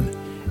town,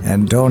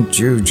 and don't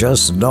you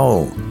just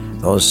know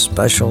those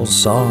special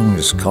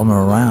songs come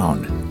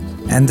around.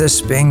 And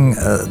this being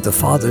the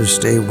Father's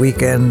Day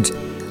weekend,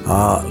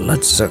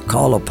 let's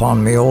call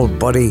upon me old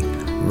buddy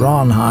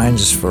Ron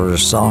Hines for a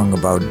song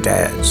about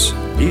dads.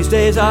 These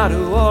days I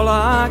do all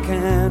I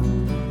can,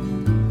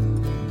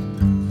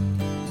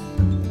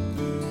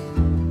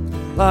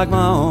 like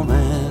my old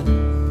man.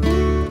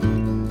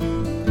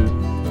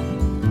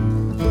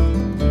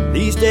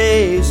 These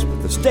days,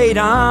 with the state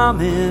I'm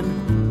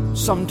in,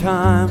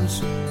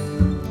 sometimes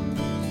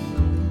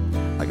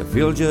I can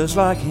feel just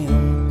like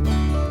him.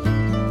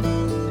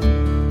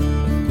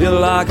 I feel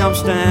like I'm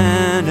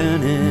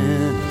standing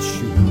in his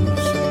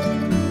shoes,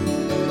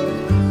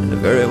 and the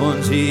very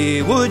ones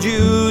he would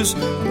use,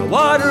 the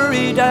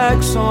watery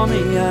decks on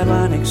the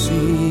Atlantic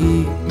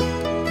Sea.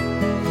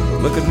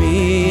 Look at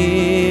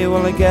me,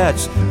 well it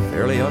gets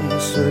fairly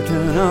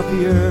uncertain up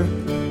here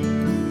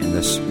in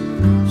this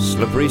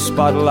slippery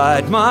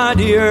spotlight, my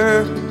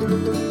dear.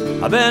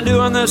 I've been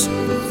doing this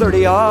for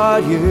 30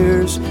 odd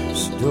years,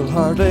 still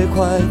hardly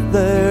quite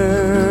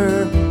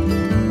there.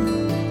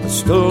 But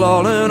still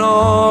all in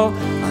all,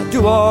 I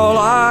do all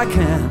I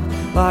can,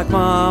 like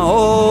my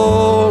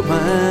old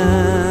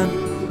man,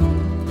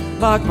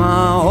 like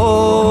my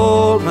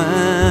old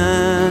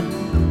man,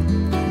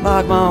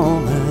 like my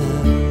old man.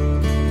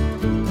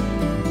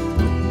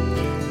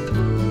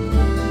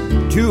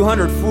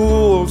 200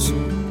 fools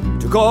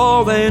took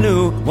all they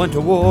knew, went to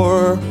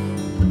war,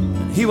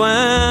 and he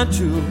went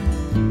too.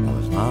 That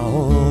was my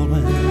old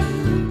man.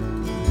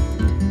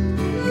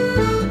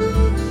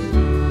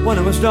 When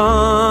it was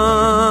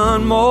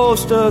done,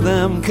 most of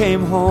them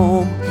came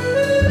home,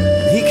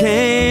 and he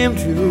came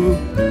too,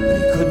 but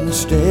he couldn't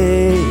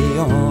stay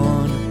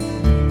on.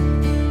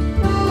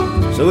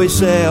 So he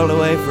sailed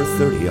away for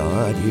 30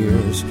 odd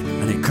years,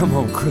 and he'd come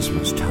home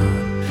Christmas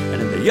time.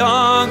 And in the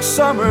young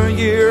summer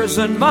years,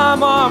 and my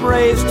mom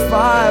raised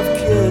 5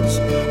 kids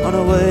on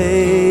a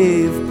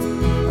wave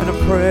and a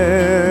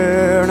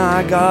prayer, and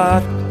I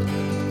got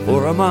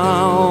 4 of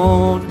my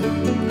own.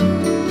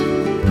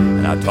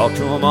 I talk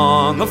to him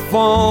on the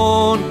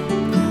phone.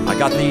 I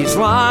got these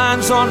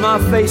lines on my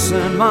face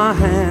and my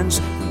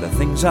hands, the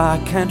things I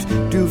can't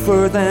do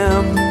for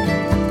them.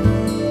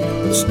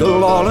 But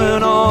still, all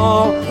in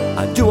all,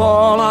 I do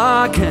all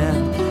I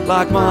can,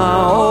 like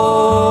my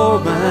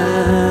old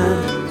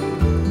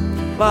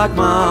man, like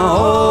my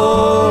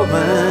old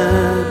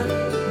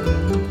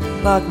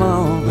man, like my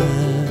old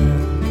man.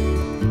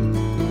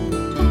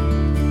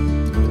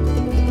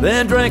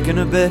 Been drinking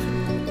a bit,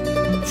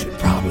 should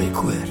probably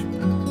quit.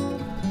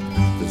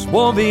 This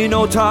won't be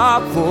no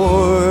top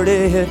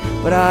 40 hit,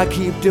 but I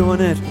keep doing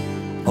it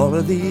all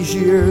of these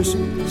years,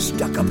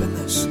 stuck up in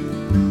this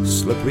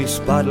slippery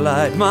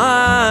spotlight,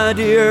 my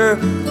dear.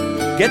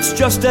 Gets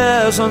just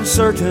as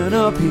uncertain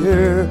up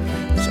here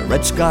as a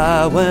red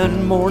sky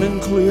when morning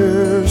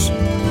clears.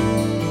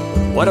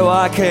 What do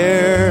I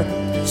care?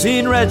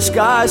 Seen red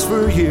skies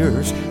for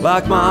years,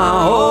 like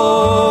my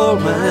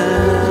old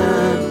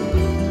man,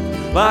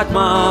 like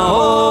my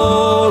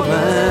old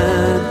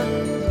man,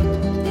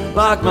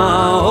 like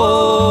my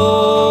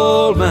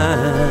old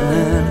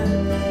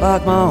man,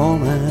 like my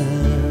old man.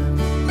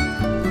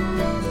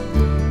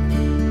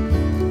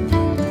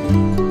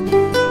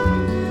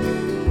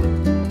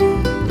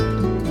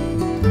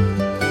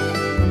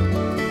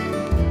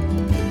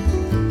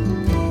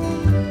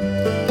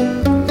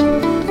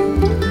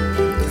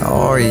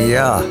 Oh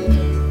yeah,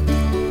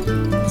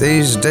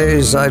 these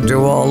days I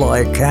do all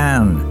I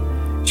can,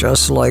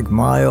 just like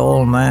my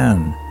old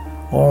man.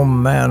 Oh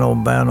man, oh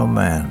man, oh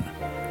man.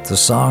 The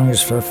song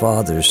is for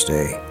Father's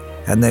Day,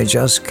 and they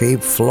just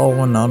keep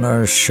flowing on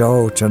our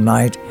show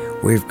tonight.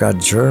 We've got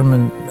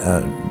John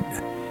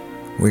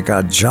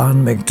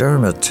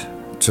McDermott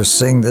to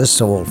sing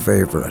this old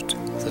favorite.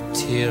 The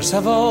tears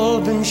have all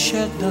been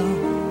shed now.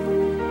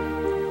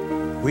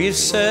 We've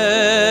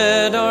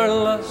said our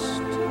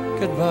last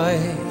goodbye.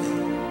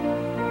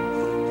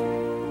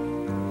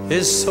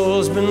 His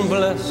soul's been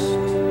blessed,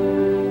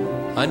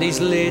 and he's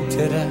laid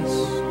to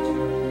rest,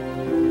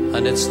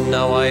 and it's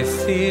now I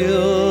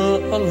feel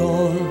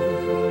alone.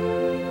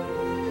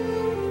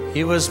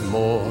 He was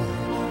more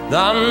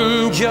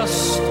than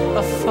just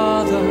a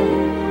father,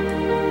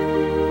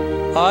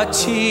 a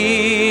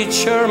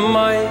teacher,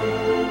 my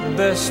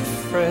best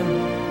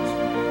friend.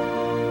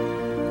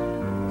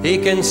 He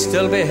can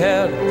still be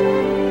heard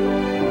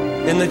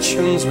in the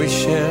tunes we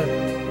shared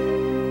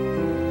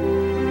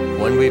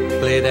when we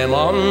play them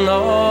on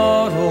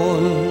our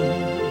own.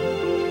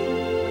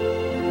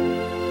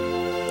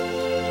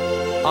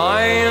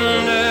 I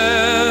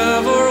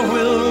never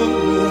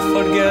will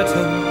forget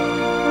him,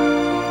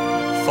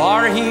 for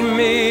he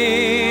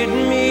made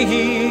me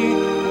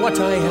what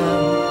I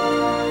am.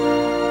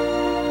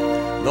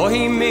 Though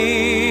he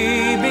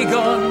may be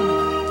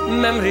gone,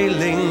 memory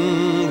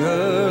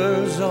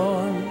lingers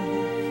on,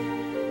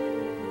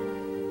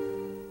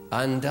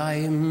 and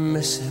I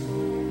miss him,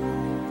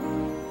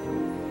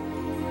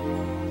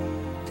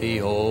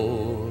 the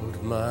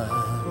old man.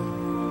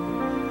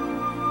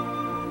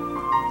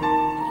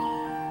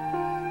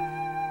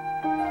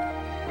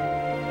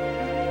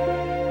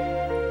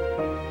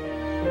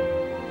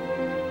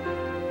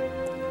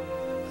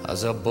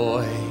 As a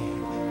boy,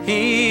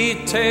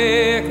 he'd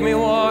take me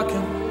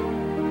walking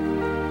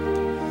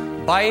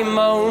by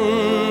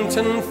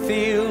mountain,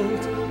 field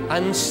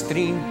and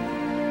stream,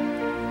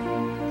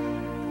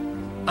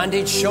 and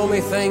he'd show me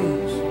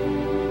things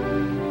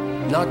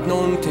not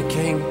known to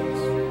kings,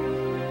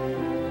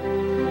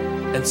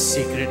 in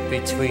secret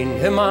between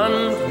him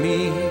and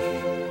me,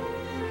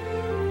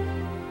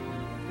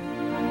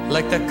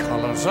 like the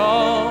colours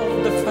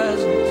of the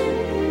pheasant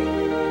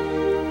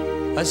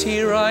as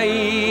he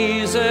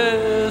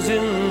rises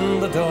in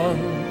the dawn,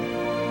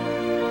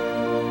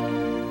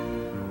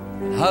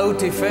 how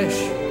to fish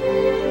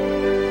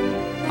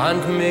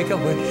and make a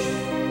wish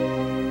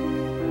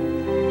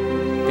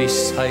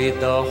beside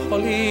the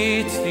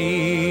holly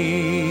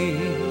tree.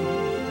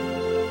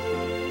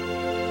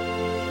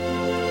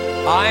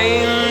 I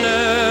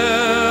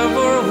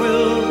never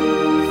will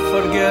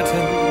forget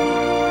him,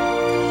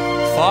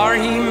 for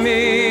he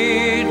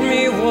made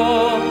me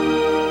what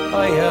I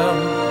am.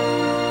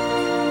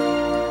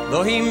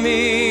 Though he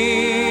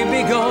may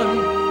be gone,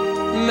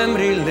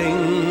 memory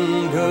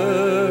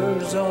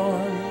lingers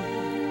on,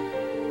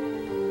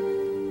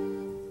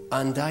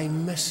 and I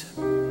miss him,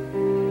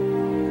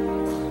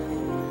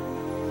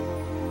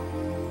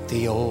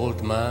 the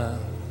old man.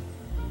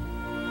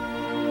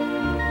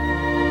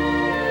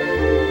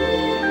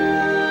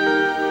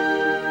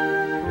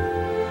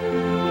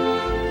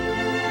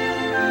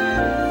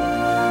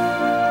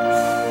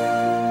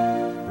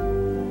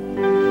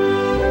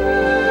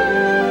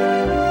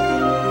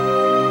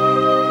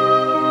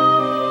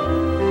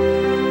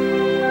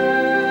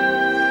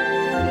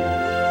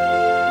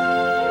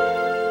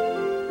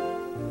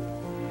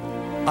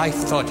 I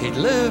thought he'd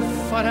live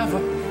forever,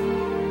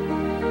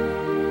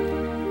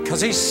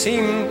 'cause he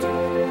seemed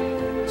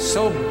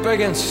so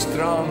big and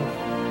strong.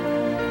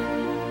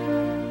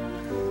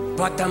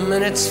 But the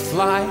minutes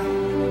fly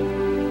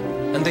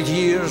and the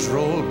years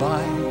roll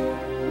by.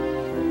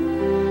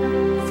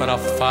 for a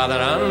father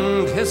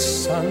and his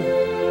son.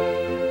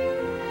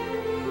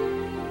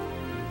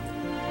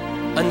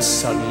 And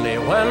suddenly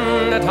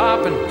when it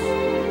happened,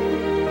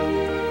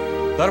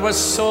 there was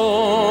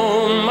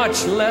so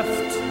much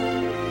left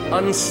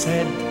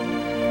unsaid.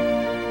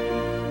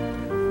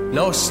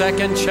 No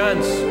second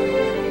chance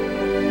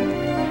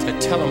to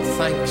tell him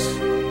thanks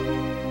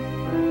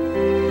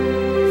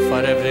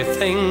for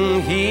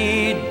everything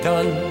he'd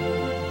done.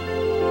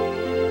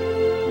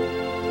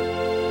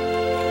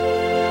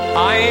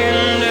 I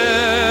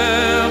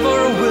never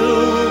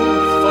will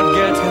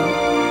forget him,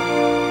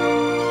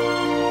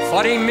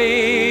 for he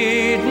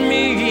made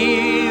me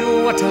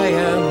what I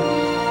am.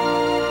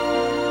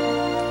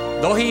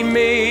 Though he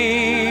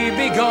may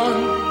be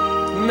gone,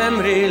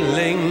 memory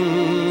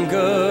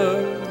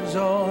lingers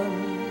on,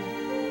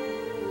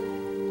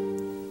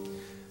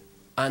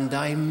 and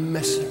I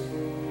miss him.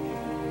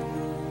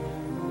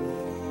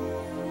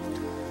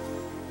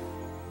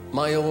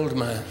 My old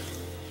man.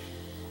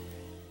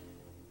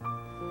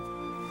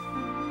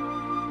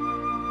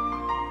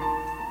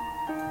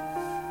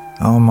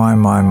 Oh my,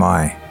 my,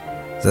 my.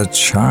 The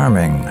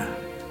charming.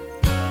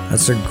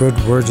 That's a good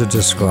word to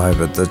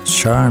describe it. The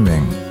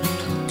charming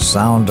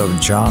sound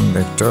of John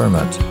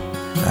McDermott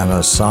and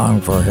a song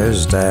for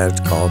his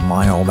dad called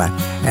My Old Man.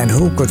 And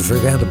who could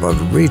forget about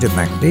Rita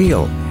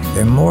McNeil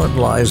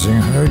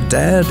immortalizing her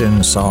dad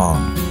in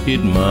song?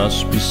 It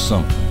must be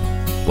something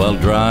while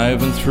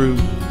driving through,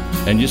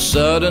 and you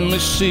suddenly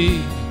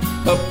see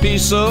a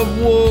piece of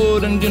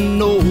wood, and you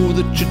know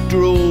that you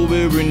drove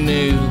every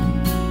nail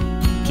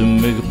to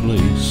make a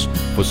place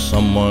for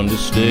someone to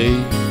stay.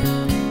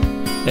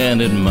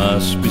 And it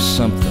must be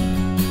something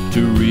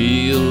to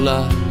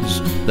realize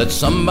that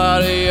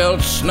somebody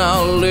else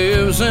now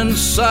lives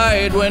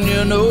inside, when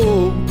you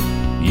know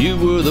you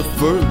were the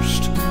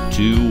first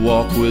to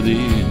walk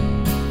within.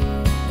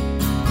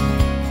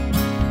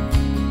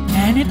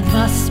 And it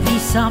must be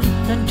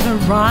something to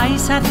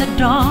rise at the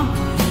dawn.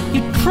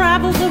 You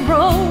travel the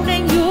road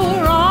and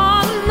you're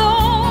all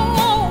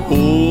alone.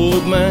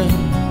 Old man,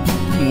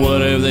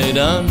 what have they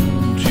done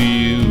to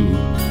you?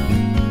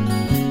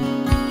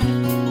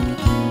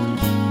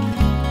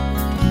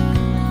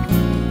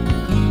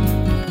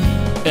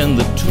 And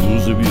the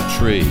tools of your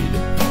trade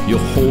you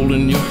hold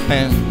in your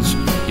hands,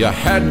 you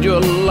had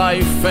your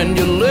life and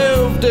you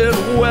lived it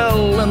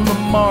well, and the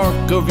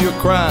mark of your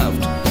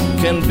craft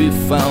can be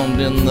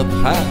found in the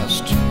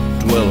past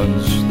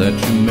dwellings that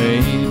you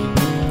made.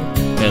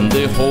 And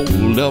they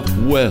hold up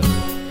well,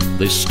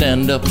 they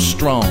stand up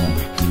strong.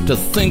 To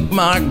think,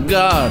 my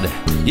God,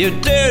 you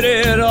did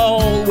it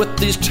all with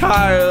these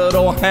tired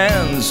old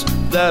hands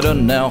that are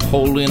now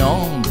holding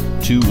on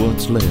to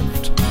what's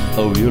left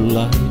of your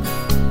life.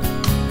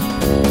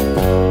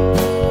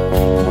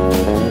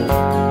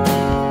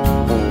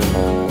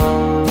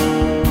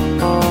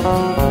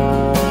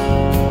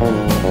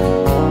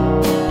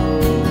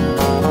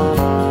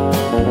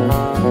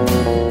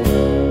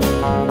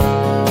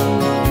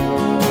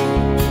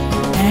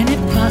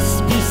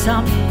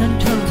 Something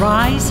to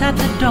rise at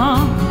the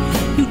dawn.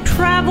 You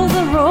travel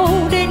the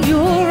road and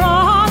you're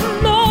all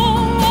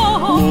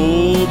alone.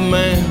 Old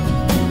man,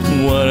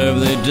 what have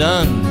they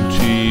done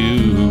to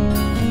you?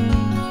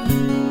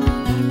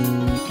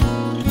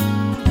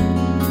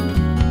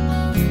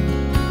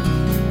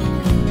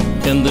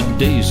 And the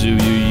days of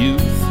your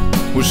youth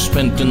were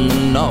spent in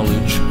the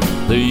knowledge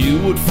that you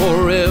would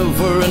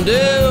forever and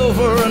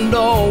ever and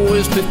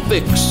always be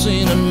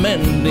fixing and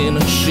mending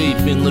and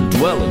shaping the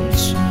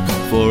dwellings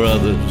for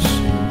others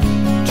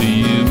to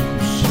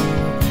use.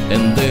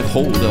 And they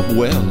hold up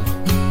well,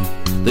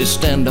 they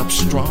stand up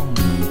strong.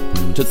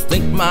 To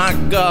think, my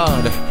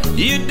God,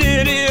 you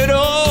did it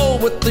all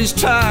with these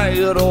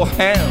tired old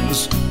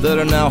hands that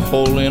are now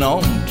holding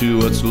on to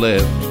what's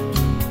left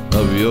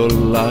of your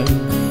life.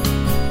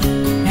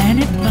 And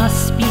it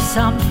must be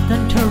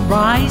something to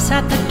rise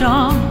at the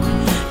dawn.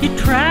 You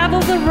travel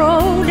the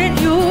road and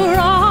you're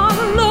all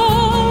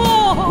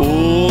alone.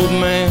 Old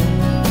man,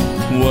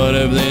 what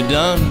have they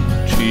done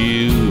to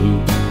you?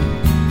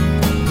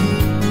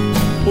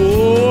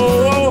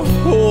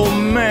 Oh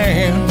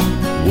man,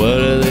 what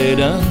have they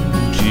done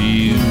to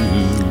you?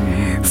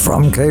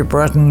 From Cape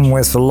Breton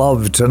with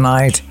Love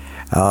Tonight,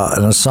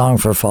 and a song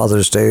for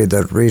Father's Day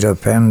that Rita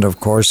penned, of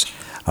course,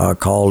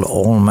 called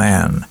Old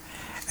Man.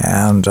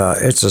 And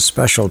it's a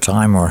special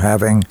time we're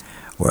having,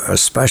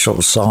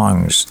 special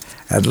songs.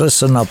 And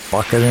listen up,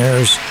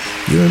 Buccaneers,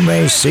 you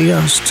may see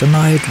us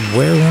tonight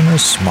wearing a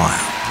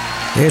smile.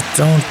 It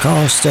don't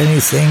cost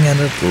anything and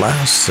it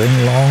lasts a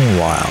long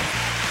while.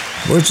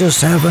 We're just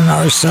having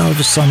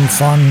ourselves some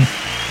fun.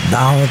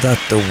 Now that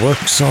the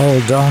work's all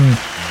done,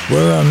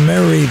 we're a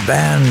merry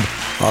band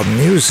of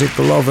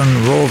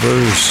music-loving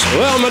rovers.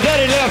 Well, my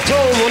daddy left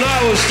home when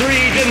I was 3.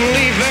 Didn't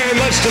leave very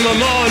much to my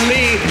ma and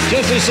me.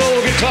 Just this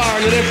old guitar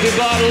and an empty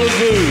bottle of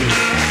booze.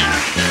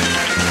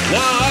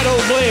 Now, I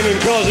don't blame him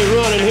because he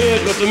run and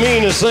hid, but the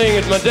meanest thing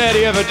that my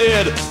daddy ever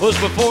did was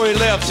before he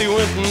left, he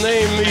went and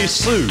named me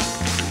Sue.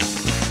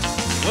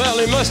 Well,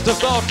 he must have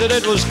thought that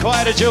it was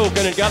quite a joke,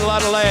 and it got a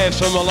lot of laughs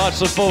from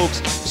lots of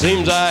folks.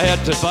 Seems I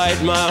had to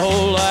fight my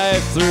whole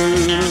life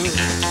through.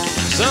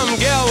 Some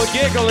gal would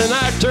giggle and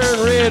I'd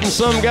turn red, and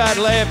some guy'd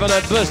laugh and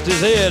I'd bust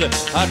his head.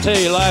 I tell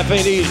you, life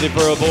ain't easy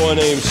for a boy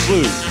named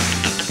Sloop.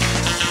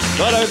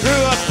 But I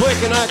grew up quick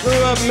and I grew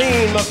up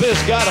mean. My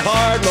fist got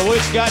hard, my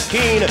wits got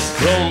keen.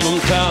 Roamed from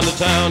town to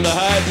town to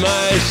hide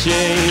my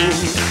shame.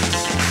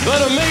 But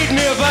I made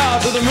me a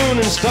vow to the moon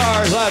and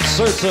stars, I'd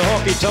search the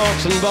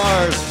honky-tonks and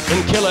bars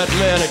and kill that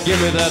man that give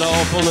me that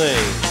awful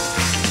name.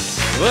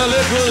 Well,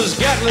 it was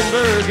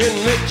Gatlinburg in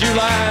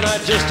mid-July, and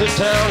I just hit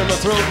town and my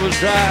throat was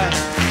dry.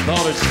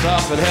 Thought I'd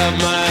stop and have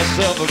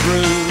myself a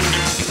brew.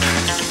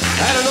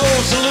 Had an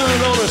old saloon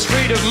on a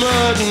street of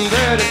mud, and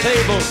there at a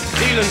table,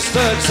 dealing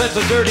studs, sat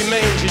the dirty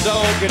mangy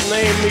dog that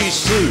named me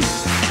Sue.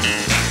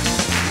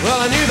 Well,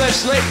 I knew that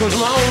snake was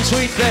my own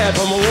sweet dad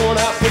from a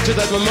worn-out picture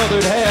that my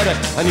mother'd had.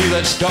 I knew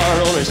that scar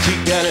on his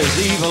cheek and his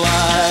evil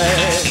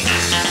eye.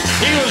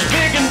 He was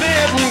big and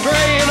dead and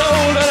gray and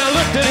old, and I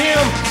looked at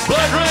him,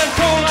 blood ran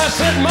cold, and I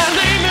said, my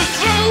name is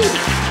Sue.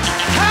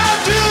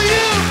 How do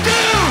you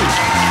do?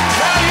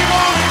 Now you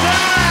gonna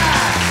die.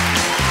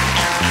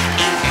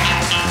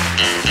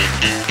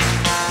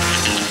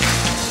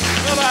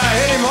 Well, I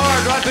hit him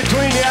hard right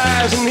between the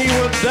eyes, and he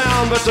went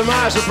down, but to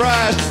my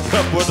surprise,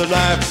 up with a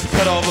knife,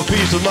 cut off a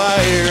piece of my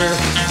ear.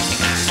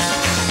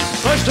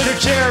 Pushed in a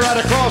chair right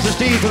across his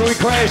teeth, and we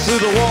crashed through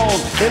the wall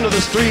into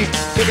the street,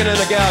 kicking and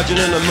a gouging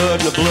in the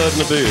mud and the blood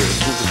and the beer.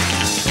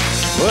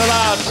 Well,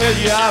 I'll tell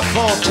you, I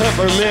fought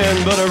tougher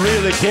men, but I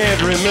really can't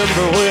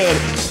remember when.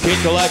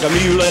 Kicked like a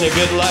mule and he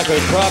bit like a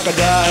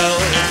crocodile.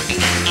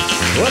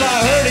 Well, I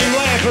heard him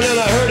laughing and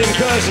I heard him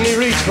cuss, and he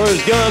reached for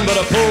his gun, but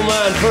I pulled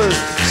mine first.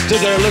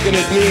 Stood there looking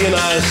at me and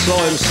I saw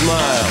him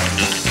smile.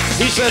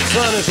 He said,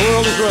 son, this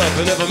world is rough,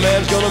 and if a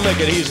man's gonna make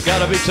it, he's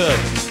gotta be tough.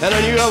 And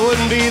I knew I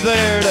wouldn't be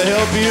there to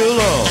help you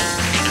along.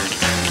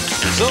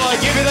 So I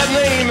give you that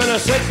name and I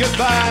said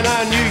goodbye, and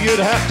I knew you'd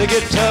have to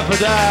get tough or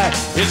die.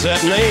 It's that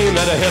name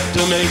that'll help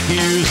to make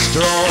you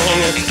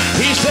strong.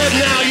 He said,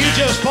 now you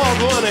just fought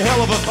one a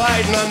hell of a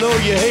fight, and I know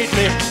you hate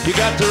me. You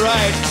got the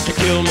right to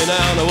kill me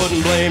now, and I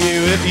wouldn't blame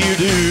you if you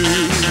do.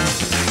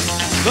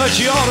 But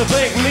you ought to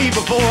thank me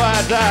before I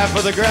die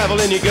for the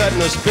gravel in your gut and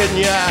the spit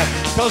in your eye.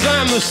 Cause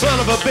I'm the son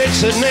of a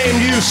bitch that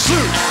named you Sue.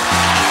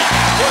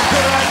 What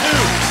could I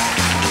do?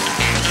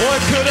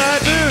 What could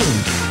I do?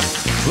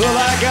 Well,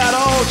 I got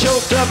all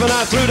choked up and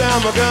I threw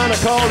down my gun. I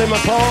called him a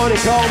paw and he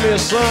called me a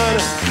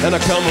son. And I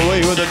come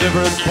away with a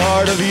different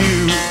part of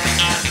you.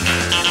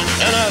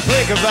 And I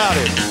think about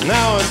it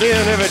now and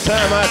then, every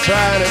time I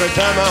try and every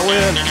time I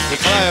win. If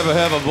I ever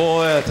have a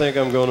boy, I think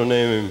I'm gonna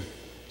name him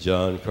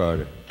John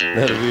Carter.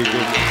 That'll be a good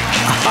one.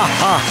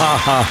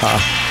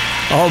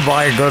 Oh,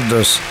 my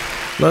goodness.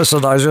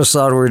 Listen, I just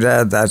thought we'd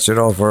add that,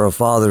 for a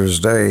Father's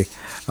Day,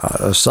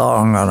 a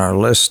song on our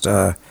list.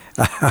 A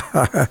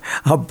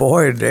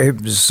boy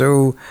named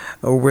Sue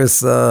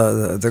with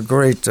the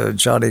great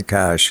Johnny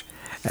Cash.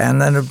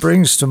 And then it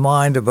brings to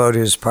mind about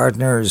his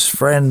partner, his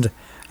friend,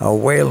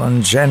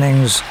 Waylon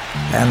Jennings,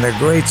 and the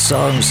great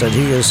songs that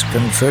he has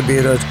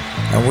contributed.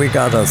 And we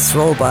got a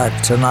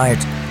throwback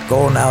tonight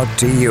going out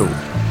to you.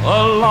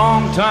 A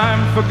long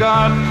time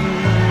forgotten,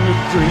 the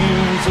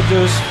dreams that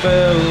just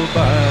fell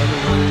by the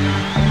way.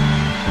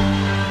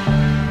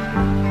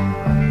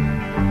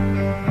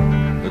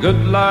 The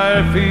good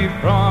life he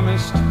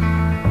promised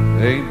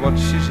ain't what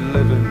she's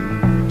living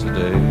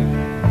today.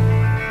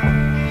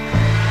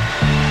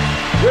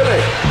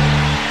 Really?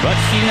 But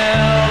she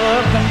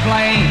never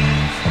complains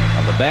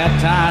of the bad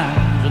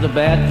times or the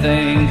bad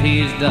things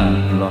he's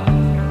done,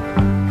 Lord.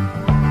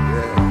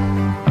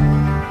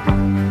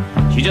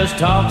 She just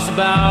talks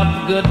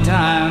about the good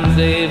times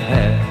they've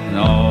had and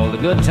all the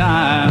good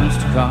times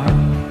to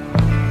come.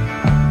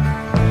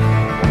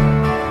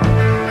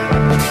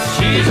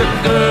 She's a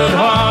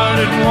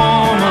good-hearted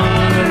woman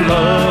in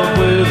love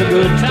with a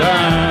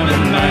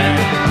good-timing man.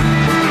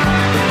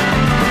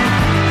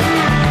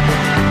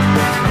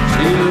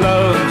 She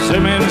loves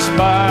him in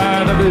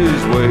spite of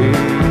his ways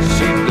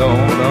she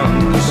don't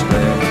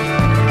understand.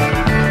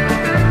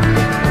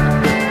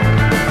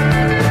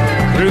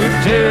 Through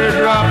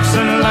teardrops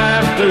and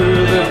laughter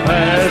that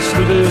pass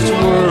through this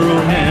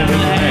world hand in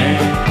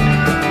hand.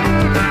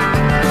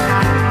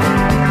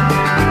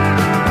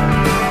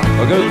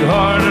 A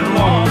good-hearted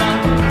woman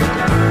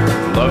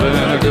loving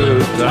a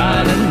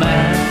good-timing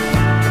man.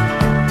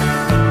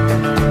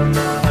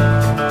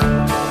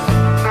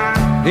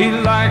 He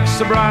likes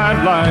the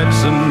bright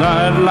lights and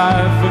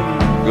nightlife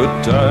and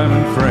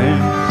good-timing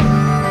friends.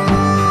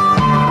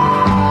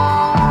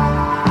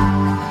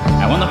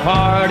 When the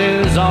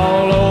party's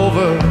all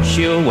over,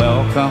 she'll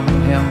welcome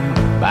him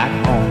back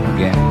home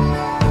again.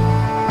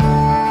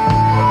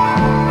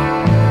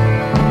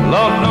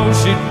 Lord knows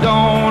she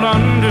don't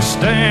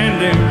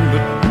understand him,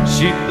 but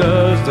she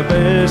does the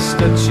best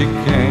that she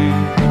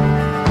can.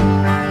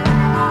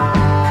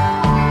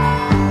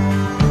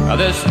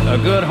 This a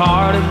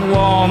good-hearted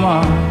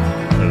woman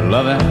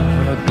loving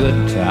a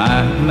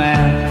good-time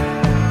man.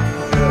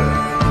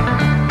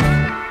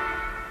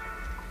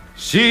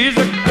 She's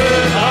a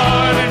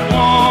good-hearted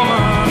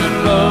woman in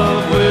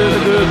love with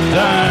a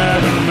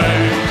good-timing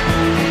man.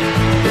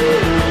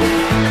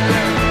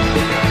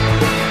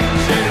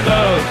 She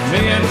loves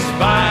me in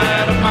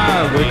spite of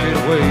my wicked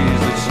ways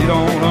that she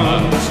don't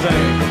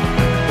understand.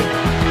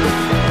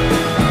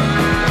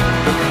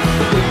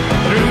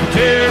 Through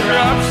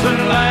teardrops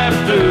and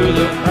laughter,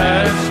 the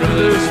paths of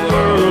this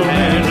world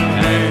hand in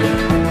hand.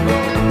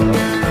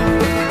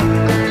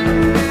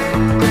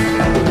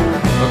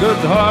 A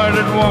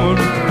good-hearted woman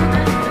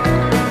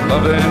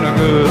loving a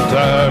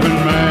good-timing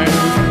man.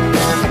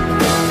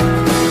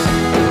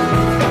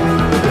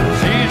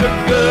 She's a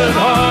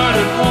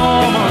good-hearted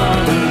woman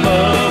in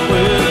love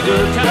with a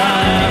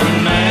good-timing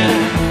man.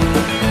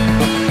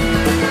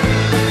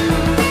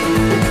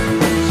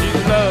 She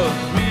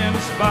loves me in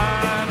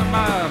spite of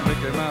my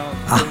Mickey Mouse.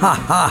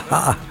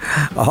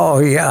 Oh,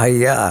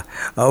 yeah.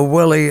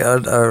 Willie,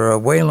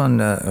 Waylon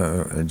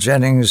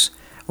Jennings,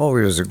 oh,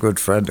 he was a good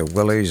friend of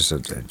Willie's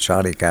and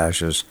Johnny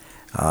Cash's,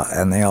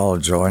 and they all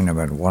joined him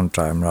at one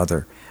time or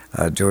other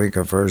doing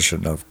a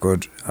version of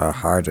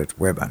Good-Hearted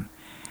Women.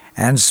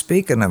 And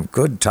speaking of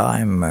good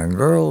time,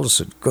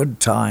 girls, good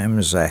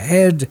times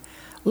ahead,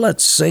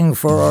 let's sing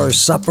for our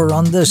supper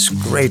on this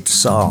great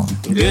song.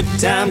 Good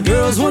time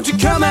girls, won't you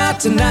come out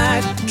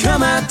tonight?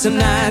 Come out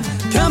tonight,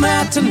 come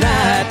out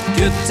tonight.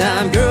 Good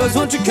time girls,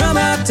 won't you come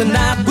out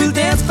tonight? We'll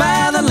dance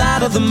by the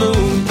light of the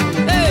moon.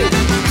 Hey!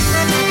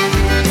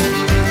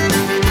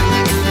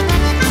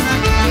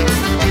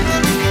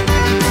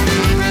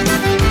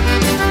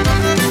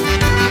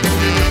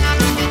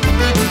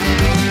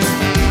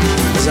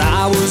 As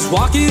I was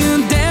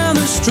walking down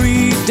the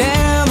street,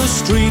 down the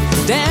street,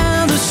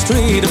 down the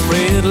street, a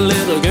pretty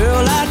little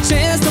girl I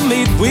chanced to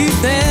meet. We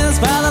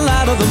danced by the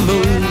light of the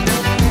moon.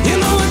 You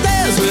know, I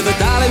danced with a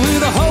dolly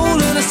with a hole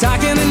in her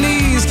stocking, and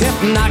knees kept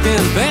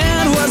knocking.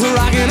 Band was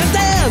rocking. I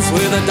danced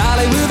with a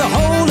dolly with a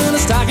hole in her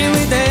stocking.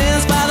 We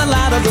danced by the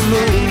light of the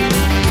moon.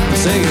 I'm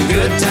singing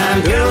good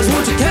time girls,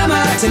 won't you come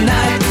out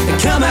tonight?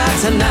 Come out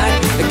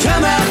tonight,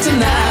 come out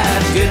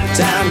tonight. Good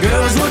time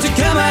girls, won't you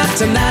come out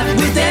tonight?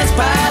 We dance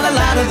by the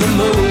light of the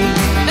moon.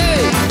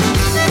 Hey!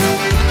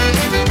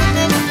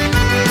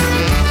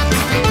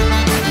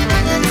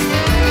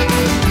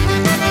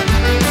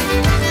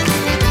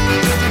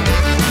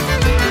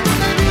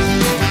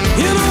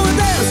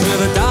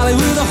 With a dolly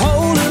with a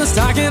hole in her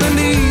stocking, her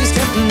knees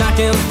kept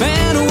knocking. The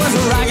band was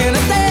rocking.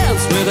 A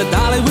dance with a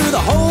dolly with a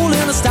hole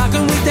in her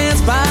stocking. We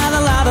danced by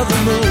the light of the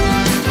moon.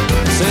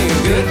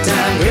 Singing good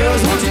time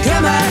girls, won't you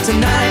come out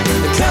tonight?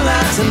 Come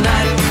out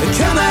tonight,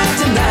 come out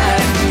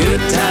tonight.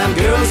 Good time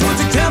girls, won't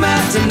you come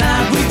out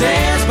tonight? We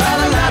dance by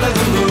the light of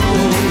the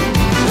moon.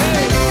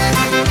 Hey!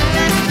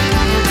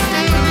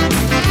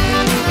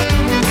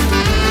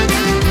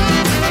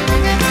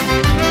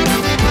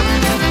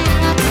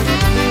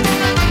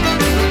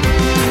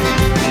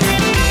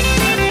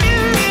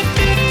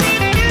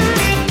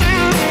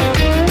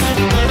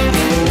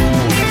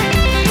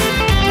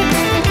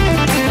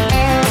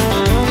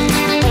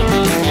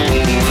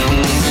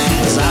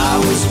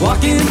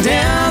 Walking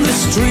down the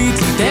street,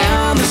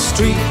 down the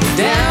street,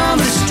 down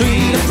the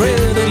street, a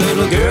pretty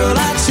little girl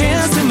I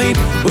chanced to meet.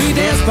 We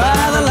danced by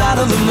the light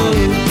of the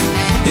moon.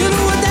 You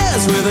know, I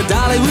danced with a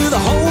dolly with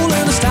a hole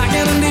in her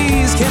stocking. Her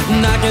knees kept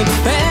knocking,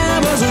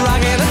 band was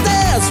rocking. I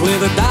danced with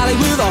a dolly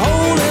with a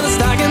hole in her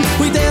stocking.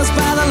 We danced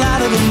by the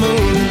light of the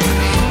moon.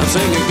 I'm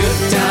singing good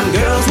time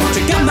girls, won't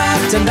you come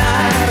out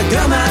tonight?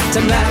 Come out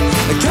tonight,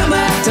 come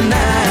out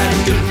tonight.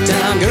 Good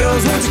time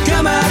girls, won't you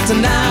come out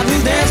tonight? We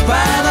dance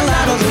by the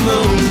light of the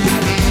moon.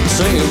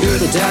 Singing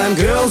good time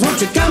girls,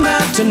 won't you come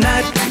out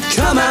tonight?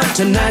 Come out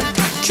tonight,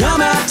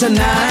 come out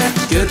tonight.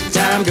 Good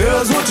time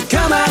girls, won't you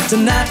come out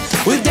tonight?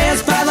 We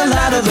dance by the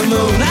light of the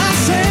moon. I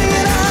sing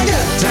it on.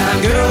 Good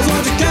time girls,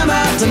 won't you come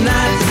out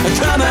tonight?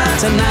 Come out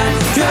tonight,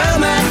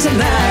 come out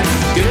tonight.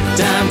 Good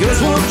time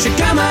girls, won't you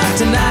come out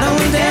tonight? And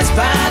we dance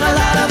by the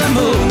light of the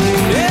moon.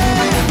 Yeah.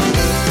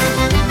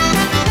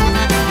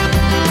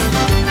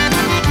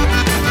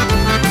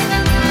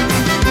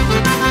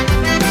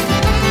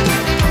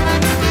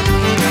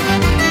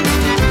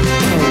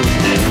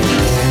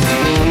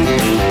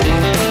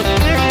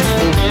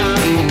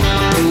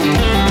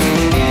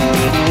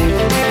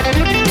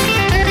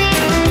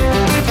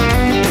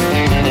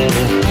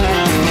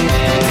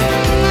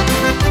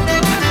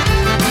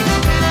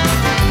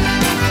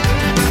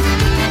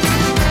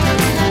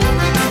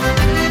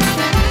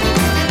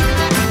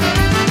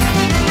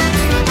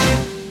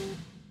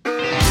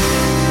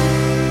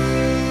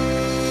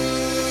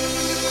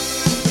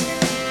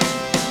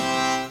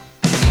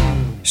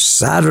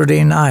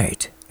 Saturday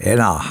night in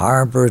a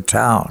harbor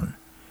town.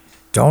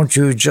 Don't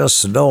you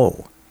just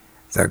know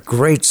the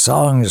great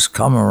songs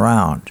come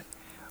around?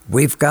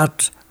 We've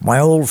got my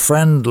old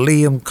friend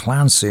Liam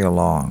Clancy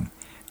along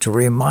to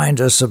remind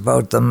us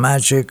about the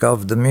magic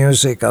of the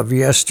music of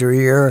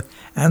yesteryear,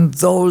 and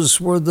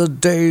those were the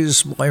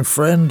days, my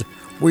friend,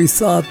 we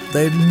thought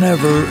they'd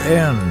never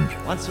end.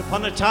 Once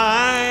upon a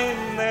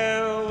time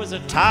there was a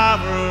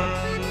tavern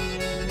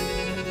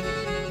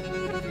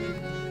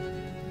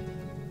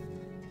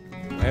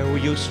where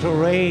we used to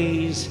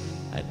raise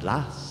a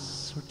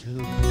glass or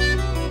two.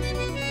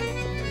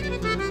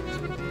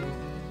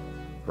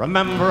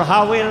 Remember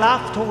how we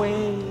laughed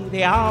away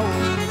the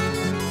hours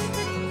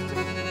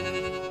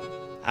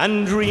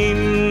and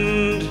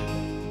dreamed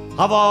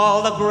of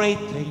all the great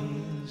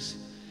things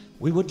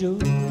we would do.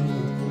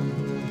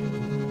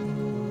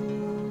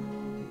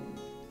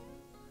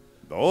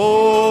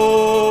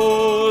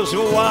 Those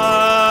were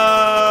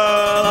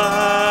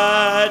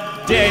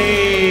the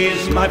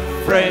days, my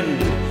friend,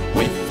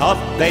 we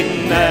thought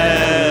they'd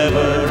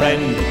never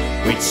end.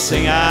 We'd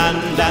sing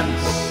and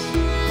dance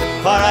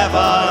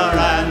forever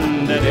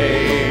and a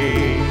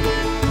day.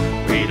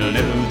 We'd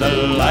live the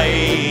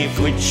life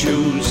we'd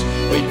choose,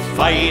 we'd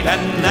fight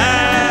and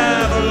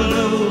never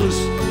lose.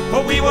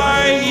 For we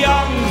were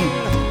young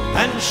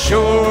and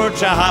sure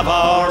to have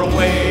our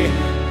way.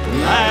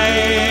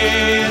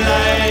 Lay,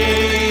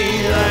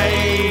 lay, lay,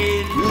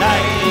 lay,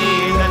 lay,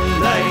 lay,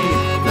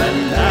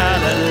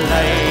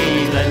 lay,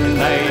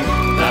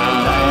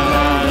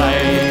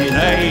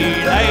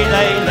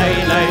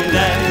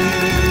 lay,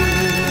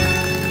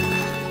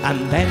 and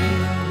then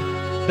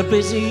the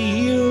busy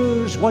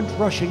years went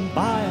rushing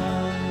by us.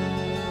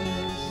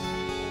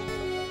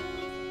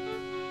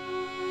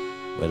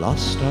 We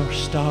lost our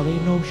starry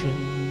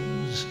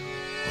notions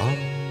on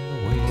the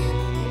way.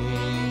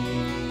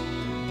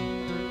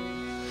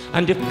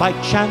 And if by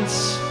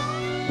chance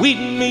we'd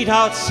meet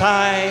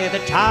outside the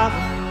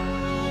tavern,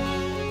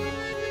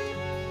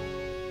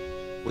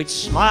 we'd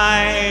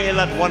smile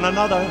at one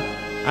another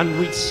and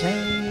we'd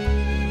say,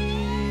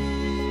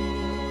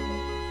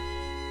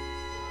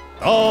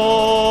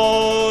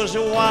 those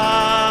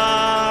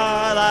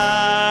were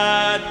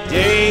the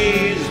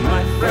days,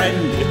 my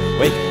friend,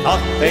 we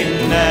thought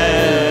they'd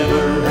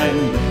never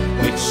end.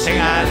 We'd sing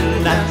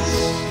and dance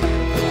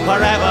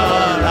forever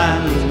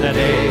and a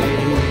day.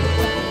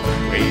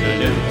 We'd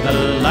live the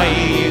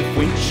life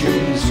we'd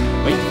choose,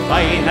 we'd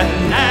fight and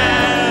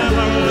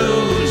never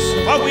lose.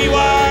 For we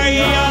were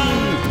young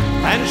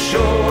and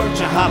sure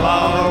to have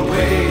our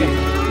way.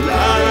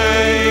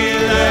 Lay,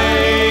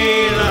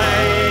 lay,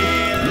 lay,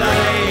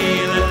 lay,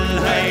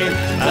 lay,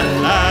 la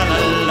la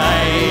la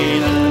lay,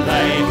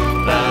 lay,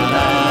 la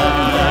la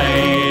lay,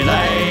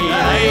 lay,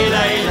 lay,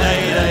 lay,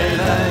 lay,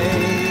 lay.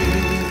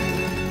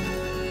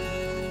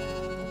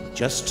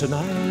 Just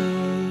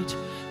tonight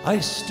I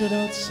stood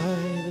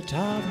outside the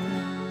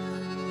tavern.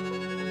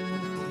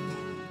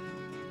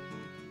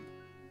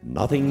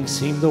 Nothing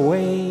seemed the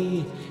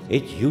way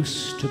it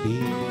used to be.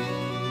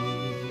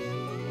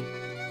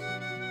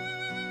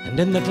 And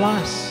in the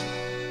glass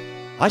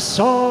I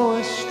saw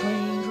a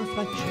strange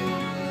reflection.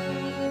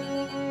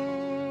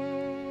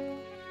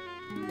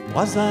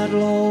 Was that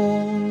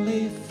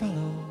lonely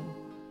fellow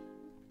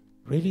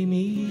really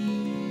me?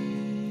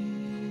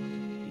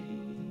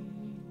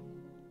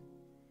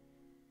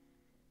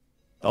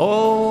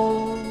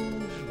 Those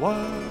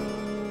were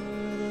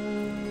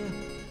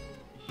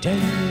the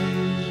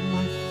days,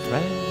 my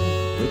friend,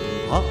 we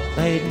thought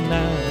they'd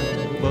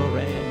never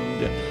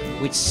end.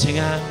 We'd sing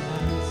and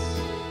dance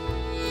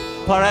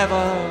forever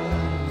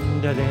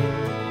and a day.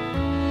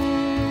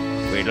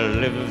 We'd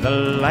live the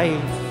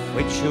life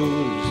we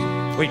choose,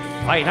 we'd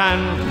fight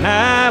and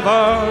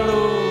never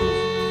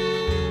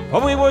lose. For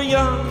we were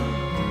young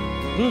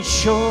and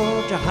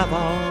sure to have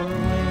our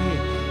way.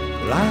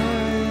 Life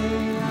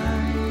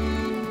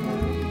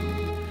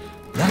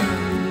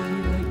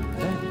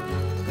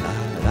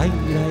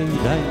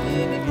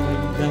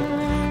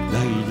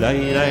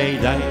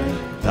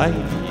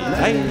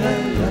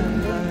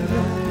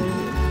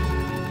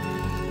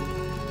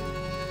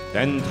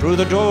Then through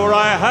the door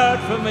I heard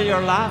familiar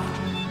laughter.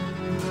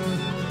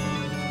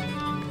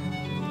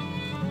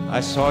 I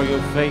saw your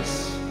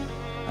face,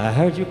 I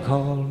heard you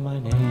call my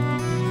name.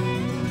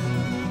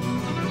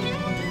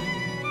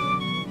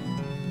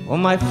 Oh,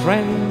 my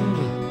friend,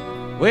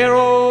 we're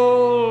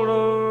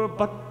older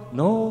but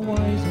no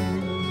wiser.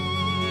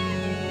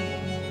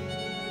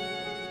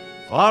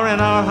 For in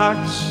our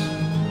hearts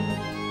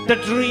the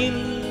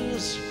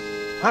dreams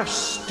are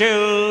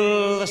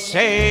still the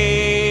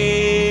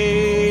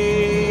same.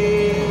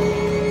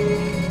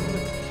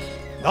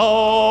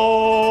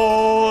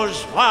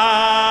 Those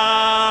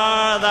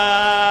were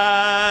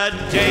the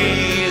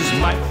days,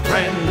 my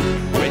friend,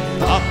 we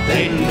thought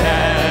they'd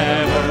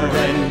never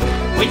end.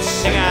 We'd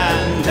sing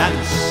and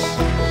dance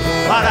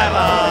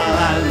forever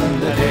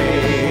and a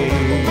day.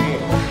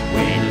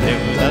 We'd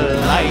live the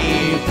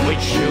life we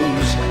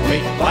choose,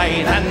 we'd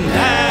fight and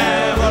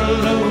never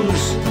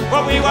lose.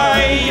 For we were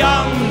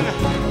young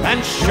and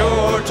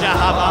sure to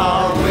have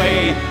our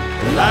way.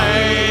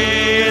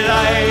 Lay,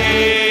 lay,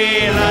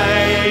 lay,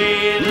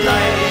 lay, lay,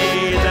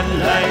 lay,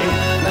 lay,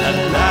 lay,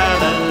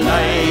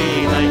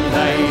 lay,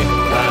 lay,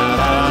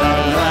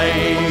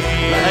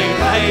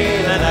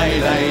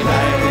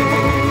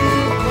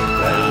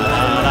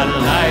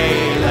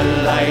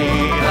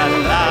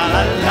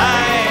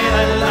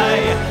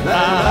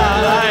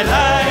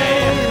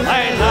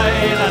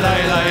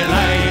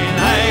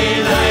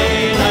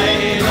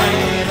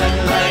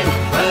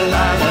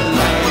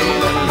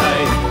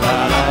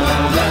 la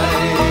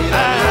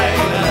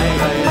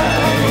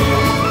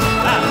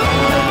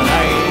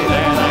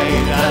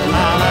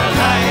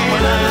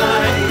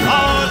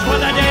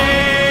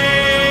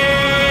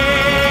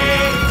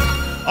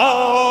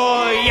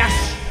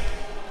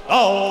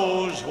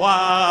those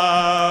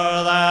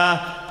were the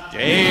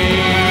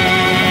days.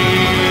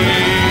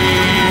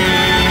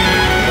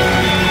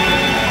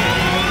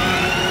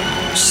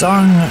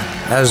 Sung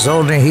as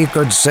only he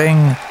could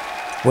sing,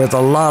 with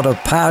a lot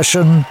of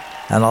passion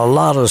and a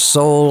lot of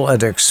soul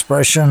and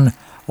expression.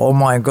 Oh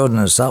my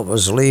goodness, that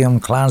was Liam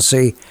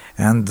Clancy,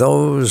 and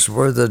those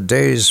were the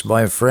days,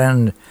 my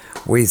friend,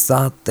 we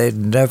thought they'd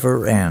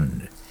never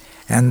end.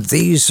 And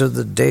these are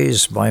the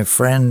days, my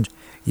friend,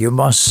 you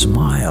must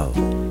smile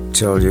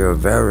till your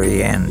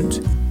very end.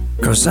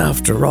 'Cause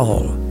after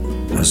all,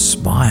 a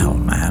smile,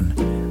 man,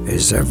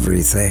 is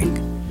everything.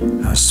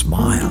 A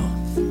smile.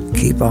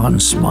 Keep on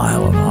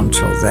smiling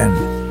until then,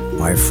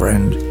 my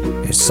friend.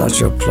 It's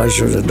such a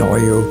pleasure to know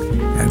you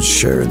and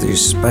share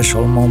these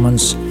special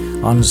moments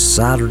on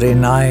Saturday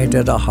night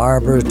at a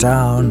harbor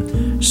town,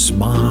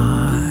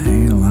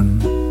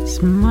 smiling.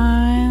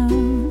 Smile,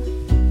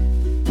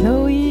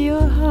 though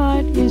your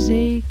heart is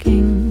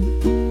aching.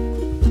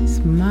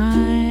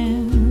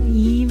 Smile,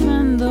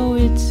 even though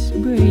it's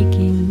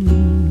breaking.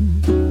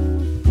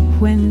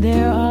 When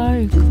there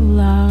are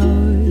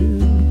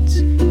clouds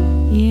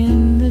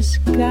in the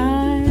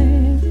sky,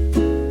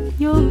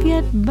 you'll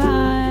get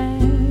by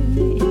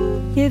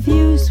if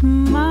you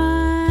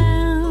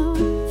smile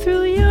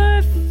through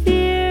your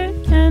fear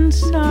and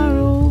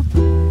sorrow.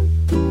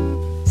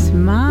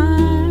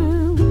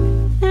 Smile,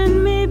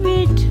 and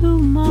maybe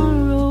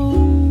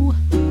tomorrow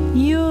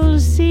you'll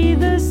see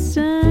the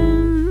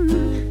sun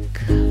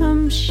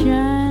come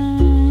shining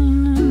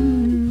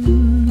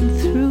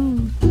through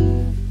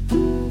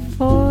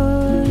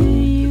for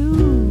you.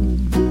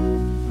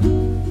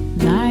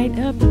 Light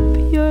up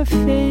your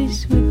face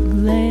with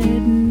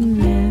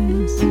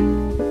gladness.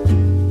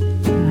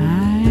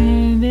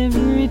 Hide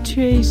every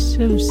trace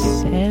of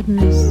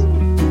sadness.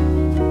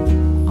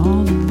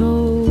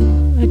 Although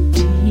a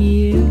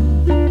tear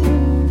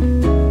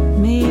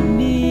may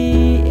be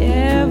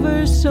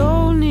ever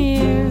so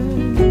near,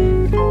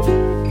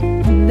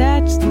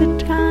 that's the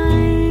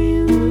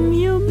time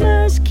you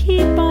must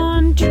keep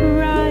on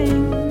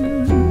trying.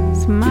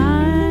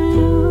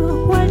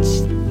 Smile, what's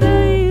the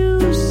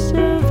use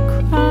of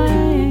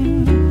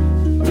crying?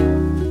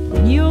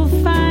 You'll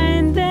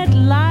find that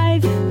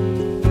life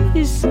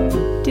is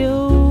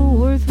still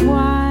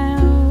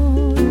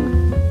worthwhile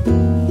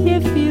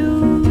if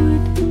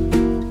you'd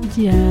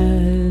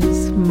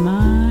just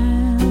smile.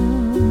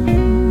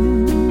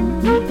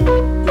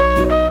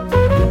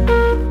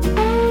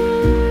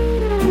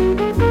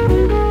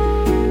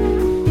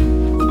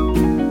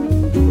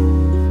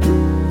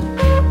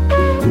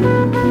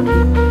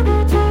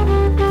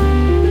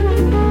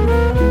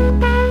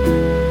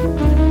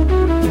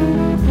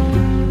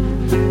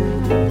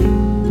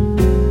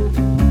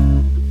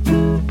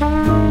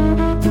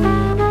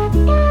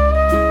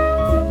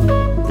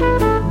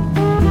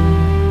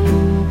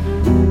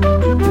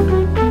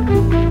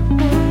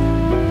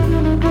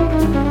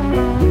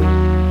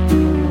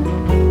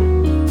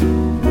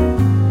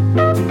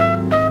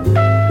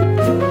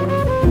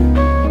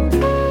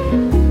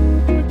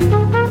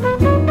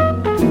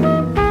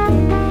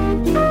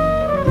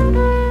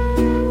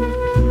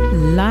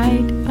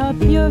 Light up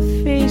your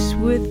face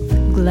with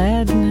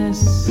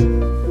gladness.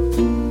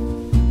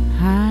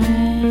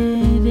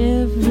 Hide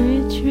every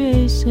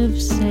trace of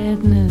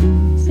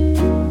sadness.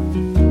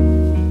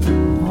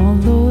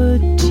 Although a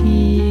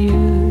tear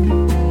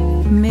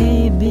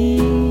may be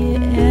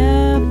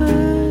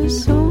ever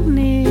so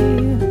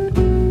near,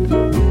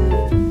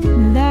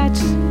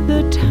 that's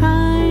the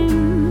time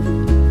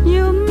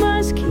you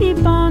must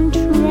keep on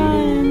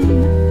trying.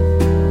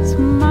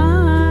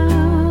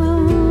 Smile,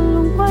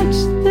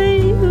 what's the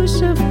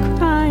use of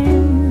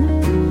crying?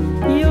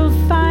 You'll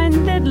find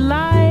that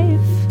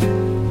life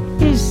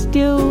is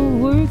still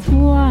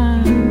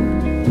worthwhile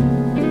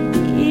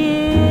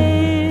if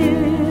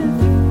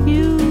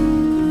you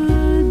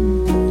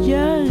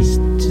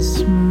just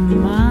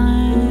smile.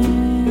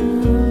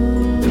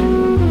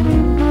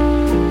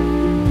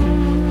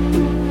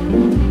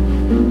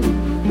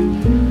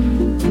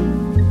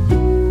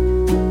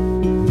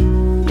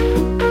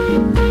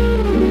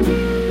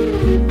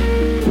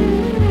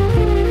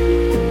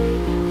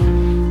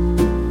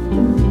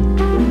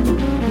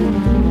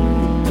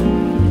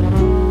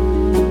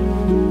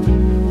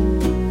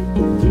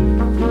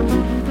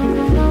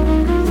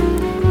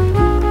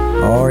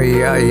 Oh,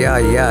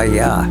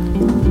 yeah.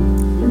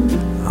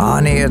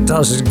 Honey, it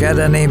doesn't get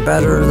any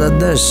better than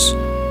this.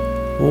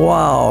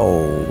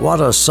 Wow,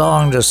 what a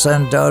song to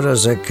send out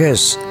as a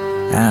kiss.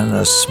 And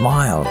a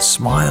smile,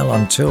 smile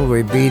until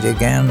we meet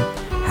again.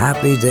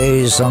 Happy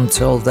days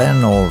until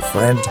then, old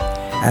friend.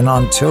 And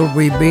until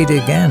we meet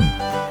again.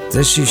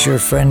 This is your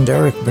friend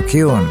Eric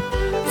MacEwen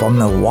from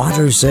the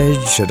water's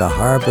edge at a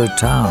harbor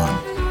town.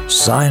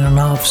 Signing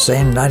off,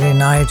 saying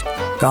nighty-night.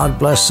 God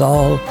bless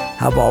all.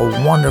 Have a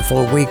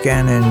wonderful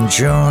weekend in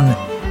June.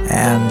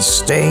 And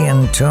stay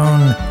in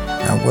tune.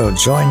 And we'll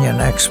join you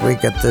next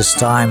week at this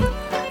time.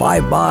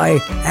 Bye-bye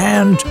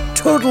and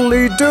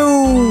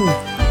toodly-doo.